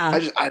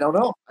 Yeah, I don't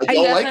know. I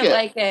don't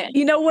like it.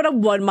 You know what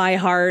won my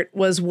heart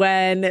was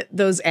when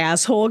those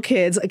asshole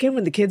kids, again,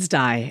 when the kids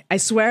die. I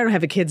swear I don't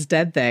have a kids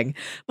dead thing,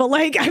 but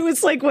like I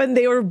was like when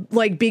they were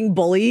like being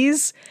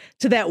bullies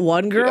to that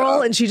one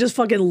girl, and she just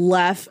fucking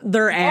left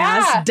their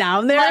ass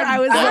down there. I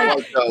was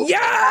like,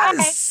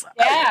 yes,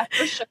 yeah,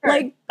 for sure.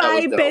 Like,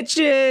 bye,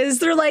 bitches.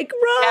 They're like,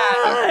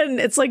 run.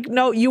 It's like,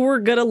 no, you were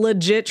gonna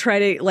legit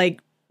try to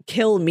like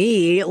kill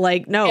me.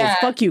 Like, no,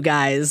 fuck you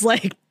guys.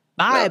 Like,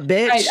 bye,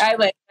 bitch. I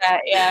like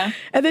that. Yeah.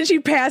 And then she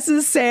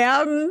passes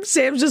Sam.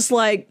 Sam's just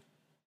like,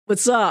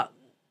 what's up?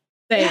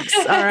 Thanks.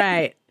 All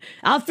right.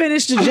 I'll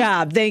finish the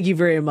job. Thank you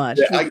very much.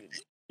 I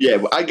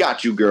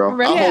got you, girl.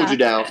 I'll hold you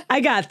down. I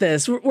got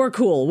this. We're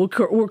cool.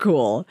 We're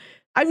cool.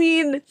 I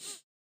mean,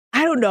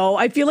 I don't know.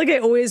 I feel like I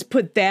always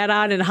put that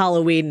on in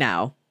Halloween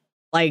now.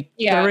 Like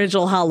the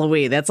original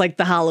Halloween. That's like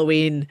the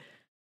Halloween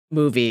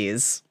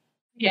movies.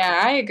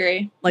 Yeah, I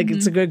agree. Like,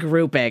 it's a good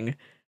grouping.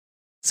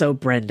 So,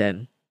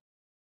 Brendan,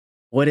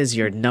 what is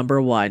your number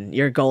one,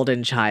 your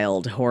golden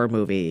child horror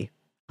movie,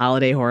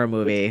 holiday horror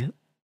movie?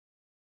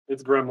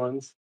 It's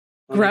Gremlins.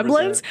 100%.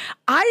 Gremlins?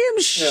 I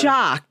am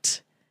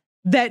shocked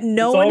that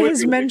no one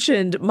has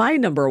mentioned my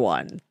number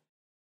one.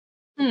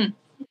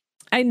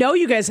 I know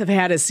you guys have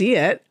had to see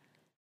it.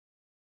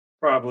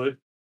 Probably.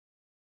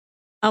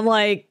 I'm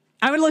like,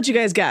 I'm going to let you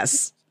guys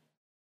guess.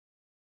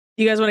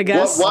 You guys want to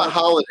guess? What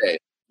holiday?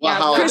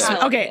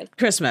 Christmas. Okay,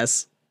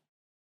 Christmas.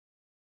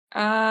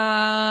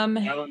 Silent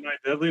Night,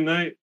 Deadly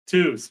Night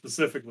 2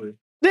 specifically.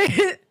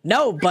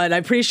 No, but I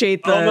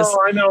appreciate the. Oh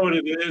no, I know what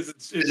it is.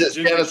 It's is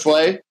it Santa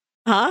Slay?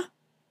 Huh?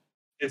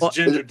 It's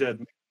Ginger Dead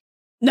Man.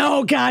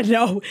 No, God,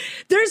 no.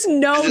 There's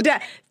no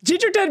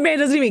Ginger Dead Man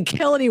doesn't even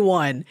kill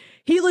anyone.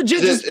 He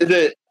legit is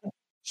it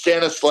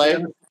Santa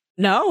Slay?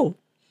 No.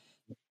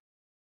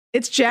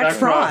 It's Jack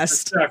Frost.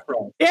 It's Jack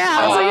Frost. Yeah,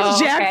 I was like, it's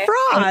Jack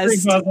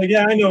Frost. I was like,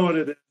 yeah, I know what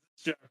it is.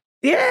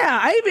 Yeah,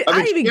 I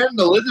mean, Karen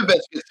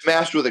Elizabeth gets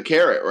smashed with a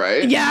carrot,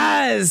 right?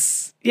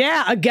 Yes.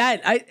 Yeah.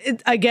 Again,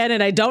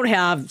 and I don't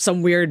have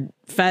some weird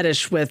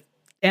fetish with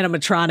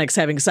animatronics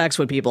having sex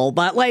with people,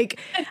 but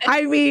like,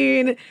 I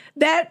mean,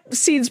 that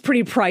scene's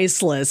pretty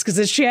priceless because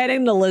it's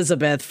Shannon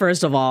Elizabeth,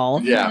 first of all.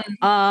 Yeah.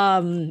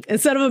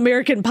 Instead of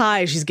American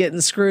Pie, she's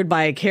getting screwed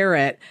by a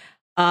carrot.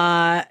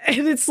 And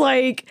it's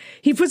like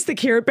he puts the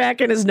carrot back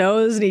in his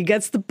nose and he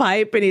gets the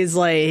pipe and he's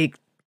like,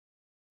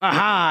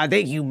 aha,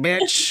 thank you,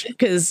 bitch.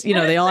 Because, you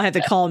know, they all have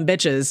to call him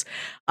bitches.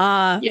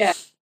 Yeah.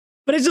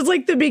 But it's just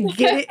like the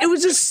beginning.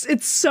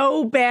 It's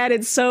so bad.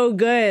 It's so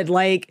good.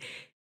 Like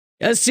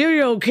a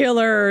serial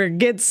killer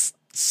gets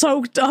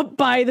soaked up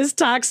by this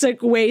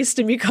toxic waste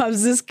and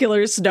becomes this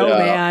killer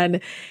snowman. Yeah.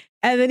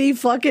 And then he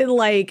fucking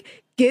like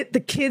get the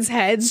kids'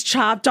 heads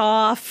chopped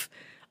off.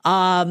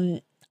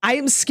 I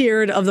am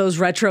scared of those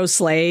retro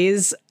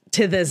sleighs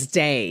to this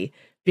day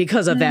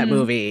because of that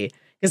movie.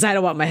 Because I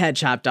don't want my head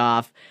chopped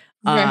off.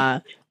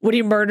 When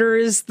he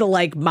murders the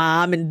like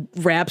mom and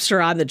wraps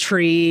her on the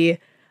tree.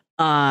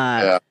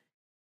 And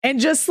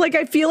just like,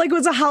 I feel like it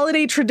was a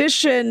holiday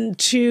tradition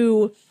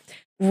to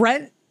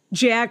rent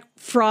Jack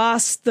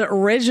Frost, the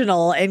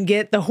original, and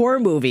get the horror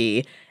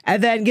movie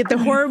and then get the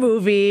horror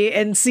movie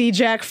and see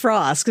Jack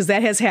Frost. Cause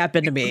that has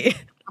happened to me.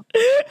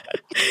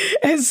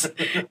 As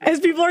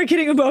people are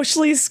getting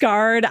emotionally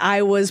scarred,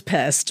 I was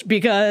pissed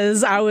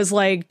because I was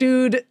like,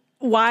 dude,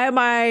 why am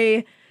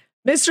I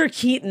Mr.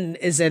 Keaton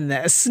is in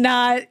this,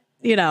 not,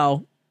 you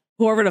know,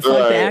 whoever the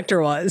fuck the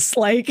actor was.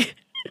 Like,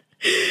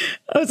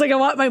 I was like, I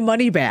want my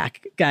money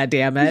back. God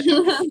damn it.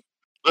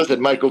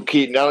 Listen, Michael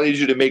Keaton, I don't need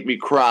you to make me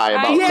cry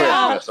about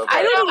Christmas. Okay?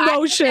 I don't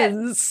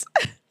emotions.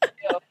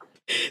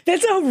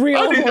 That's a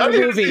real horror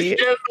movie,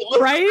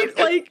 right?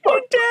 Like,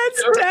 your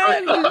dad's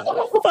dead.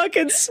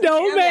 Fucking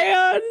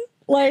snowman.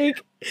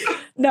 Like,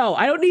 no,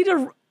 I don't need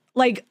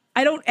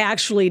I don't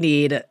actually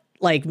need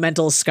like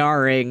mental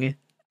scarring.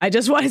 I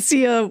just want to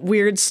see a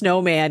weird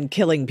snowman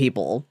killing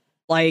people.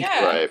 Like,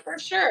 for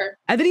sure.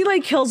 And then he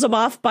like kills them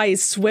off by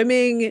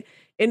swimming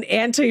in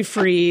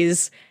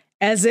antifreeze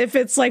as if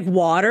it's like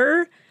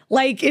water.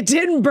 Like it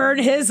didn't burn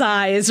his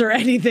eyes or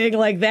anything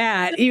like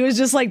that. He was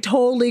just like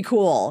totally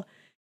cool.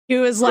 He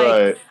was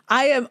like,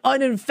 I am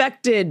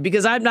uninfected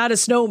because I'm not a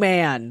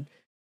snowman.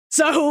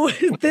 So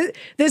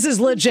this is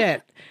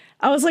legit.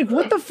 I was like,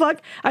 what the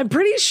fuck? I'm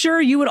pretty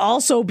sure you would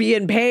also be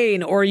in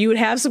pain or you would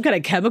have some kind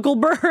of chemical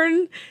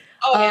burn.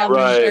 Oh, yeah,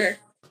 for sure.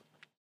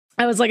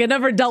 I was like, I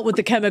never dealt with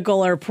the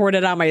chemical or poured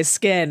it on my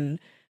skin,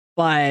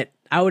 but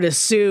I would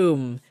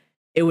assume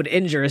it would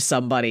injure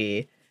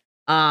somebody.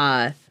 So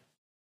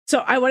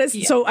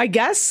I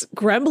guess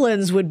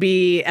Gremlins would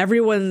be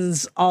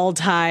everyone's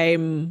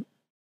all-time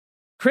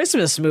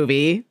Christmas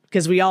movie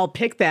because we all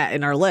picked that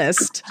in our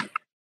list.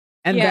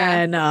 And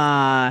then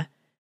no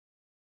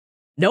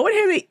one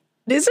had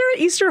is there an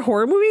Easter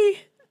horror movie?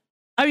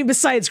 I mean,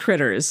 besides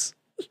Critters.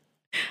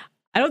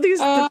 I don't think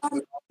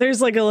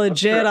there's like a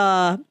legit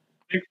I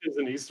think there's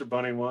an Easter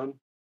Bunny one.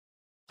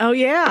 Oh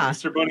yeah.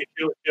 Easter Bunny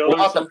Killer. What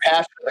about the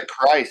Passion of the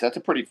Christ? That's a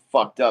pretty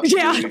fucked up movie.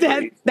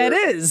 That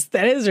is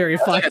very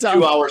fucked up.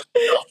 2 hours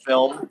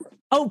film.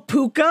 Oh,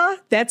 Puka,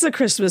 that's a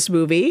Christmas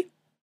movie.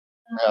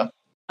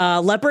 Yeah.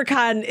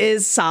 Leprechaun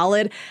is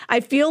solid.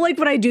 I feel like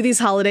when I do these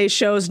holiday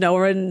shows,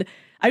 we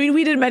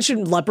didn't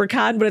mention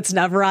Leprechaun, but it's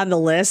never on the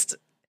list.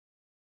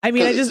 I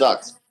mean, it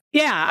sucks.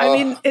 Yeah, I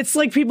mean, it's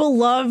like people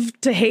love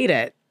to hate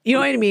it. You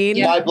know what I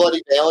mean? My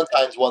Bloody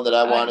Valentine's one that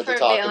I wanted to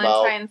talk about.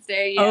 Valentine's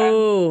Day, yeah.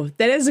 Oh,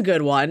 that is a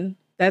good one.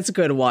 That's a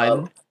good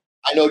one.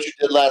 I Know What You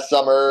Did Last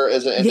Summer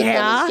is an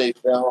Independence Day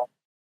film.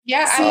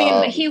 Yeah, I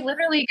mean, he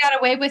literally got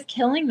away with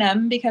killing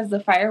them because the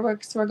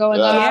fireworks were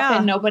going off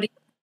and nobody could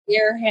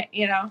hear him,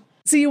 you know.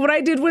 See, what I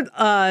did with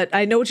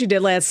I Know What You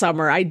Did Last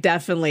Summer, I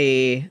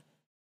definitely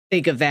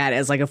think of that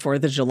as like a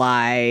 4th of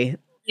July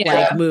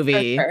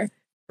movie.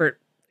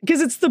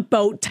 Because it's the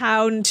boat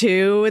town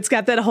too. It's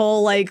got that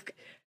whole like,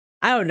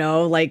 I don't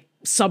know, like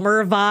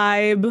summer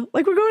vibe.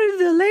 Like we're going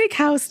to the lake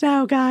house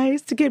now,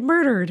 guys, to get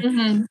murdered.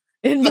 And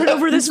run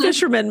over this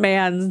fisherman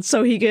man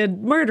so he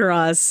could murder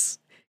us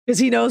because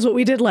he knows what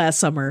we did last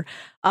summer.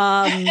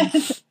 I'm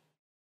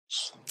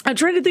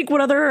trying to think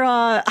what other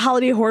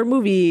holiday horror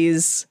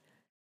movies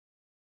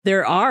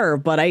there are,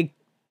 but I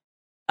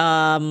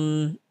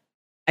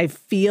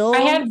feel I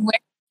had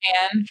Wicker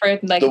Man for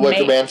like the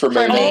Wicker Man for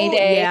May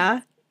Day.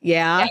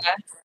 Yeah.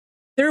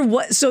 There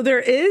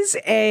is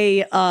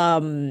a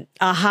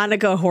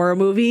Hanukkah horror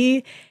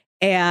movie,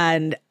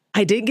 and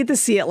I didn't get to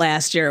see it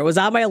last year. It was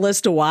on my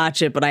list to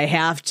watch it, but I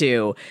have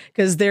to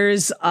because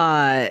there's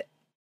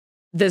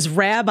this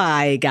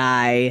rabbi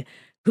guy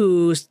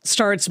who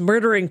starts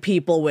murdering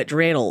people with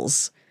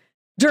dreidels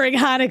during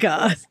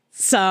Hanukkah.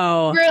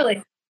 So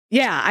really,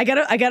 yeah, I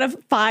gotta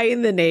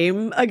find the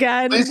name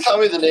again. Please tell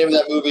me the name of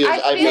that movie.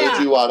 I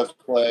made you out of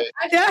play.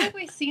 I feel like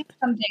we've seen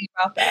something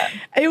about that.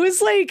 It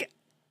was like,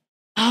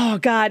 oh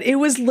God, it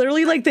was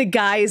literally like the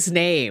guy's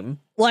name.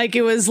 Like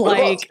it was what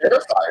like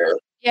Terrifier.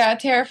 Yeah,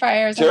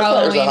 Terrifier is a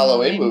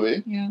Halloween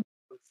movie. Yeah.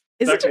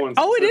 Is it?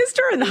 Oh, it is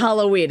during the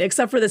Halloween,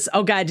 except for this.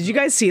 Oh God, did you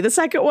guys see the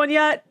second one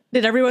yet?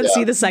 Did everyone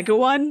see the second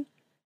one?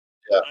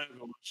 Yeah, I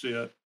haven't watched it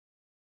yet.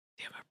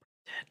 Damn it,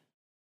 Brendan.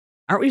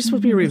 Aren't we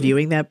supposed to be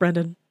reviewing that,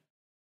 Brendan?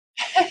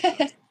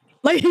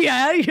 Like,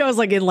 yeah, I was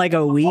like in like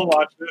a week. I'll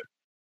watch it.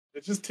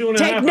 It's just 2.5 hours.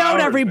 Take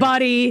note,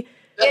 everybody.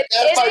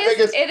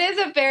 It is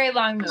a very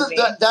long movie.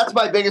 That's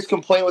my biggest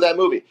complaint with that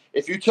movie.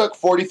 If you took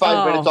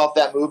 45 minutes off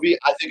that movie,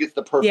 I think it's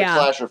the perfect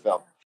slasher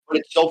film. But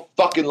it's so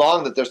fucking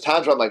long that there's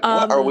times where I'm like,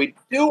 what are we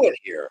doing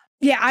here?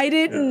 Yeah, I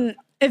didn't.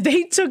 If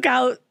they took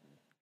out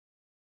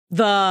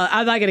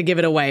I'm not going to give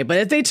it away, but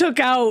if they took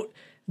out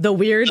the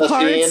weird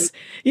parts,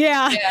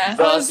 I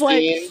was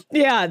like,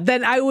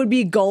 then I would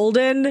be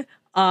golden.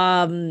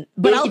 But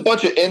there's a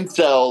bunch of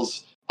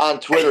incels on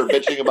Twitter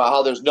bitching about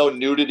how there's no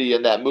nudity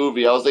in that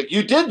movie. I was like,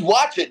 you did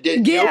watch it,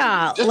 didn't you?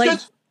 Yeah.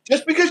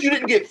 Just because you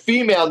didn't get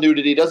female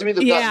nudity doesn't mean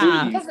there's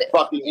not nudity, you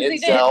fucking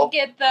incel.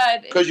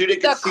 Because you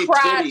didn't get see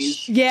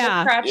titties.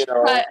 Yeah. You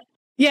know? Cut.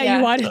 Yeah,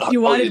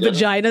 you wanted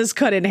vaginas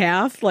cut in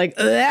half. Like,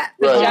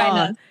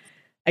 vagina.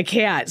 I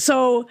can't.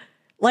 So,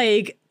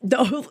 like,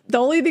 the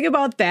only thing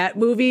about that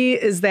movie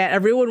is that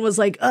everyone was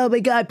like, oh my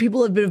God,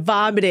 people have been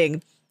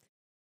vomiting.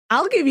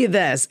 I'll give you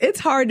this. It's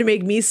hard to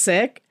make me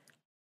sick.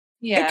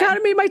 Yeah. It kind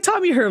of made my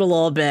tummy hurt a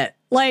little bit.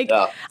 Like,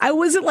 I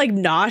wasn't like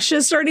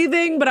nauseous or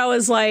anything, but I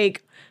was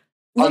like,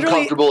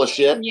 uncomfortable as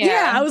shit.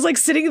 Yeah, I was like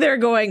sitting there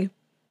going,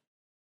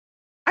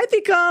 I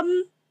think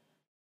I'm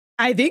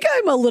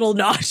a little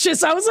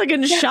nauseous. I was like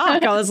in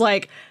shock. I was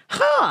like,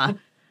 huh.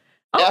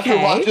 Okay. After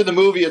watching the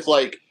movie, it's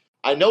like,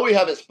 I know we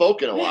haven't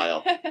spoken in a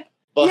while.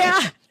 But yeah.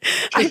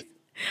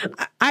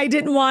 I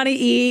didn't want to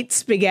eat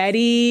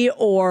spaghetti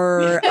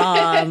or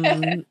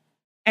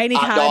any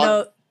kind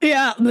of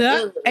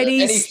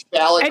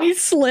any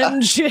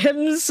Slim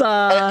Jims.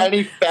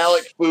 Any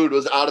phallic food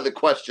was out of the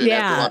question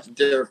after watching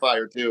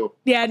Terrifier 2.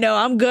 Yeah, no,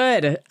 I'm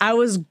good. I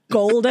was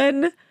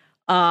golden.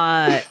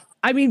 I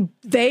mean,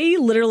 they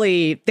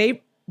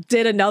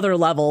did another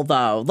level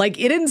though. Like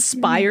it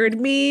inspired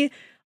me.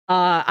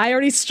 I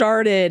already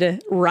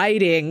started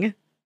writing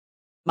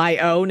my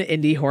own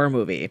indie horror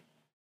movie.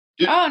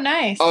 Oh,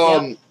 nice.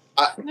 Nice.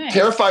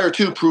 Terrifier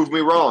 2 proved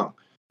me wrong.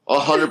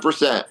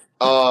 100%.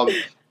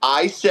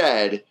 I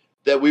said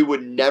that we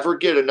would never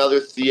get another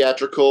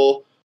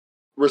theatrical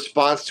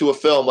response to a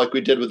film like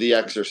we did with The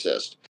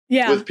Exorcist.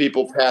 Yeah. With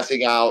people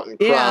passing out and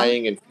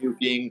crying and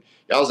puking.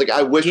 I was like,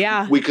 I wish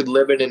we could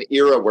live in an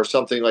era where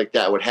something like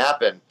that would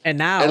happen. And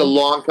now. And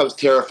along comes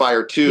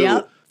Terrifier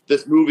 2,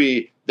 this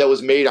movie that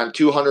was made on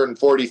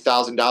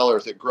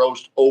 $240,000 that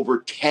grossed over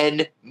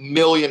 $10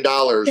 million.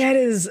 That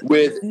is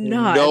with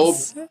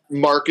nuts. No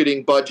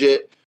marketing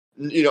budget.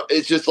 You know,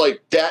 it's just like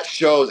that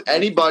shows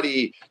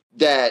anybody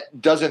that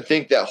doesn't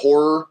think that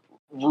horror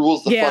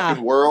rules the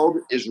fucking world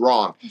is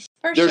wrong.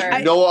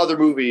 There's no other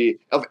movie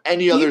of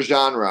any other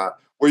genre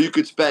where you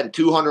could spend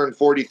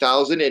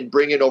 $240,000 and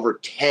bring in over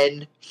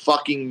 10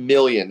 fucking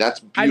million. That's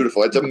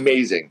beautiful. It's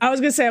amazing. I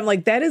was gonna say, I'm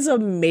like, that is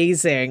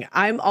amazing.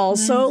 I'm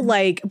also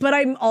like, but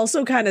I'm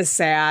also kind of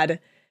sad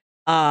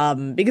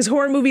because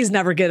horror movies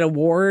never get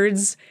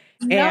awards.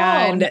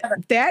 And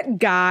that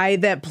guy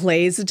that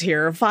plays the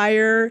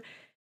Terrifier,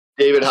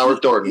 David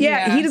Howard Thornton.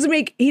 Yeah,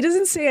 he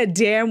doesn't say a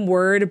damn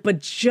word, but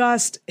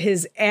just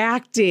his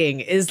acting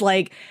is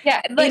like,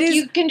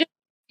 you can just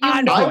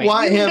I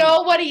want him.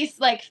 Know what he's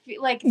like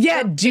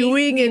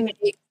doing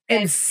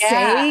and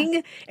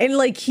saying, and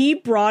like he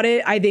brought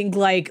it, I think,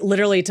 like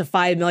literally to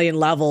 5 million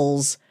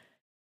levels.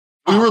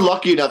 We were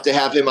lucky enough to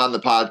have him on the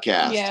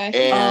podcast,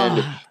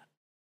 and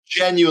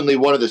genuinely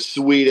one of the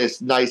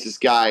sweetest, nicest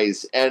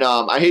guys. And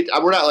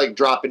we're not like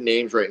dropping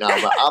names right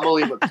now, but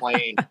Amelie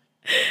McClain,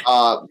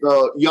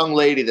 the young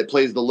lady that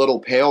plays the little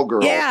pale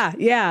girl.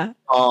 Yeah.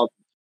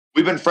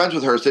 We've been friends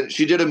with her since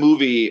she did a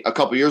movie a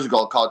couple years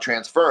ago called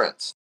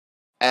Transference.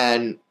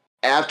 And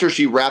after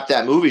she wrapped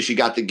that movie, she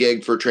got the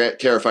gig for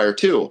Terrifier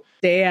 2.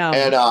 Damn.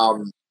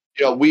 And,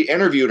 we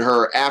interviewed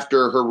her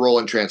after her role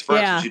in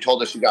Transference. And she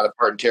told us she got a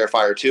part in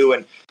Terrifier 2,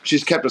 and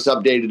she's kept us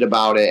updated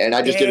about it. And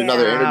I just did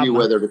another interview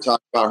with her to talk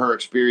about her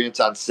experience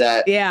on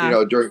set,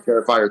 during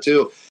Terrifier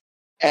 2.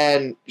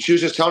 And she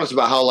was just telling us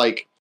about how,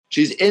 like,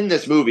 she's in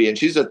this movie, and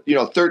she's a,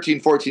 13,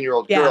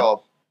 14-year-old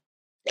girl,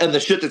 and the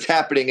shit that's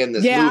happening in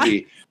this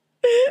movie.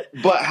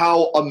 But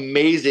how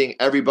amazing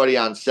everybody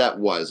on set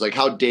was. Like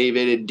how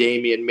David and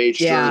Damien made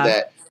sure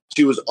that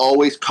she was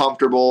always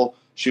comfortable.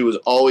 She was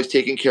always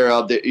taken care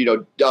of.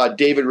 That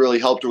David really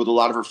helped her with a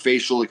lot of her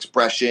facial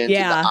expressions.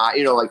 Yeah.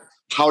 And like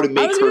how to make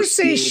her. I was going to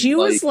say she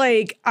was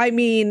like, I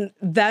mean,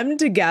 them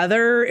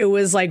together. It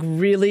was like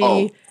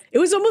really. It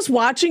was almost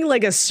watching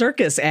like a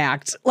circus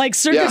act, like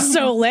Cirque du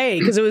Soleil,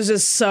 because it was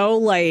just so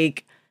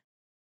like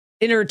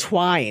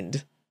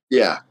intertwined.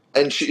 Yeah.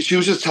 And she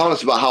was just telling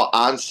us about how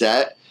on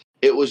set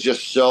it was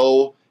just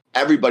so,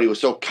 everybody was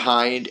so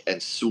kind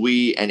and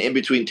sweet, and in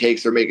between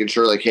takes they're making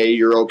sure like, hey,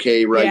 you're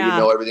okay, right? Yeah.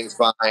 You know, everything's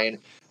fine.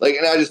 Like,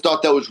 and I just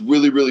thought that was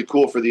really, really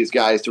cool for these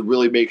guys to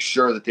really make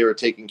sure that they were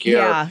taking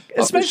care of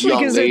especially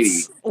because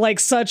it's like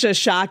such a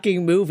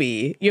shocking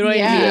movie. You know what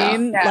I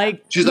mean? Yeah.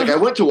 Like, she's like, I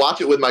went to watch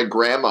it with my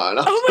grandma, and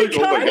I was like,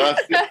 oh my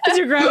god, is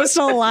your grandma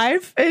still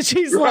alive? And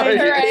she's like,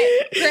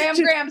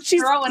 Gram's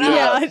throwing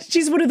up. Yeah,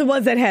 she's one of the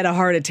ones that had a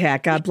heart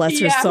attack. God bless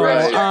her soul.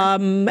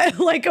 Right.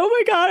 Like, oh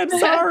my god, I'm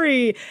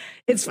sorry.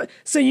 It's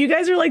so you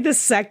guys are like the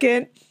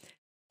second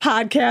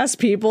podcast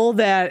people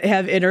that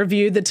have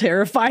interviewed the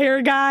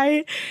Terrifier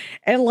guy,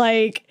 and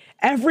like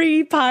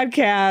every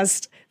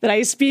podcast that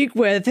I speak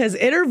with has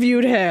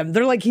interviewed him.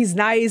 They're like, he's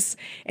nice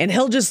and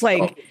he'll just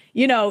like,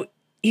 you know,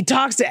 he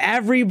talks to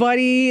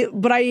everybody,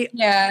 but I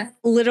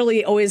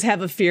literally always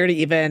have a fear to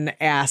even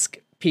ask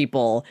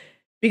people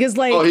because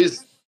like,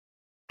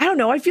 I don't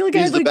know. I feel like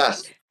he's the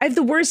best. I have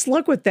the worst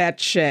luck with that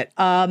shit.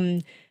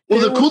 Well,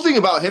 the cool thing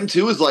about him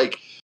too is like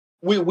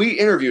we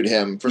interviewed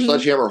him for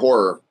Sledgehammer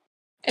Horror.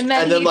 And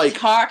then like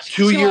talked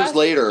 2 years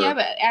later. Yeah,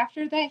 but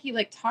after that, he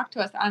like talked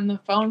to us on the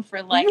phone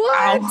for like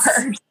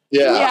hours.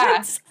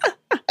 Yeah.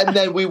 And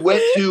then we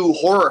went to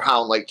Horror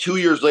Hound like 2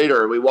 years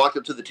later, and we walked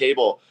up to the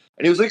table,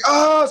 and he was like,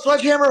 "Oh,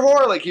 Sledgehammer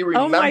Horror!" Like he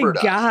remembered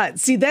us. Oh my god!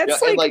 See,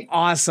 that's like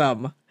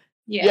awesome.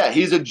 Yeah,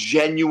 he's a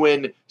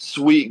genuine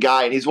sweet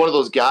guy, and he's one of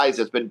those guys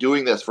that's been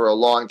doing this for a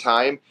long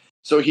time,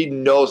 so he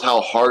knows how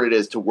hard it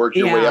is to work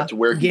your way up to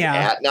where he's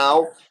at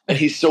now. And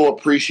he's so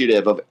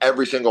appreciative of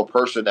every single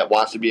person that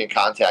wants to be in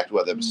contact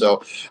with him.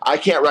 So I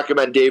can't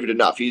recommend David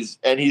enough. He's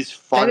funny.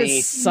 That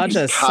is such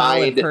a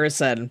solid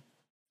person.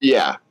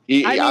 Yeah.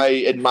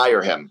 I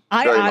admire him.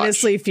 I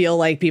honestly feel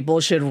like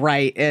people should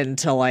write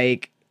into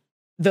like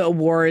the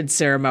award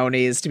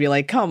ceremonies to be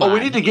like, come on. We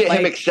need to get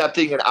him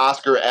accepting an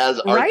Oscar as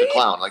Art the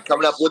Clown. Like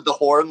coming up with the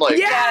horn. Like,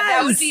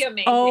 that would be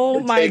amazing.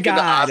 Oh my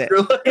God.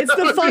 It's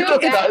the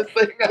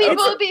fucking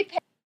people would be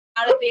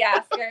out of the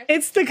Oscar.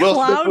 It's the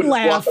clown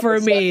laugh for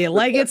me.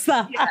 Like it's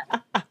the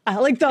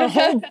like the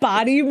whole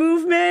body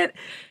movement.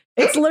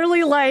 It's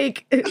literally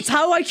like it's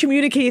how I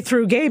communicate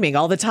through gaming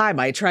all the time.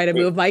 I try to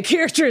move my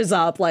characters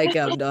up like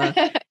I'm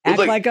act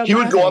like I'm he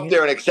would go up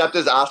there and accept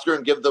his Oscar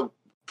and give the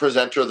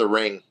presenter the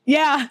ring.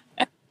 Yeah.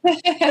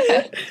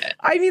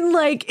 I mean,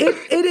 like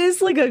it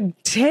is like a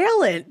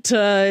talent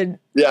to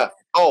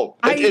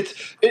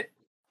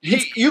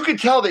you could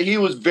tell that he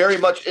was very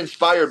much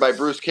inspired by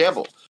Bruce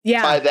Campbell.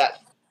 Yeah. By that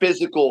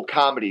physical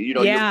comedy,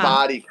 your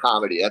body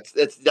comedy.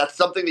 That's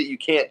something that you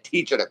can't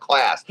teach in a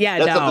class. Yeah,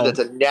 that's something that's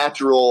a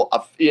natural.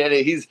 And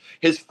his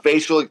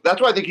facial.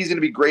 That's why I think he's going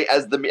to be great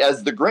as the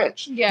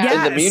Grinch.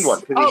 Yeah, in the mean one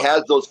because he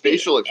has those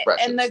facial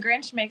expressions. And the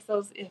Grinch makes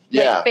those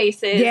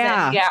faces.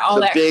 And, all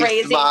the that big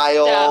crazy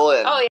smile.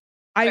 Stuff. And,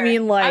 I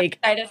mean, like,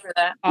 I'm excited for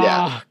that.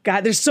 Oh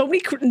God, there's so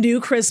many new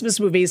Christmas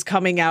movies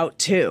coming out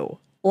too.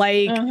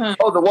 Like,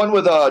 the one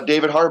with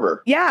David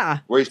Harbour. Yeah,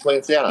 where he's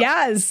playing Santa.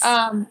 Yes.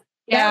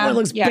 That one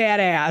looks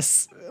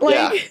badass.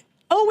 Like,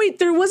 oh wait,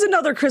 there was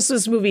another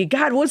Christmas movie.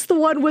 God, what's the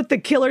one with the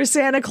killer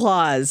Santa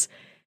Claus?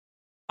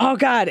 Oh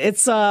God,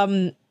 it's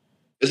Isn't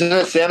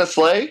it Santa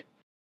Sleigh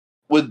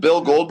with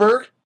Bill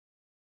Goldberg?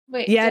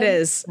 Wait, it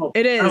is.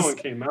 It is. That one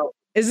came out.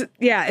 Is it?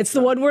 Yeah, it's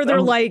the one where they're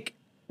like,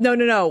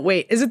 no.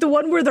 Wait, is it the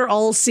one where they're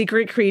all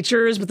secret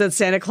creatures, but then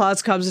Santa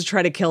Claus comes to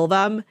try to kill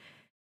them?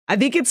 I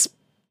think it's.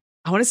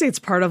 I want to say it's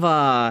part of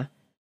a.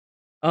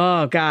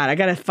 Oh God, I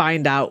gotta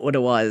find out what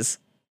it was.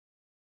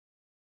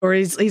 Or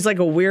he's like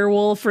a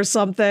werewolf or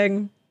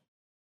something.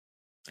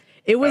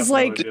 It was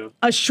like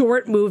a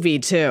short movie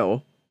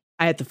too.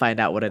 I had to find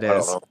out what it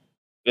is.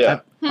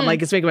 Yeah. I'm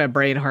like, it's making my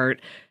brain hurt.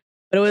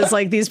 But it was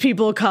like these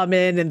people come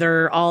in and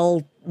they're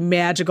all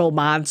magical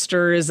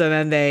monsters and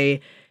then they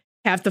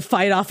have to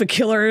fight off a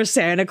killer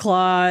Santa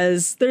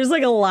Claus. There's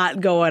like a lot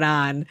going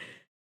on.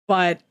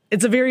 But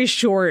it's a very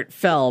short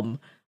film.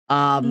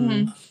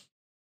 But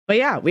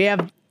yeah, we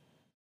have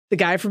the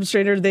guy from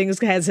Stranger Things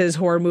has his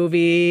horror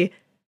movie.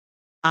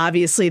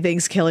 Obviously,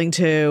 Thanksgiving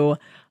too.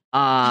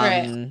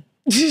 Right.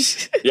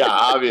 Yeah,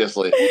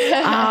 obviously.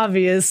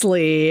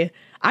 Obviously.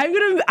 I'm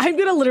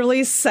gonna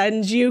literally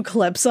send you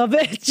clips of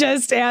it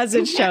just as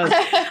it shows.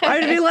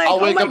 I'm gonna be like,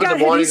 oh my God,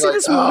 have you seen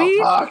this movie?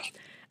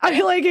 I'd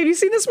be like, have you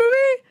seen this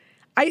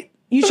movie?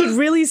 You should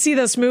really see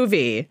this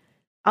movie.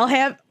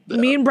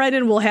 Me and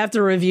Brendan will have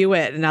to review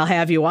it and I'll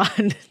have you on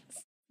to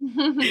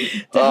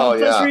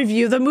help us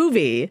review the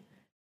movie.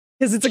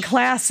 Because it's a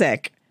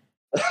classic.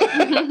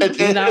 It's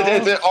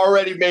an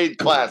already made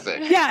classic.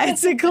 Yeah,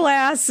 it's a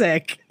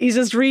classic. He's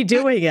just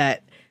redoing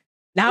it.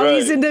 Now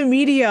he's into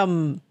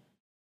medium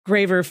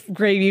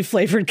gravy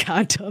flavored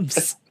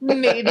condoms.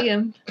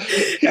 Medium.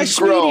 He's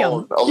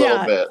grown a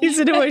little bit. He's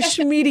into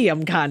a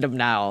medium condom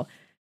now.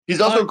 He's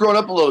also grown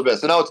up a little bit,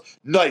 so now it's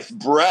nice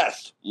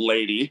breast,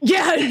 lady.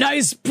 Yeah,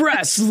 nice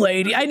breast,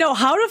 lady. I know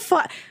how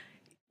to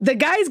the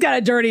guy's got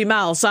a dirty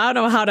mouth, so I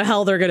don't know how the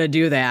hell they're gonna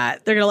do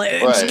that. They're gonna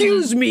like,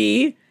 excuse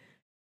me.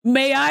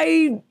 May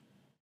I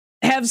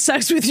have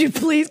sex with you,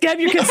 please? Can I have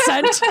your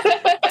consent?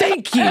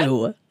 Thank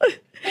you.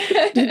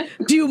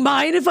 Do you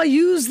mind if I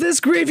use this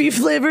gravy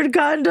flavored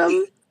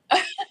condom?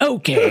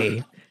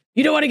 Okay.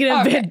 You don't want to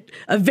get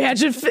a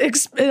vag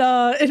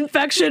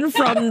infection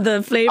from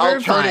the flavor? I'll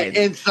turn it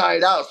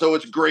inside out so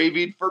it's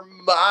gravied for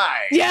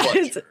mine. Yeah.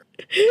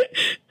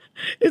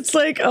 It's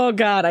like, oh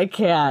God, I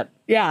can't.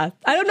 Yeah.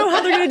 I don't know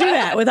how they're going to do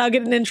that without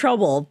getting in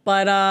trouble,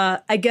 but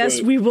I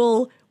guess we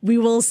will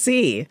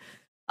see.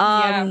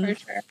 Yeah, for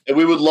sure. And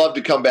we would love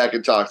to come back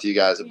and talk to you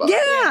guys about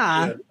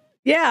it.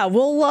 Yeah.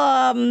 We'll,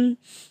 I'm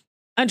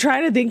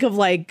trying to think of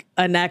like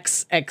a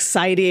next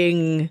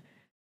exciting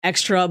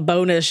extra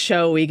bonus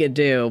show we could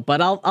do,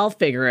 but I'll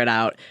figure it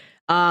out.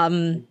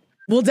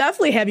 We'll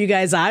definitely have you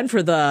guys on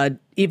for the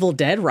Evil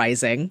Dead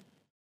Rising.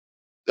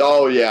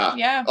 Oh yeah.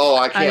 Yeah. Oh,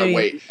 I can't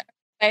wait.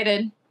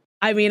 Excited.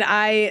 I mean,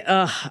 I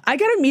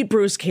gotta meet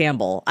Bruce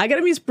Campbell. I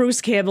gotta meet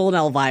Bruce Campbell and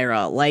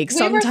Elvira. Like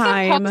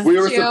sometime. We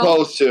were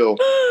supposed to.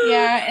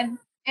 Yeah,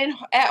 and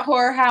at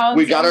Horror House.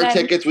 We got our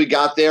tickets. We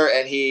got there,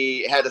 and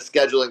he had a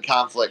scheduling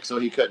conflict, so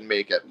he couldn't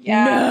make it.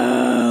 Yeah,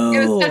 no.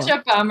 It was such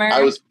a bummer.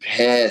 I was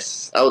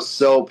pissed. I was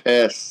so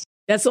pissed.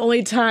 That's the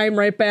only time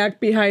right back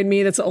behind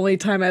me. That's the only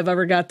time I've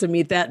ever got to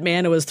meet that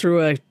man. It was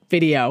through a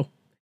video.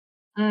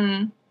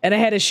 Mm. And I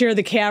had to share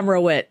the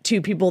camera with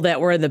two people that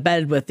were in the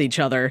bed with each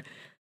other.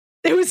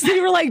 They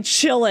were like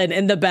chilling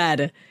in the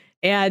bed,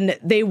 and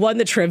they won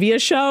the trivia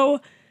show.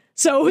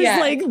 So it was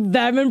like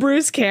them and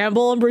Bruce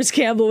Campbell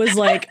was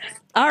like,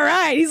 all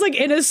right, he's like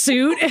in a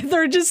suit, and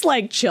they're just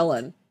like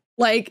chilling.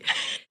 Like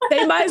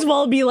they might as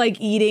well be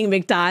like eating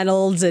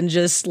McDonald's and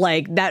just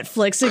like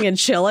Netflixing and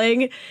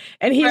chilling.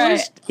 And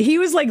he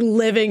was like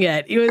living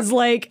it. He was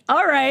like,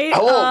 all right.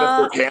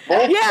 Hello, Mr.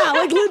 Campbell. Yeah,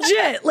 like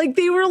legit. Like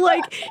they were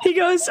like, he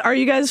goes, are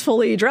you guys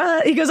fully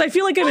dressed? He goes, I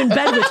feel like I'm in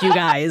bed with you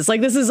guys. Like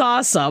this is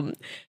awesome.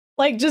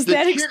 Like just the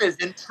kid is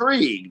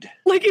intrigued.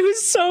 Like it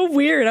was so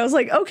weird. I was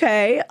like,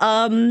 okay.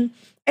 And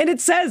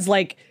it says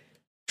like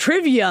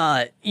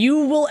trivia,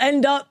 you will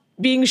end up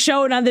being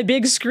shown on the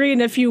big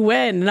screen if you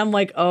win. And I'm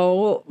like,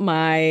 oh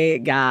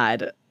my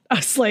God. I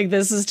was like,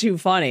 this is too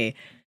funny.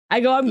 I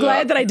go, I'm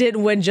glad that I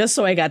didn't win just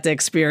so I got to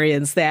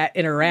experience that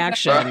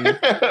interaction.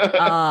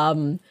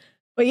 But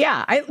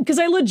yeah,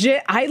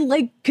 I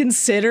like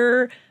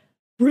consider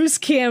Bruce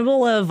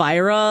Campbell and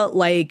Elvira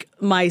like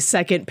my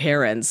second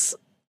parents.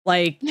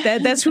 Like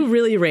that's who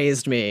really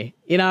raised me,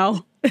 you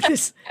know?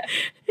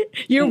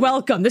 You're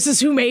welcome. This is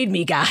who made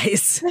me,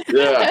 guys.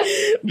 Yeah.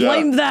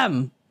 Blame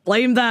them.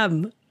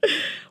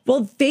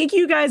 Well, thank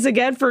you guys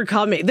again for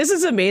coming. This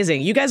is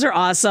amazing. You guys are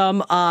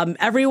awesome.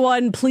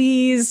 Everyone,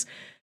 please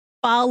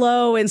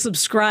follow and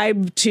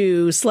subscribe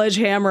to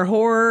Sledgehammer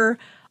Horror.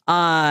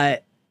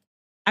 I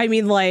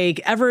mean,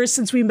 like ever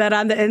since we met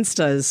on the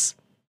Instas,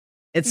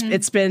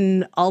 it's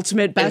been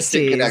ultimate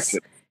besties.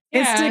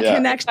 Instant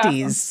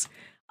connecties.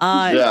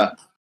 Awesome.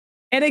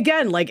 And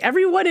again, like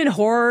everyone in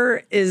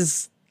horror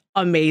is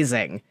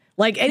amazing.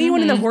 Like anyone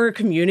in the horror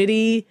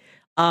community,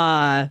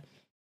 I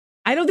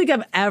don't think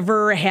I've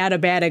ever had a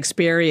bad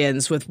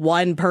experience with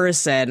one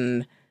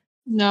person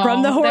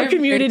from the horror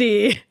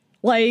community.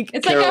 Like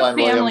it's Caroline like a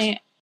family. Williams.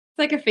 It's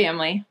like a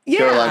family. Yeah.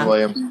 Caroline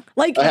Williams.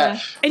 Like,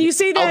 and you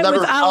say that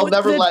I'll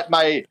never let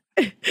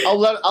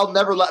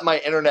my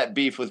internet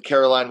beef with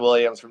Caroline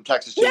Williams from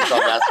Texas Chainsaw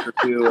Massacre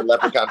 2 and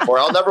Leprechaun 4.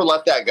 I'll never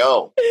let that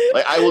go.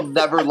 Like I will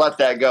never let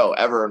that go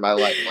ever in my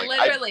life. Like,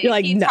 literally,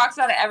 he talks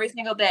about it every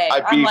single day.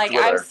 I'm like,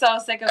 I'm so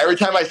sick of it. Every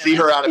time I see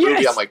her on a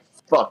movie, I'm like,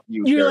 fuck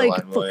you, You're Caroline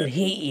like, Williams. fucking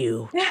hate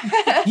you.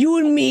 You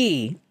and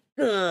me.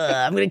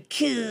 I'm gonna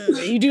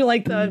kill. You do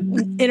like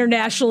the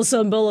international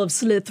symbol of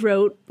slit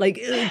throat. Like,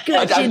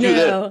 good, I do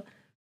know.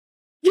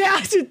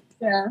 Yeah.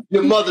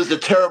 Your mother's a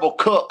terrible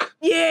cook.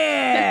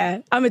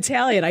 Yeah. I'm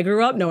Italian. I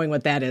grew up knowing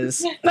what that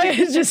is. Like,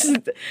 it's just,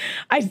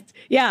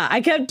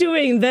 I kept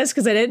doing this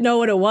because I didn't know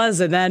what it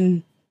was. And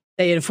then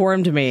they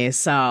informed me.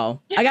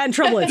 So I got in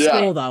trouble at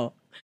school, though.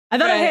 I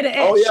thought I had an itch.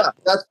 Oh, yeah.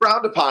 That's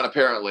frowned upon,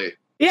 apparently.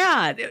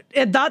 Yeah.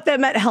 It thought that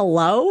meant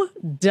hello.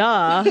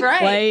 Duh.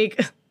 Right.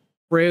 Like,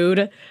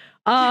 rude.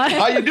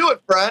 How you doing,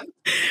 friend?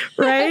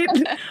 Right?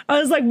 I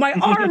was like, my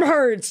arm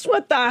hurts.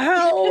 What the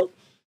hell?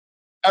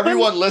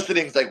 Everyone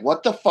listening is like,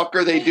 what the fuck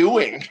are they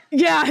doing?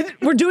 Yeah,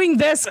 we're doing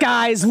this,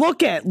 guys.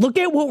 Look at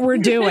what we're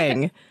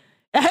doing.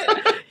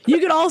 You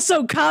can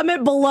also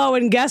comment below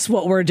and guess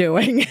what we're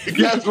doing.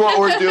 Guess what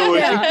we're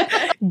doing.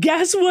 Yeah.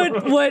 Guess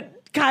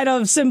what kind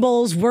of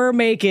symbols we're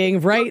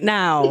making right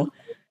now.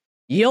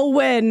 You'll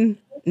win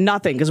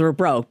nothing because we're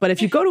broke. But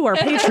if you go to our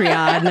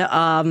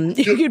Patreon,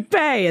 you can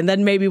pay, and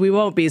then maybe we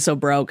won't be so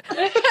broke.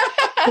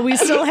 But we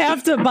still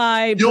have to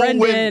buy Brendan.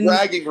 Win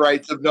bragging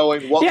rights of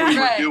knowing what we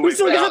were doing. We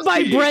still got to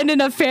buy Brendan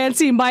a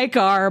fancy mic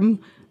arm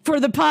for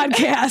the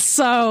podcast.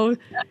 So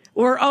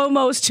we're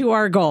almost to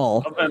our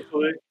goal.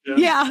 Eventually.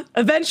 Yeah,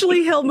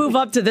 eventually he'll move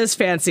up to this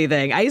fancy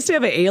thing. I used to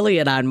have an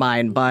alien on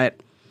mine, but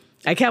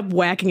I kept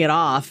whacking it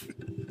off.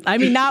 I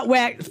mean, not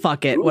whack.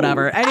 Fuck it.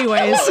 Whatever.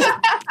 Anyways.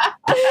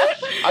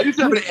 I used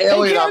to have an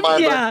alien on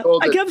mine. Yeah,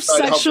 I kept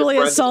sexually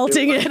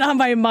assaulting it on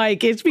my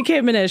mic. It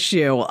became an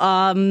issue.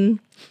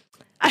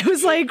 I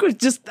was like,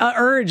 just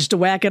urged to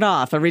whack it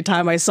off every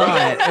time I saw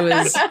it. It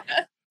was.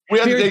 We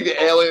had to take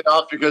the alien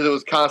off because it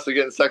was constantly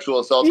getting sexual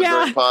assaulted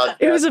during podcasts.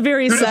 It was a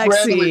very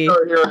sexy.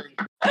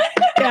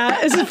 Yeah,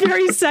 it's a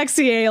very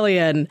sexy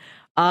alien.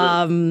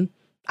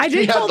 I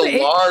did call the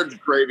large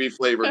gravy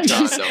flavored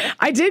condom.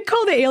 I did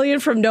call the alien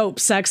from Nope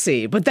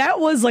sexy, but that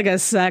was like a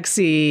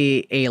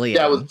sexy alien.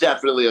 That was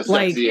definitely a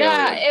sexy alien.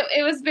 Yeah,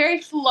 it was very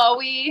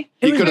flowy.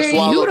 He could have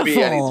swallowed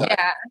me anytime.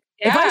 Yeah.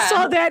 If I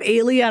saw that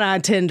alien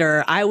on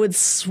Tinder, I would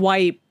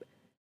swipe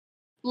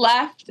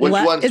left. Which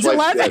one? Is it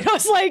left? I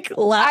was like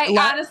left.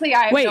 Honestly,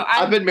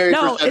 I've been married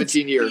for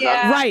 17 years.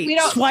 Yeah, right. We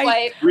don't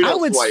swipe. I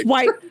would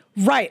swipe.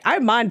 Right.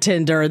 I'm on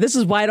Tinder. This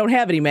is why I don't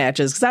have any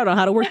matches because I don't know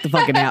how to work the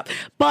fucking app.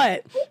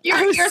 But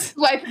you're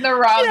swiping the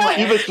wrong way.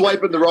 You've been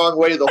swiping the wrong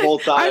way the whole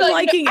time. I'm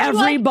liking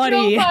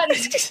everybody.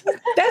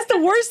 That's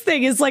the worst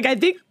thing is like I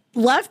think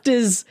right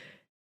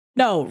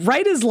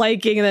is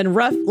liking and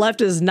then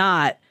left is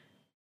not.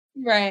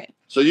 Right.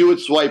 So you would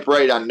swipe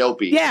right on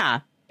Nopey.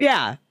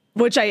 Yeah.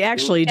 Which I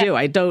actually do.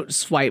 I don't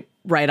swipe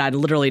right on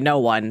literally no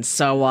one.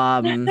 So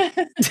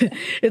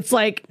it's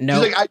like no.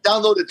 Like, I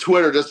downloaded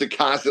Twitter just to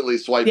constantly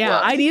swipe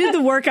left. I needed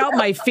to work out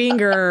my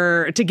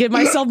finger to give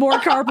myself more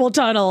carpal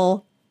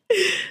tunnel.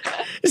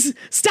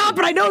 Stop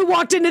it. I know we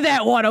walked into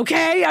that one,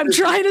 okay? I'm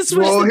trying to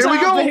switch the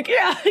topic. We go.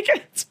 Yeah.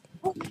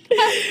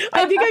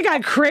 I think I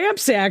got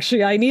cramps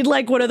actually. I need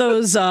like one of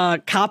those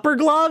copper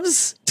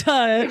gloves to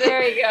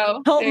there you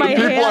go. Help my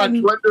hand.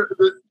 People on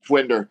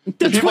Twitter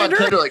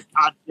like,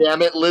 God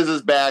damn it, Liz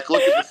is back.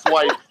 Look at the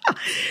swipe.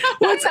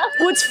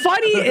 What's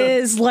funny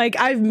is like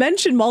I've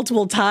mentioned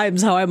multiple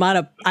times how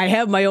I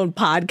have my own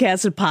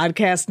podcast and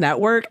podcast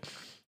network,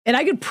 and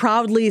I could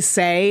proudly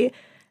say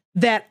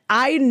that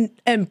I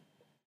am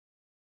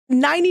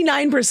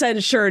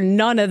 99% sure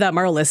none of them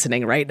are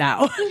listening right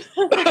now.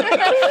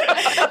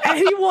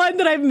 Anyone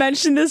that I've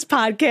mentioned this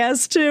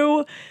podcast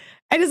to,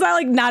 and it's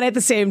not at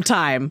the same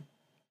time.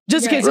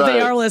 Just in case if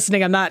they are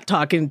listening, I'm not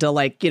talking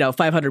to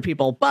 500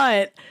 people,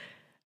 but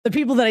the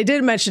people that I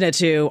did mention it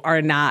to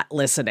are not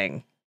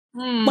listening.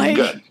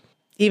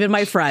 Even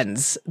my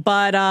friends.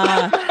 But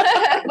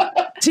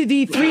to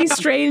the 3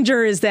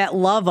 strangers that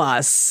love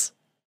us,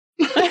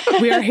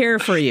 we are here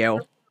for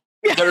you.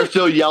 They're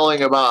still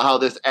yelling about how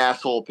this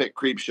asshole picked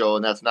Creep Show,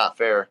 and that's not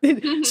fair.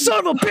 Son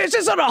of a bitch,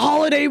 it's not a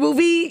holiday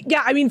movie.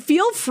 Yeah, I mean,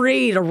 feel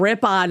free to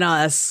rip on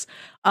us.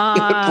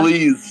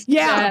 Please.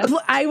 Yeah,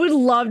 I would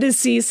love to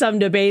see some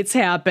debates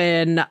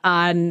happen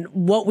on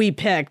what we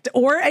picked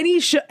or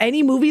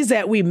any movies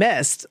that we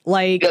missed.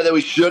 That we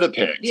should have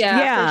picked.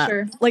 Yeah,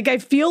 for sure. I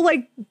feel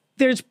like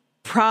there's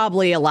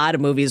probably a lot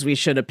of movies we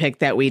should have picked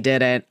that we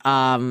didn't.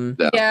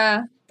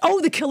 Yeah. Oh,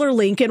 the Killer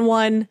Lincoln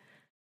one.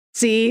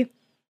 See?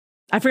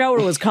 I forgot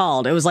what it was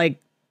called. It was I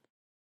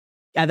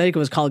think it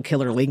was called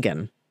Killer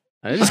Lincoln.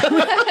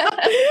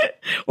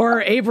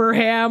 Or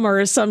Abraham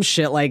or some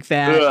shit like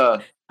that. Yeah.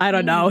 I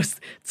don't know.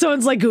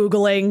 Someone's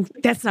Googling.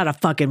 That's not a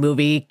fucking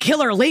movie.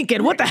 Killer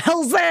Lincoln. What the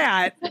hell's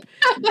that?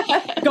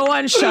 Go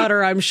on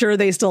Shudder. I'm sure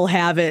they still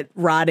have it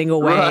rotting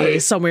away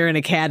somewhere in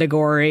a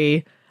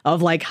category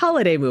of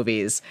holiday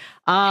movies.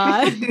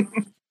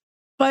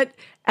 But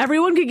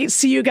everyone can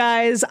see you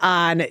guys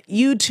on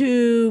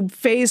YouTube,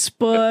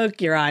 Facebook.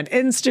 You're on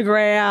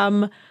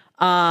Instagram.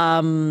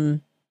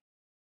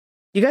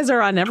 You guys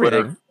are on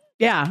everything. Twitter.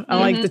 Yeah.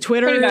 I the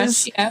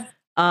Twitters.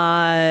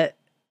 Yeah.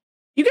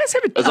 You guys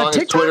have a as long as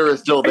TikTok? Twitter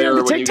is still there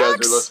when you guys are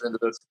listening to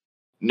this.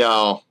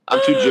 No, I'm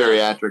too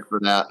geriatric for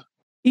that.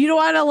 You don't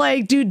want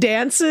to do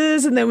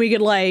dances and then we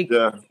could end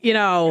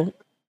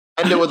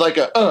it with no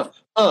cap.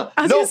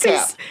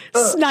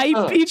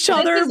 Snipe each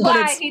other. This is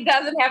why he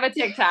doesn't have a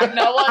TikTok.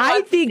 No one.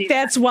 I think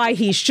that's why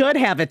he should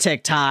have a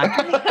TikTok.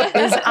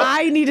 Is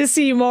I need to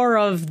see more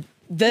of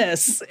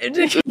this.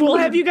 We'll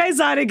have you guys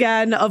on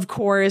again, of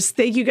course.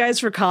 Thank you guys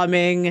for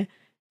coming.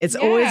 It's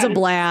always a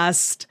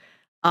blast.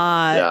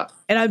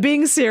 And I'm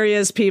being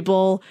serious,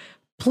 people.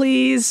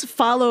 Please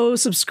follow,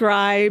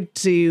 subscribe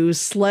to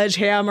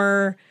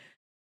Sledgehammer.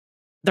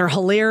 They're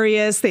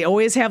hilarious. They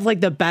always have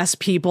the best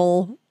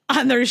people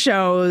on their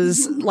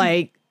shows,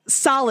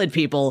 solid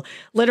people.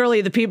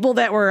 Literally, the people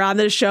that were on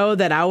this show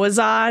that I was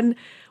on,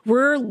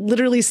 we're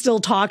literally still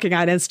talking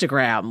on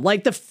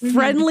Instagram. The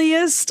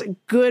friendliest,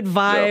 good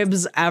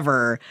vibes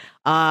ever.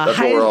 That's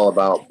what we're all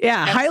about.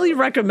 Yeah, highly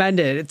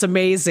recommended. It's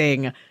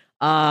amazing.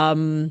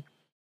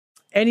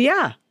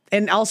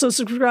 And also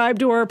subscribe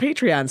to our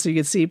Patreon so you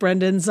can see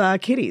Brendan's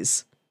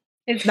kitties.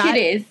 It's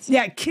kitties.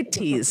 Yeah,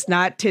 kitties,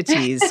 not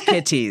titties,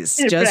 kitties.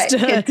 Just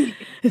kitties.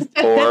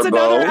 That's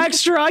another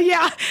extra.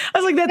 Yeah,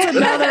 I was that's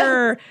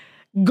another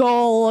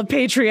goal of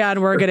Patreon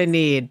we're gonna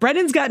need.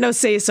 Brendan's got no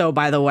say so,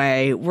 by the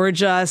way. We're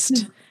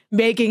just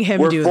making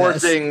him do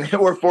this.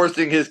 We're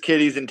forcing his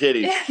kitties and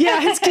titties.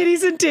 Yeah, his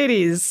kitties and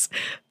titties.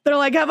 They're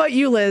how about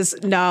you, Liz?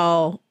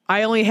 No,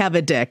 I only have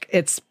a dick.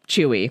 It's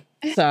Chewy.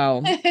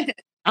 So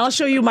I'll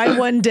show you my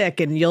one dick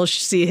and you'll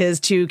see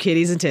his 2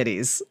 kitties and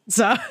titties.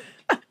 So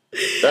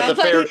That's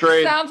a fair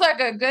trade. Sounds like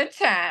a good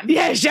time.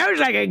 Yeah, it sounds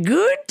like a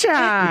good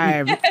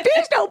time.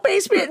 There's no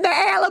basement in the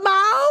Alamo.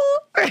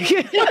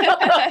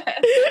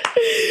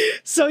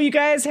 So you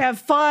guys have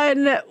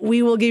fun.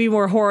 We will give you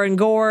more horror and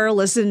gore.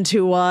 Listen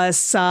to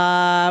us.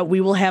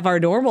 We will have our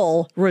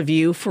normal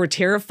review for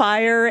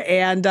Terrifier.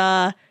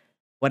 And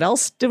what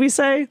else did we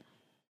say? Do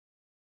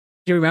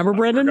you remember,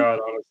 Brendan? I forgot,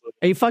 honestly.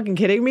 Are you fucking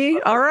kidding me?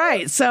 All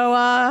right. So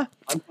I'm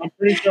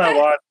pretty sure I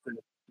watched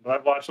it, but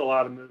I've watched a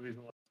lot of movies in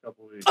the last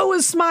couple of weeks. Oh, it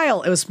was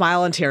Smile. It was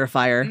Smile and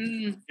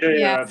Terrifier.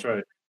 Yeah, that's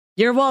right.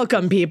 You're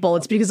welcome, people.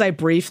 It's because I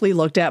briefly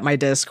looked at my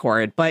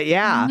Discord. But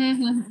yeah,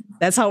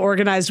 that's how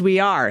organized we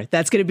are.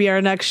 That's going to be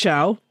our next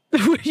show.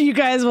 You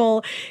guys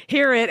will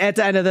hear it at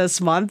the end of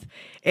this month.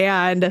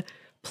 And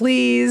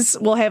please,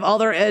 we'll have all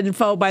their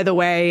info, by the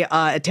way,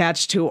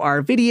 attached to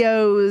our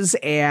videos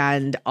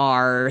and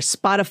our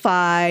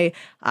Spotify,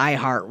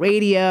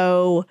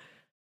 iHeartRadio,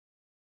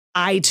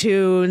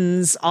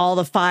 iTunes, all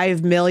the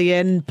 5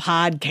 million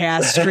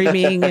podcast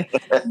streaming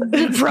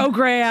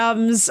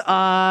programs.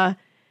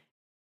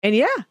 And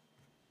yeah,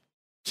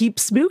 keep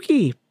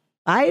spooky.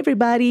 Bye,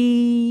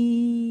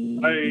 everybody.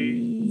 Bye.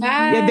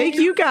 Bye. Yeah, thank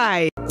you,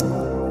 guys.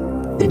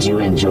 Did you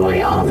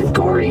enjoy all the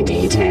gory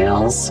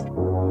details?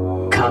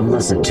 Come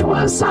listen to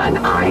us on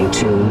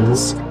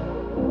iTunes,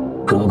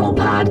 Google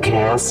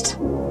Podcast,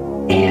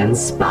 and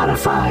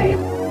Spotify.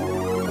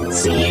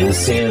 See you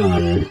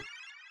soon.